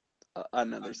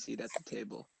another seat at the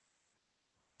table.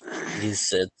 He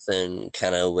sits and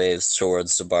kind of waves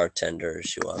towards the bartender as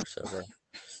she walks over.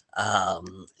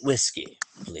 Whiskey,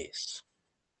 please.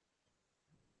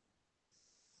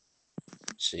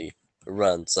 She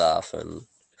runs off and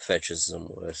fetches some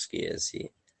whiskey as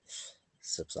he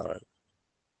sips on it.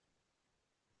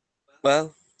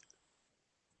 Well,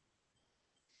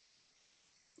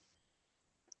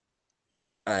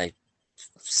 I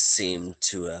seem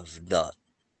to have not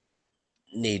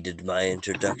needed my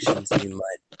introductions. You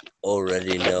might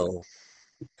already know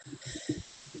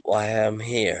why I'm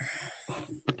here.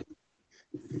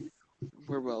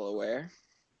 We're well aware.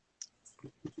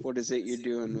 What is it you're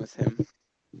doing with him?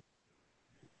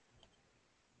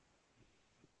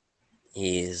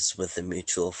 He's with a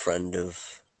mutual friend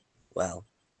of, well,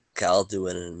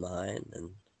 Calduin and mine,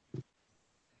 and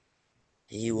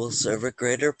he will serve a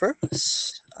greater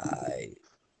purpose. I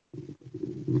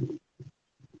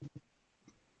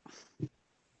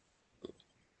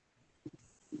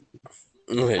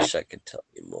wish I could tell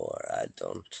you more. I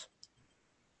don't.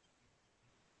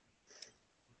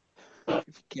 If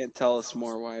you can't tell us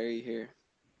more, why are you here?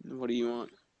 What do you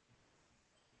want?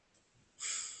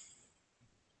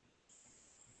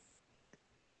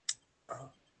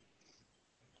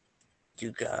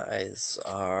 You guys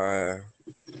are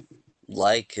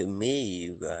like me.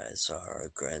 You guys are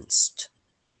against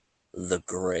the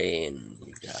grain.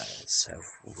 You guys have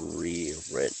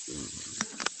rewritten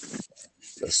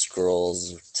the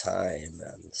scrolls of time,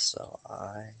 and so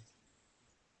I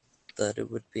thought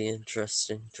it would be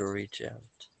interesting to reach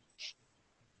out.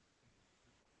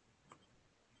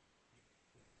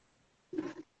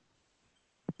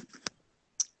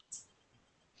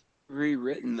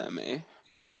 Rewritten them, eh?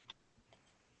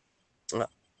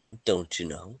 Don't you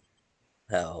know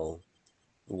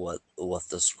what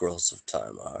the scrolls of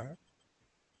time are?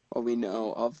 Well, we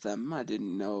know of them. I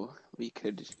didn't know we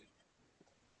could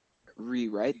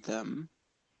rewrite them.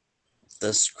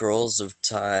 The scrolls of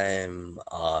time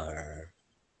are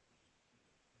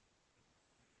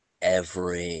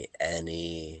every,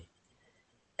 any,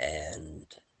 and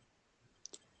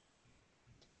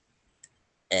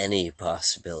any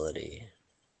possibility,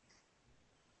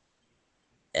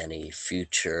 any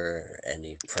future,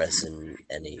 any present,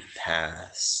 any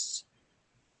past.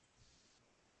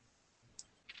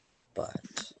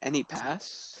 But Any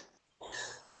past?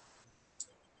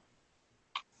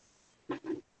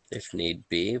 if need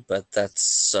be, but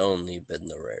that's only been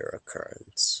the rare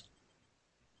occurrence.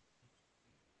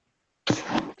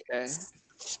 Okay.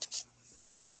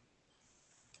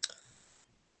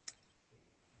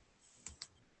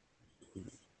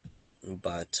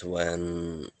 But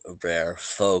when rare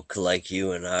folk like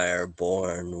you and I are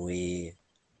born, we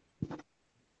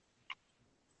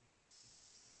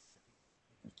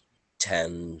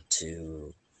tend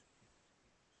to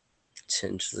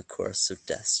change the course of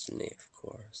destiny, of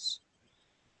course.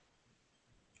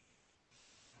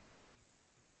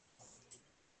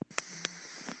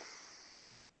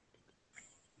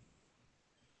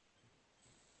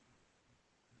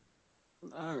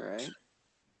 All right.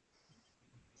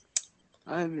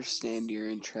 I understand your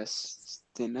interest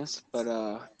in us, but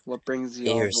what brings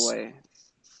you Here's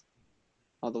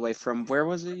all the way from where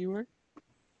was it you were?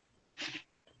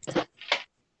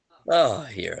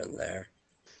 here and there.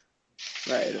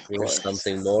 Right, of Here's course.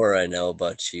 something more I know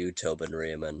about you, Tobin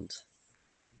Raymond.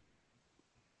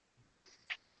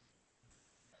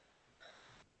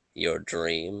 Your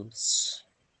dreams.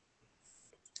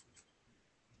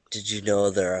 Did you know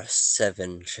there are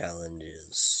 7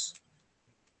 challenges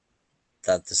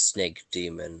that the snake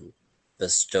demon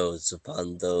bestows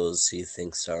upon those he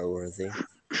thinks are worthy?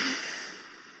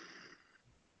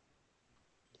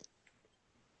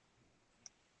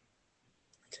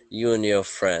 You and your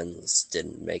friends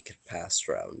didn't make it past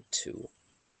round 2.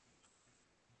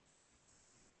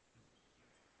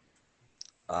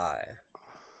 I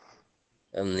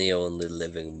am the only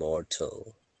living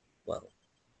mortal, well,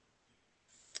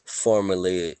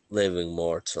 formerly living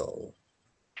mortal,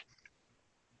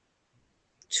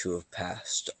 to have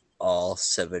passed all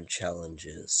 7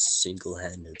 challenges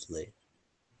single-handedly.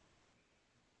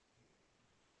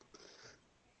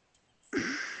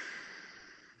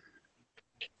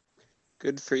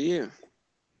 Good for you.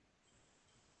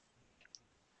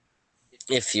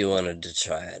 If you wanted to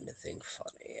try anything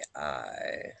funny,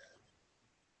 I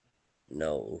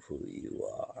know who you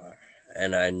are,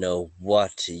 and I know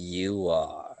what you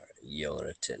are,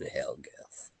 Jonathan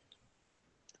Helgeth.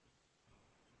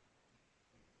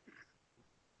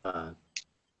 An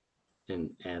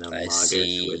I animagus with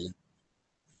see,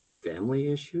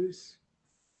 family issues?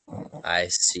 I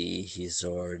see he's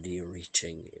already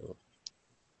reaching you,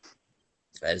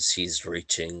 as he's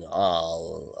reaching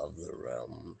all of the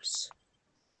realms.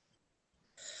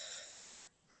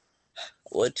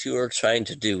 What you are trying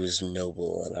to do is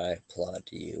noble, and I applaud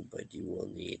you, but you will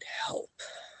need help.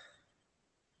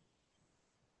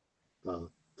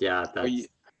 Well, yeah, Are you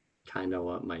that's kind of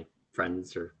what my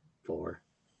friends are for.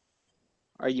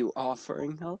 are you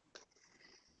offering help?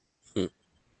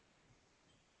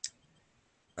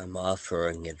 I'm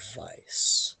offering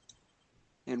advice.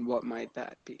 And what might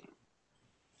that be?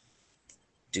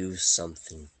 Do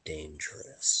something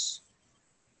dangerous.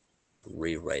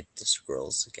 Rewrite the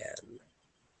scrolls again.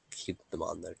 Keep them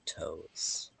on their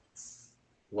toes.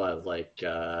 What, like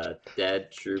dead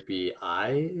droopy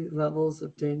eye levels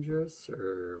of dangerous,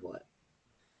 or what?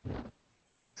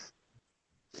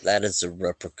 That is a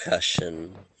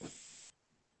repercussion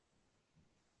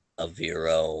of your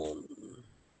own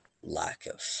lack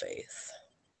of faith.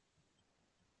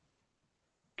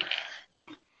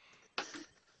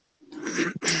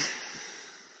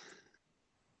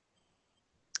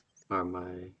 Are my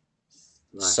lack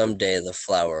of Someday the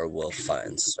flower will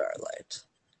find starlight.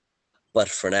 But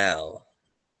for now,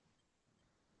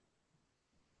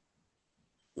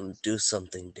 do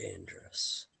something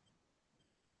dangerous.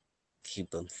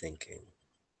 Keep them thinking.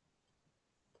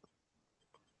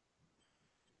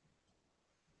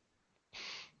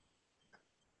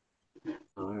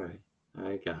 All right,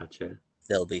 I gotcha.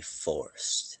 They'll be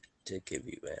forced to give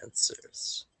you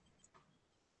answers.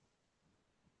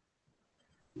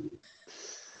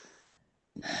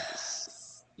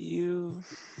 You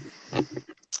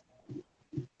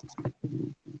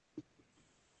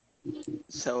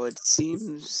So it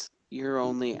seems your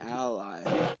only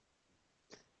ally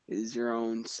is your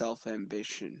own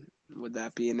self-ambition. Would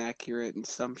that be an accurate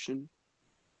assumption?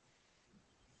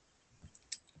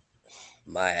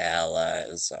 My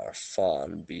allies are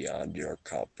fond beyond your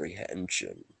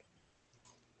comprehension.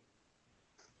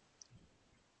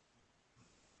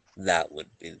 That would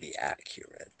be the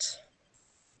accurate.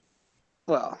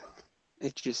 Well,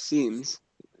 it just seems.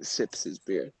 Sips his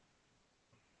beer.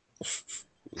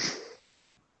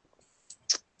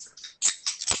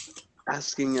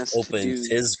 Asking us to Opens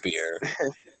do his beer.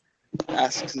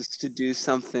 asks us to do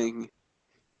something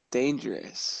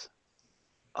dangerous.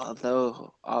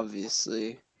 Although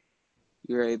obviously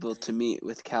you're able to meet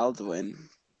with Caldwin,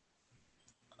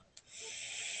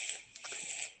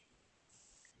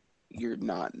 you're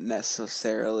not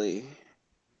necessarily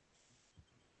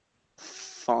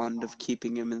fond of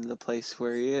keeping him in the place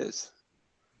where he is.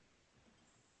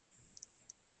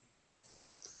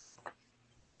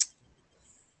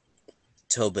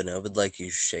 Tobin, I would like you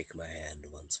to shake my hand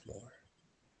once more.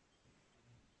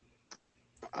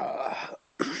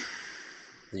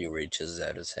 He reaches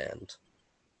out his hand.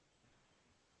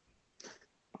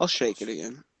 I'll shake it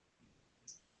again.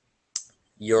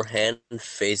 Your hand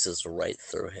faces right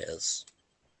through his.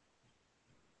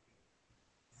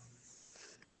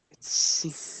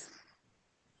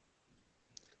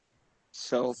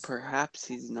 So perhaps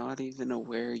he's not even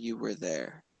aware you were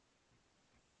there.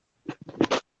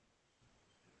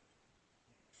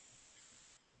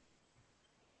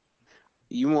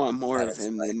 You want more of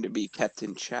him than to be kept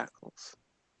in shackles.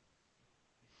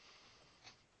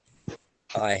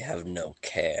 I have no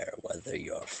care whether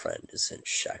your friend is in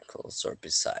shackles or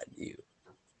beside you.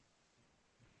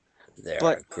 There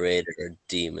But- are greater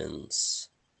demons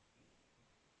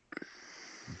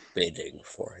bidding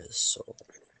for his soul.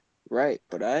 Right,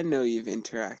 but I know you've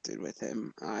interacted with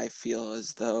him. I feel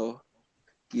as though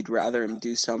you'd rather him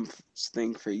do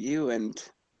something for you, and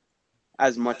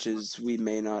as much as we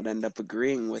may not end up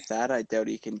agreeing with that, I doubt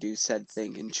he can do said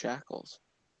thing in shackles.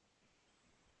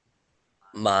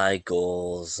 My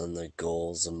goals and the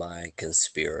goals of my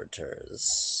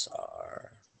conspirators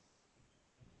are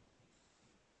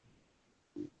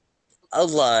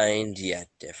aligned yet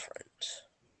different.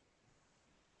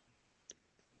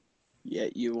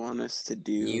 Yet you want us to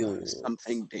do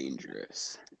something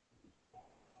dangerous.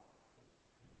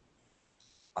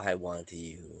 I want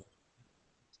you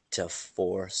to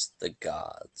force the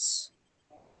gods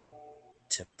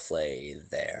to play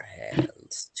their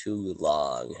hands. Too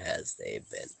long has they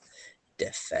been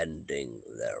defending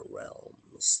their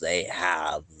realms. They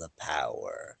have the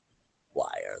power.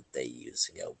 Why aren't they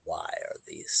using it? Why are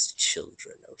these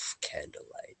children of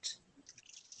candlelight?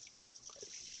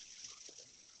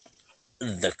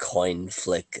 The coin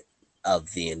flick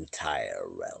of the entire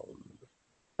realm.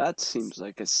 That seems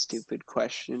like a stupid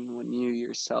question when you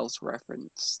yourselves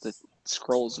reference the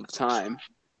scrolls of time.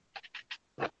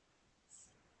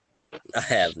 I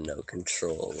have no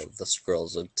control of the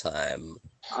scrolls of time.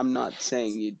 I'm not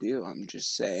saying you do, I'm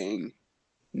just saying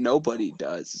nobody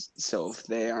does. So if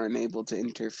they aren't able to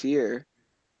interfere,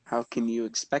 how can you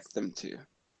expect them to?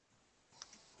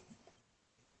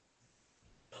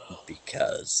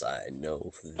 Because I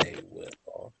know they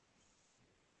will.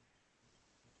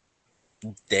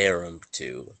 Dare them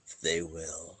to, they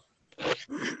will.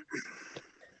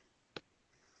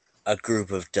 A group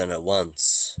have done it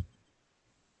once.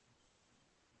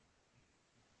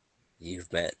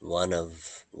 You've met one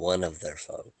of their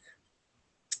folk.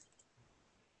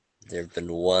 There've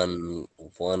been one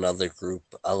other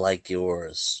group unlike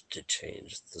yours to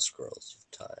change the scrolls of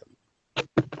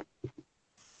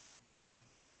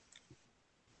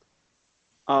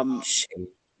time.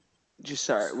 Just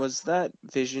sorry, was that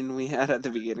vision we had at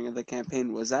the beginning of the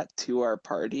campaign, was that to our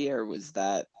party or was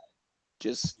that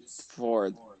just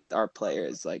for our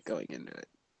players like going into it?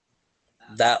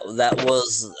 That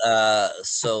was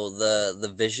so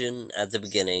the vision at the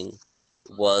beginning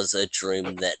was a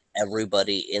dream that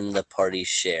everybody in the party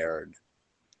shared.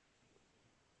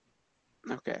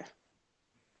 Okay.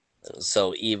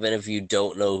 So even if you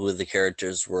don't know who the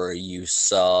characters were, you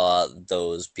saw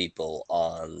those people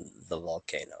on the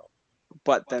volcano.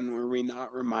 But then were we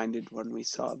not reminded when we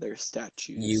saw their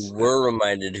statues? You were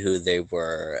reminded who they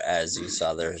were as you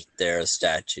saw their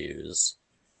statues.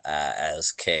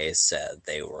 As Kay said,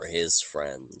 they were his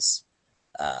friends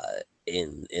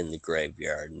in the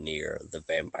graveyard near the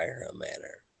Vampire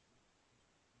Manor.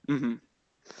 Mm-hmm.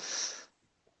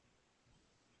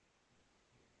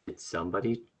 Did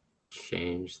somebody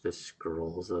change the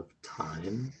scrolls of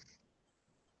time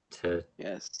to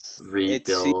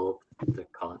rebuild the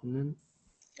continent?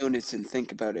 Unison,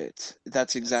 think about it.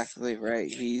 That's exactly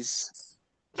right. He's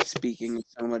speaking of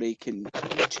somebody can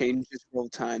change the scroll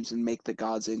times and make the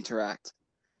gods interact.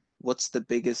 What's the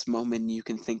biggest moment you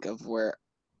can think of where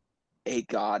a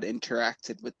god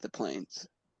interacted with the planes?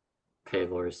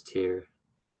 Paylor's Tear.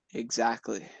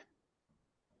 Exactly.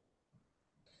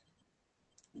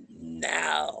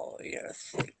 Now you're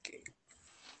thinking.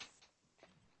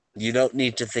 You don't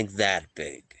need to think that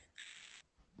big.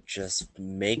 Just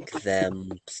make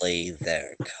them play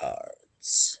their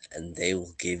cards, and they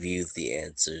will give you the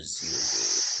answers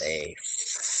you need. They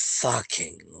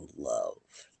fucking love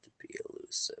to be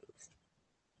elusive.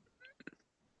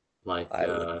 Like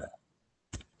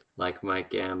my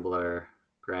gambler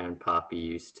grandpappy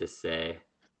used to say,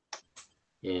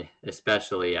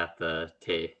 especially at the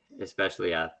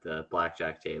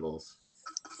blackjack tables.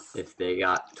 If they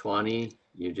got 20,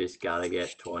 you just gotta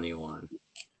get 21.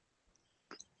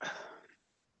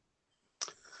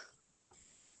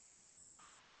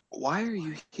 Why are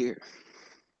you here?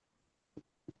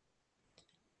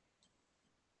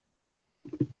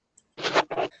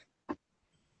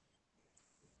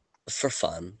 for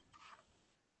fun.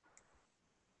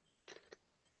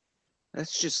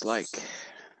 That's just like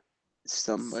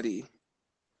somebody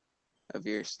of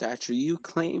your stature. You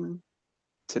claim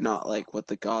to not like what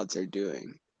the gods are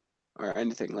doing or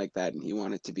anything like that, and you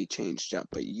want it to be changed up,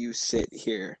 but you sit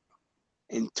here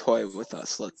and toy with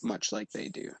us much like they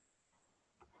do.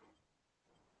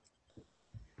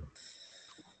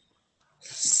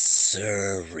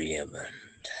 Sir Riamond,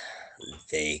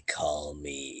 they call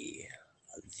me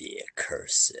the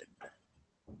Accursed.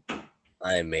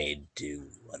 I may do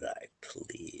what I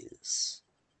please.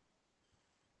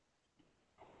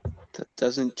 That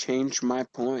doesn't change my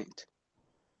point.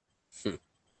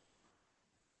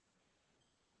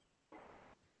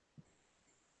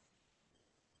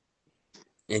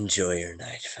 Enjoy your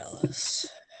night, fellas.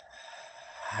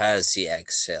 As he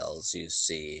exhales, you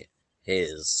see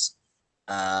his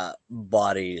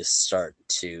body start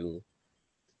to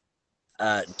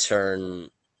turn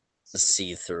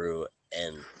see-through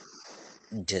and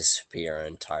disappear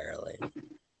entirely.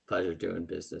 Pleasure doing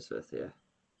business with you.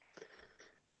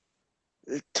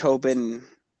 Tobin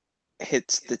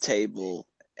hits the table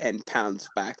and pounds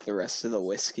back the rest of the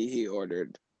whiskey he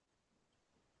ordered.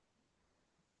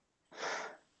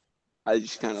 I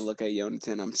just kind of look at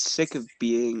Yonatan. I'm sick of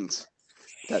beings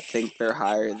that think they're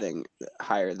higher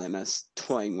than us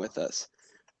toying with us.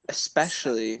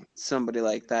 Especially somebody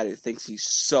like that who thinks he's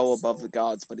so above the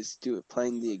gods, but is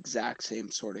playing the exact same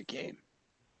sort of game.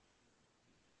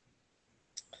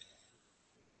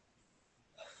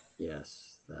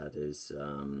 Yes, that is.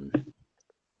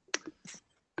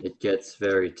 It gets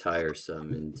very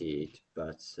tiresome indeed,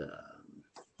 but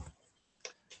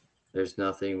there's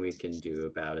nothing we can do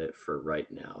about it for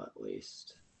right now, at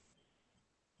least.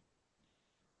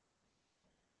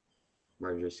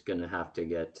 We're just going to have to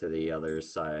get to the other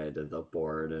side of the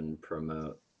board and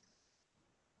promote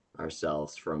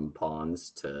ourselves from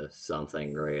pawns to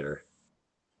something greater.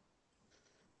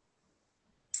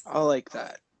 I like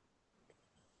that.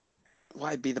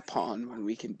 Why be the pawn when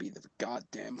we can be the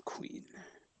goddamn queen?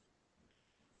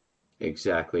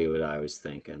 Exactly what I was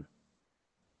thinking.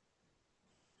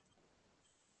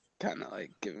 Kind of like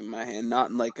giving my hand,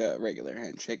 not in like a regular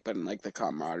handshake, but in like the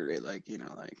camaraderie, like, you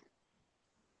know, like.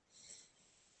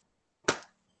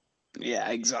 Yeah,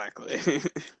 exactly.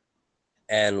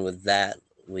 And with that,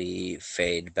 we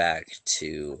fade back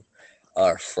to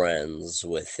our friends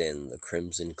within the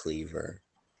Crimson Cleaver.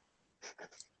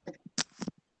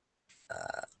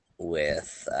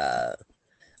 With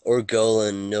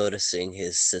Orgolan noticing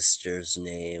his sister's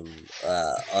name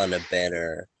on a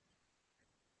banner.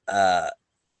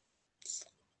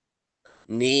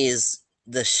 Knees,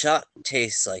 the shot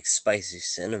tastes like spicy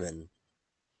cinnamon.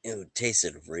 It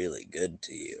tasted really good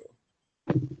to you.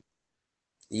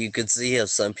 You could see how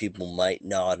some people might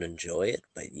not enjoy it,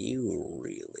 but you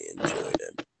really enjoyed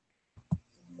it.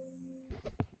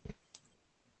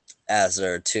 As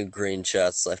there are 2 green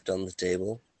shots left on the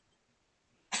table.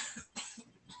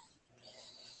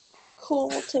 Cool,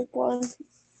 we'll take one.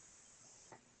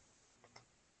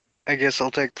 I guess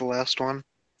I'll take the last one.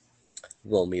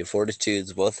 Roll me a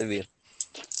fortitudes, both of you.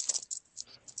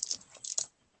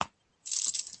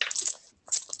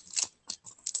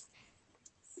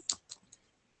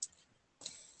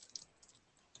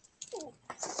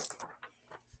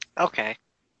 Okay.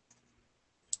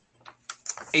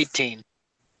 18.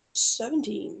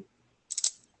 17.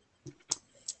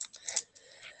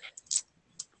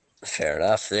 Fair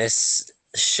enough. This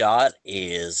shot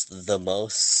is the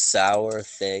most sour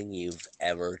thing you've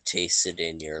ever tasted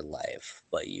in your life,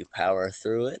 but you power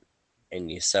through it and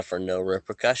you suffer no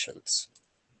repercussions.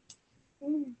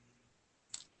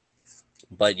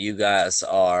 But you guys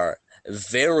are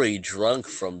very drunk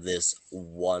from this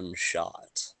one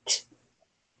shot.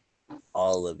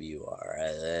 All of you are,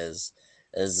 as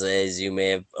you may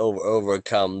have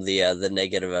overcome the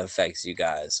negative effects. You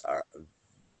guys are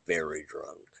very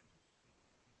drunk.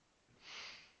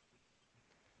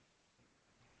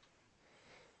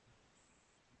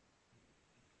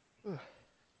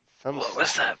 What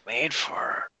was that made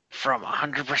for? From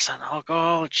 100%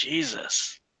 alcohol?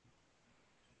 Jesus.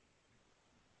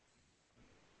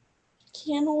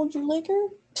 Can't hold your liquor?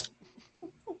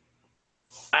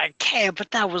 I can, but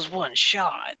that was one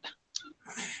shot.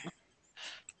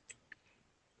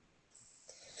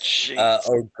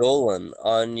 Orgolan,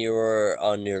 on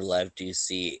your left, you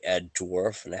see a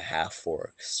dwarf and a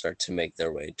half-orc start to make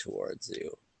their way towards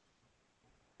you.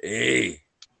 Hey,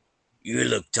 you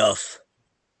look tough.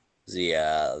 The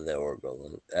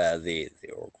Orgolan, the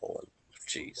Orgolan,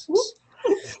 Jesus,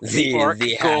 the half,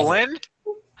 Orgolan?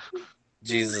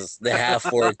 Jesus, the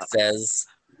half-orc says,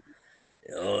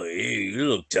 Oh, you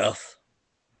look tough.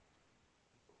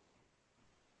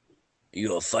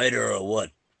 You a fighter or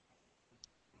what?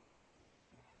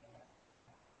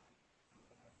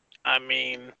 I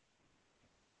mean,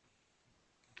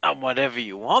 I'm whatever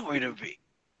you want me to be.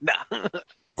 Nah.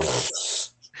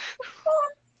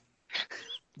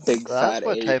 Big That's fat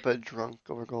what ape. type of drunk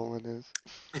Gorgolin is.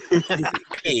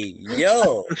 Hey,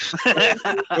 yo.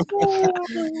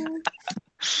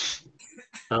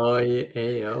 Oh,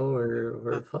 yo,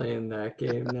 we're playing that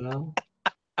game now.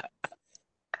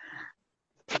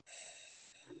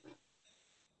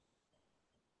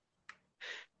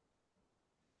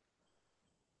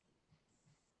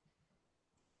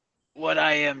 What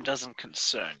I am doesn't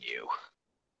concern you.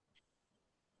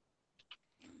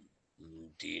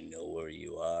 Do you know where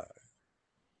you are?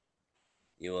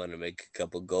 You want to make a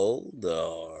couple gold,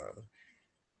 or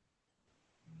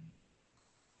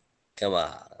come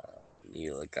on?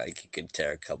 You look like you could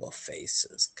tear a couple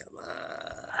faces. Come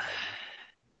on,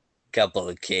 couple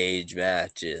of cage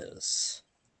matches.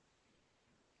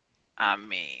 I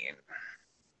mean,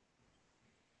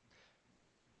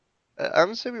 I'm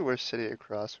assuming we're sitting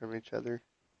across from each other.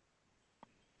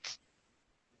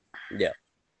 Yeah.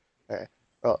 Alright.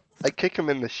 Well, I kick him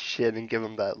in the shin and give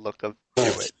him that look of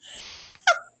do it.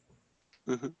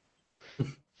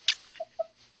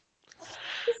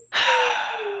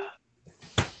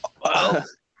 well,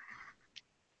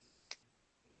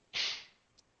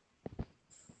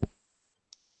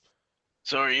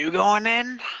 so are you going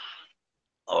in?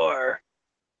 Or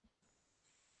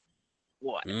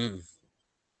what?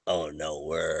 Oh no,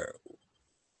 we're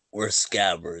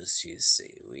scabbers. You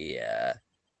see, we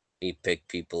pick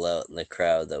people out in the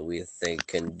crowd that we think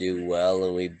can do well,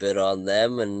 and we bid on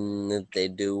them. And if they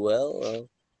do well,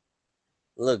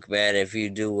 look, man, if you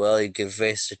do well, you can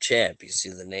face the champ. You see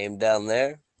the name down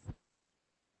there?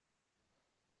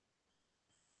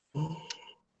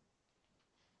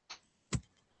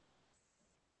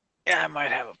 Yeah, I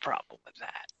might have a problem with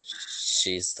that.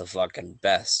 She's the fucking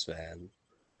best, man.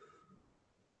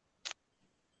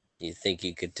 You think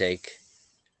you could take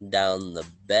down the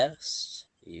best?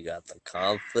 You got the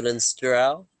confidence,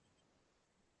 Drow?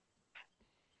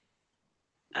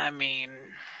 I mean,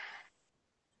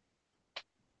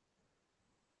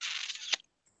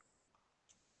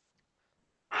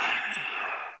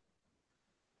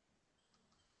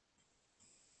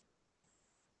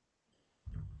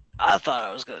 I thought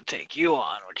I was going to take you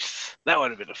on, which that would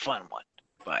have been a fun one.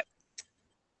 But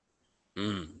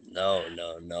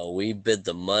No. We bid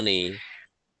the money.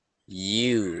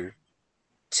 You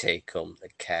take home the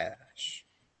cash.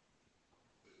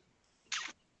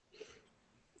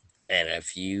 And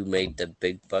if you make the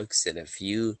big bucks, and if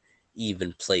you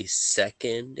even place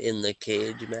second in the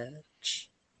cage match,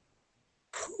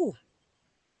 whew,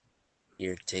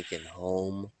 you're taking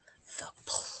home the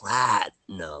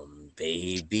platinum,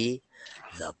 baby.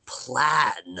 The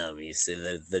platinum. You see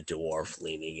the dwarf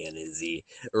leaning in as he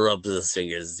rubs his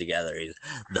fingers together. He's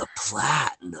the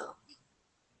platinum.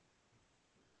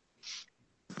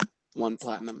 1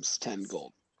 platinum's 10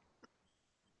 gold.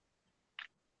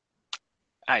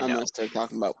 I know. Unless they're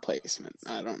talking about placement.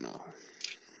 I don't know.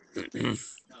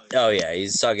 Oh yeah,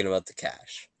 he's talking about the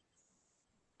cash.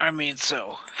 I mean,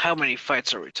 so how many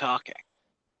fights are we talking?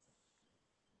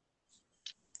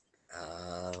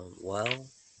 Well,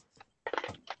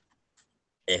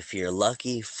 if you're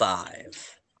lucky,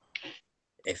 5.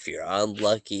 If you're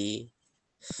unlucky,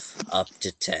 up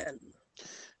to 10.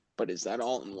 But is that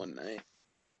all in one night?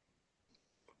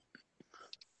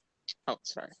 Oh,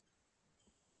 sorry.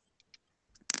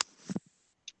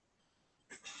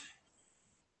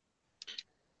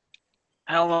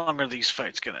 How long are these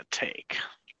fights going to take?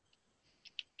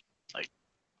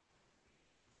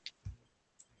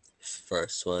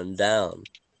 First one down.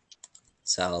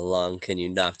 So how long can you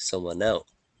knock someone out?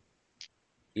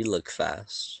 You look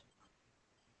fast.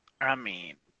 I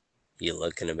mean, You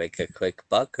looking to make a quick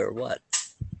buck or what?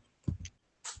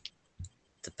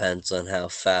 Depends on how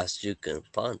fast you can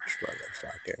punch,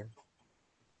 motherfucker.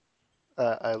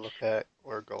 I look at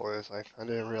Gorgolin and it's like, I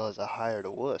didn't realize I hired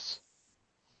a wuss.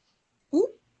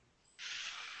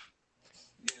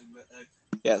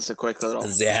 Yeah, it's a quick little.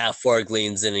 As the half orc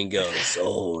leans in and goes,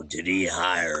 "Oh, did he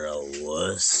hire a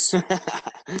wuss?"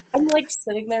 I'm like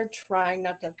sitting there trying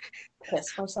not to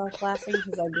piss myself laughing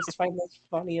because I just find this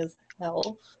funny as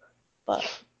hell.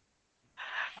 But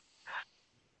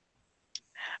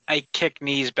I kick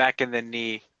knees back in the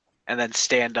knee and then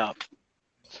stand up.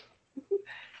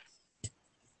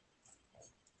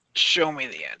 Show me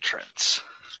the entrance.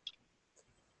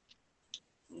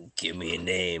 Give me a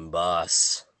name,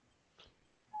 boss.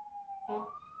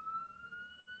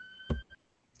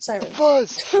 Siren.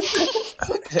 Buzz!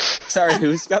 Sorry,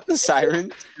 who's got the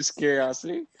sirens? Just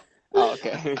curiosity. Oh,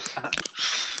 okay.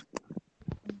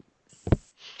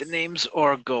 The name's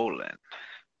Orgolan.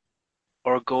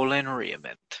 Orgolan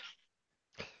Reament.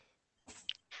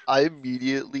 I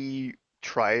immediately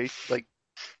try, like,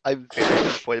 I'm very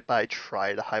disappointed, but I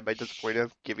try to hide my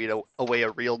disappointment of giving away a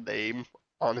real name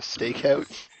on a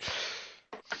stakeout.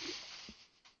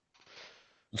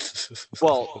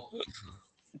 Well,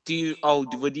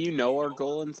 would you know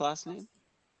Orgolan's last name?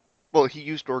 Well, he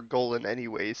used Orgolan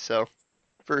anyways, so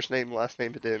first name, last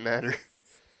name, it didn't matter.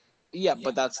 Yeah,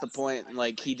 but that's the point.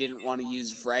 Like, he didn't want to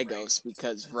use Vragos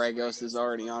because Vragos is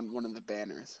already on one of the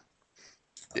banners.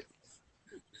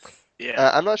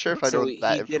 Yeah. I'm not sure if I So know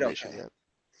that he did information okay. yet.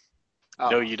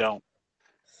 No, you don't.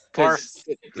 Because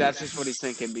that's just what he's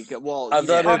thinking. Because I you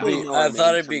thought probably it'd be know our I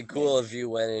thought names it'd be from- cool if you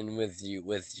went in with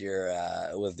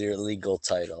your legal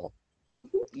title.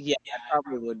 Yeah, that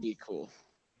probably would be cool.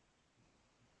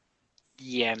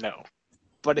 Yeah, no.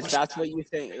 But if that's what you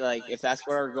think, like, if that's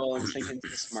what Orgolan's thinking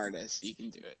is the smartest, you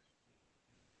can do it.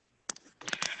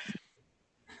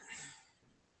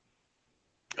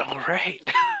 All right.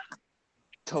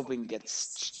 Tobin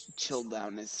gets chilled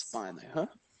down his spine, like,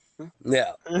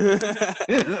 Yeah,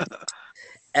 huh?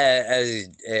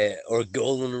 or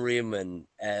Golden Riemann,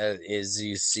 as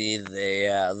you see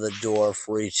the dwarf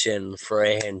reach in for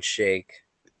a handshake.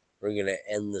 We're gonna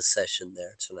end the session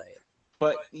there tonight.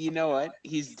 But you know what?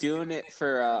 He's doing it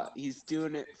for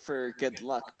good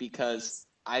luck because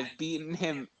I've beaten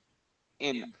him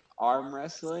in arm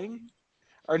wrestling.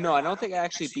 Or no, I don't think I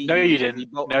actually beat No, you. you But didn't.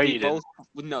 we No, you both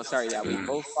didn't. no, sorry, yeah, we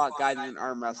both fought guys in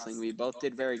arm wrestling. We both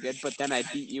did very good, but then I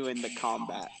beat you in the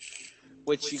combat,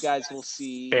 which you guys will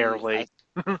see. Barely.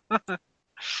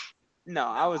 No,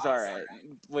 I was all right.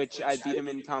 Which I beat him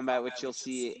in combat, which you'll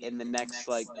see in the next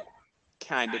like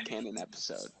kind of canon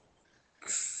episode.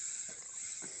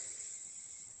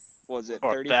 Was it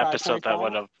Or the episode that 35.5?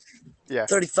 would have. Yeah.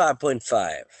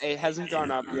 35.5. It hasn't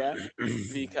gone up yet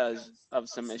because of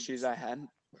some issues I had,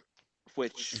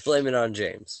 which Blame it on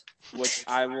James.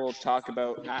 I will talk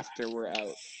about after we're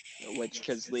out.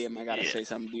 Because Liam, I gotta Yeah. say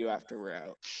something to you after we're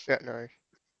out. Yeah, no.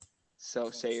 So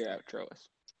say your outro.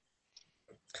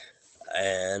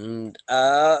 And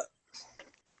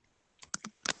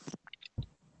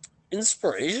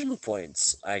inspiration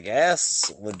points, I guess,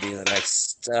 would be the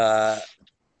next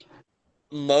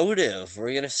motive.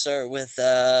 We're gonna start with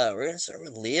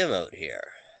Liam out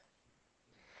here.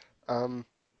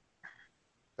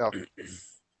 Well,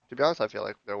 to be honest, I feel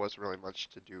like there wasn't really much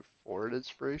to do for an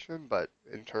inspiration, but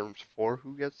in terms for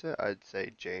who gets it, I'd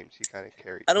say James. He kind of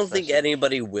carried. I the don't think session.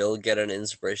 anybody will get an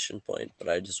inspiration point, but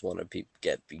I just want to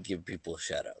give people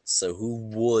shout outs. So who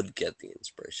would get the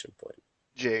inspiration point?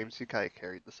 James, he kind of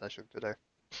carried the session today.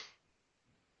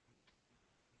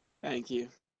 Thank you.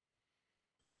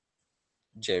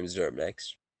 James, you're up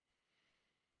next.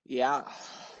 Yeah.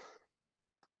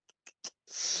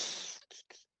 It's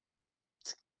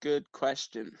a good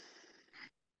question.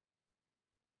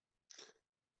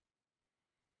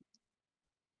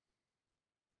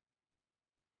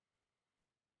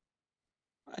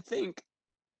 I think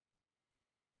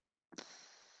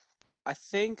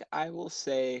I will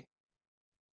say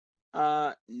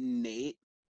Nate,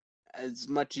 as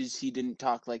much as he didn't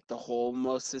talk like the whole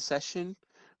most of the session,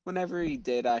 whenever he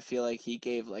did, I feel like he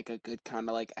gave like a good kind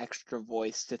of like extra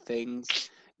voice to things,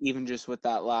 even just with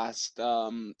that last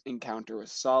encounter with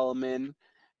Solomon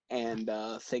and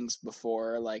things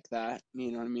before like that.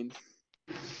 You know what I mean?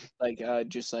 Like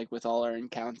just like with all our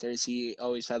encounters, he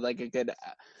always had like a good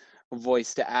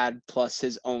voice to add, plus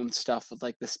his own stuff with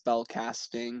like the spell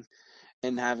casting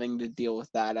and having to deal with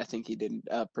that. I think he did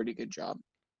a pretty good job.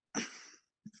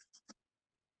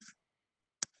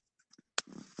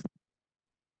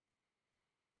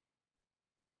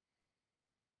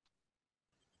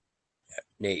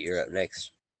 Nate, you're up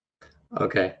next.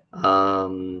 Okay.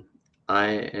 I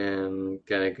am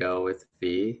gonna go with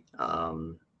V.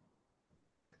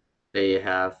 They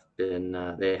have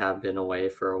been away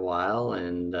for a while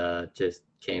and just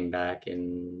came back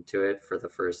into it for the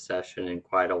first session in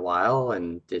quite a while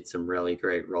and did some really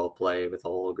great role play with the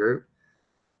whole group.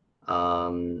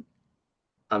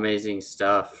 Amazing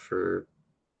stuff for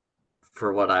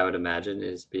what I would imagine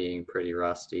is being pretty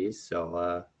rusty.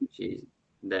 So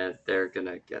they're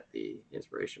gonna get the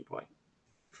inspiration point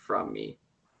from me.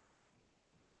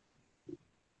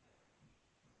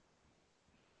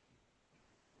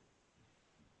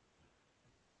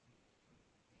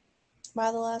 Am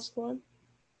I the last one?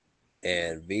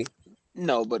 And V.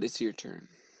 No, but it's your turn.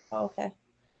 Okay.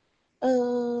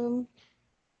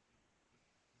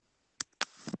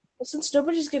 Well, since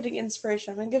nobody's getting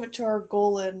inspiration, I'm gonna give it to our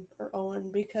Golan or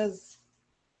Owen because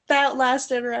that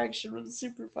last interaction was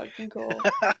super fucking cool.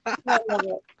 I love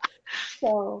it.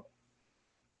 So,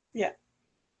 yeah.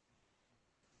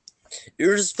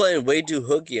 You're just playing way too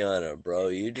hooky on it, bro.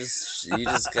 You just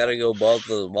gotta go balls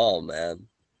to the wall, man.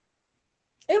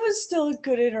 It was still a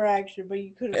good interaction, but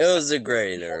you could have. It was a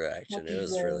great interaction. It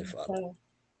was really fun. So,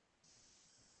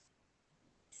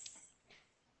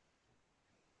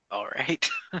 All right.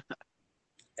 And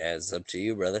it's up to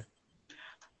you, brother.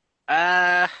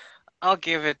 I'll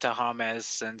give it to James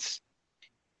since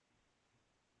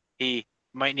he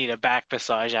might need a back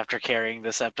massage after carrying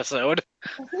this episode.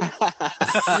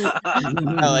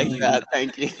 I like that.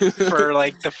 Thank you. for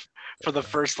like for the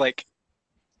first like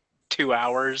 2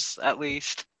 hours at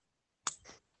least.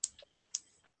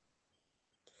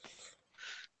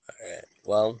 Alright.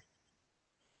 Well,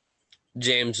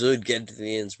 James would get to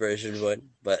the inspiration point,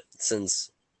 but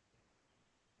since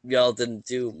y'all didn't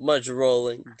do much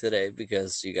rolling today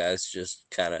because you guys just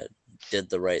kind of did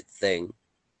the right thing.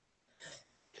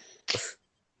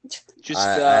 Just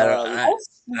I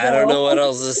don't know what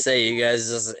else to say. You guys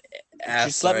just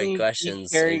asked the let right me keep questions and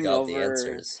carrying got the over-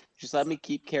 answers. Just let me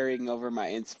keep carrying over my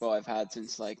inspo I've had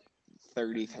since like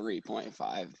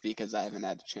 33.5 because I haven't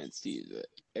had a chance to use it.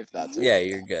 If that's Yeah, okay.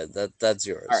 you're good. That's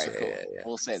yours. All right, Yeah, cool. yeah.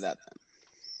 We'll say that then.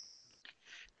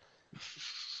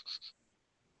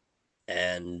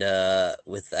 And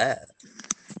with that,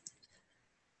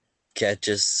 catch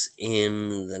us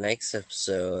in the next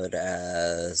episode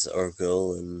as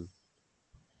Orgolan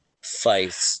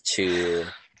fights to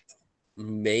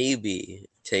maybe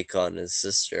take on his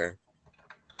sister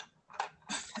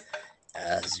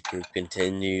as the group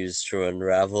continues to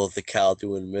unravel the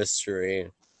Calduin mystery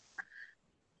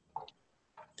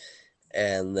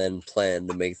and then plan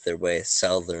to make their way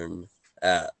southward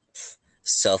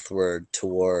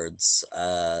towards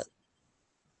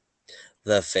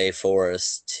the Fey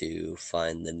Forest to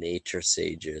find the nature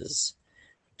sages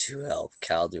to help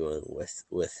Calduin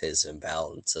with his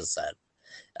imbalances that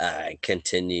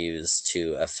continues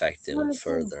to affect him Jonathan.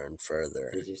 further and further.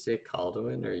 Did you say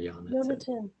Calduin or Jonathan?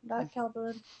 Jonathan, not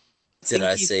Calduin. Did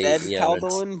I he say said Jonathan?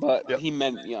 Calduin, but Yep. he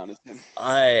meant Jonathan.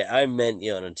 I meant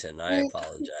Jonathan. I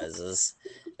apologize.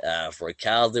 For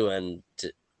Calduin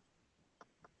to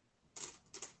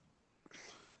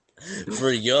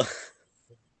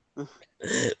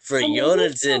for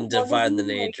Jonathan to find the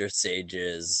nature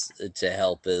sages to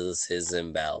help his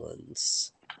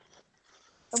imbalance.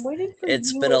 I'm waiting for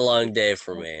It's you been a and long day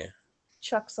for me.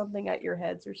 chuck something at your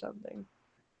heads or something.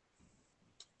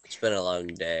 It's been a long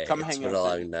day. Come It's hang been a out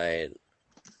long night.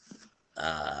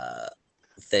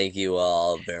 Thank you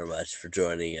all very much for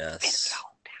joining us.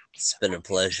 It's been a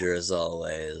pleasure as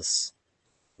always.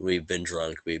 We've been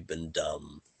drunk, we've been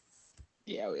dumb.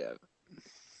 Yeah, we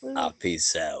have.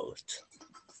 Peace out.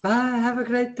 Bye. Have a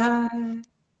great time.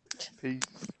 Peace.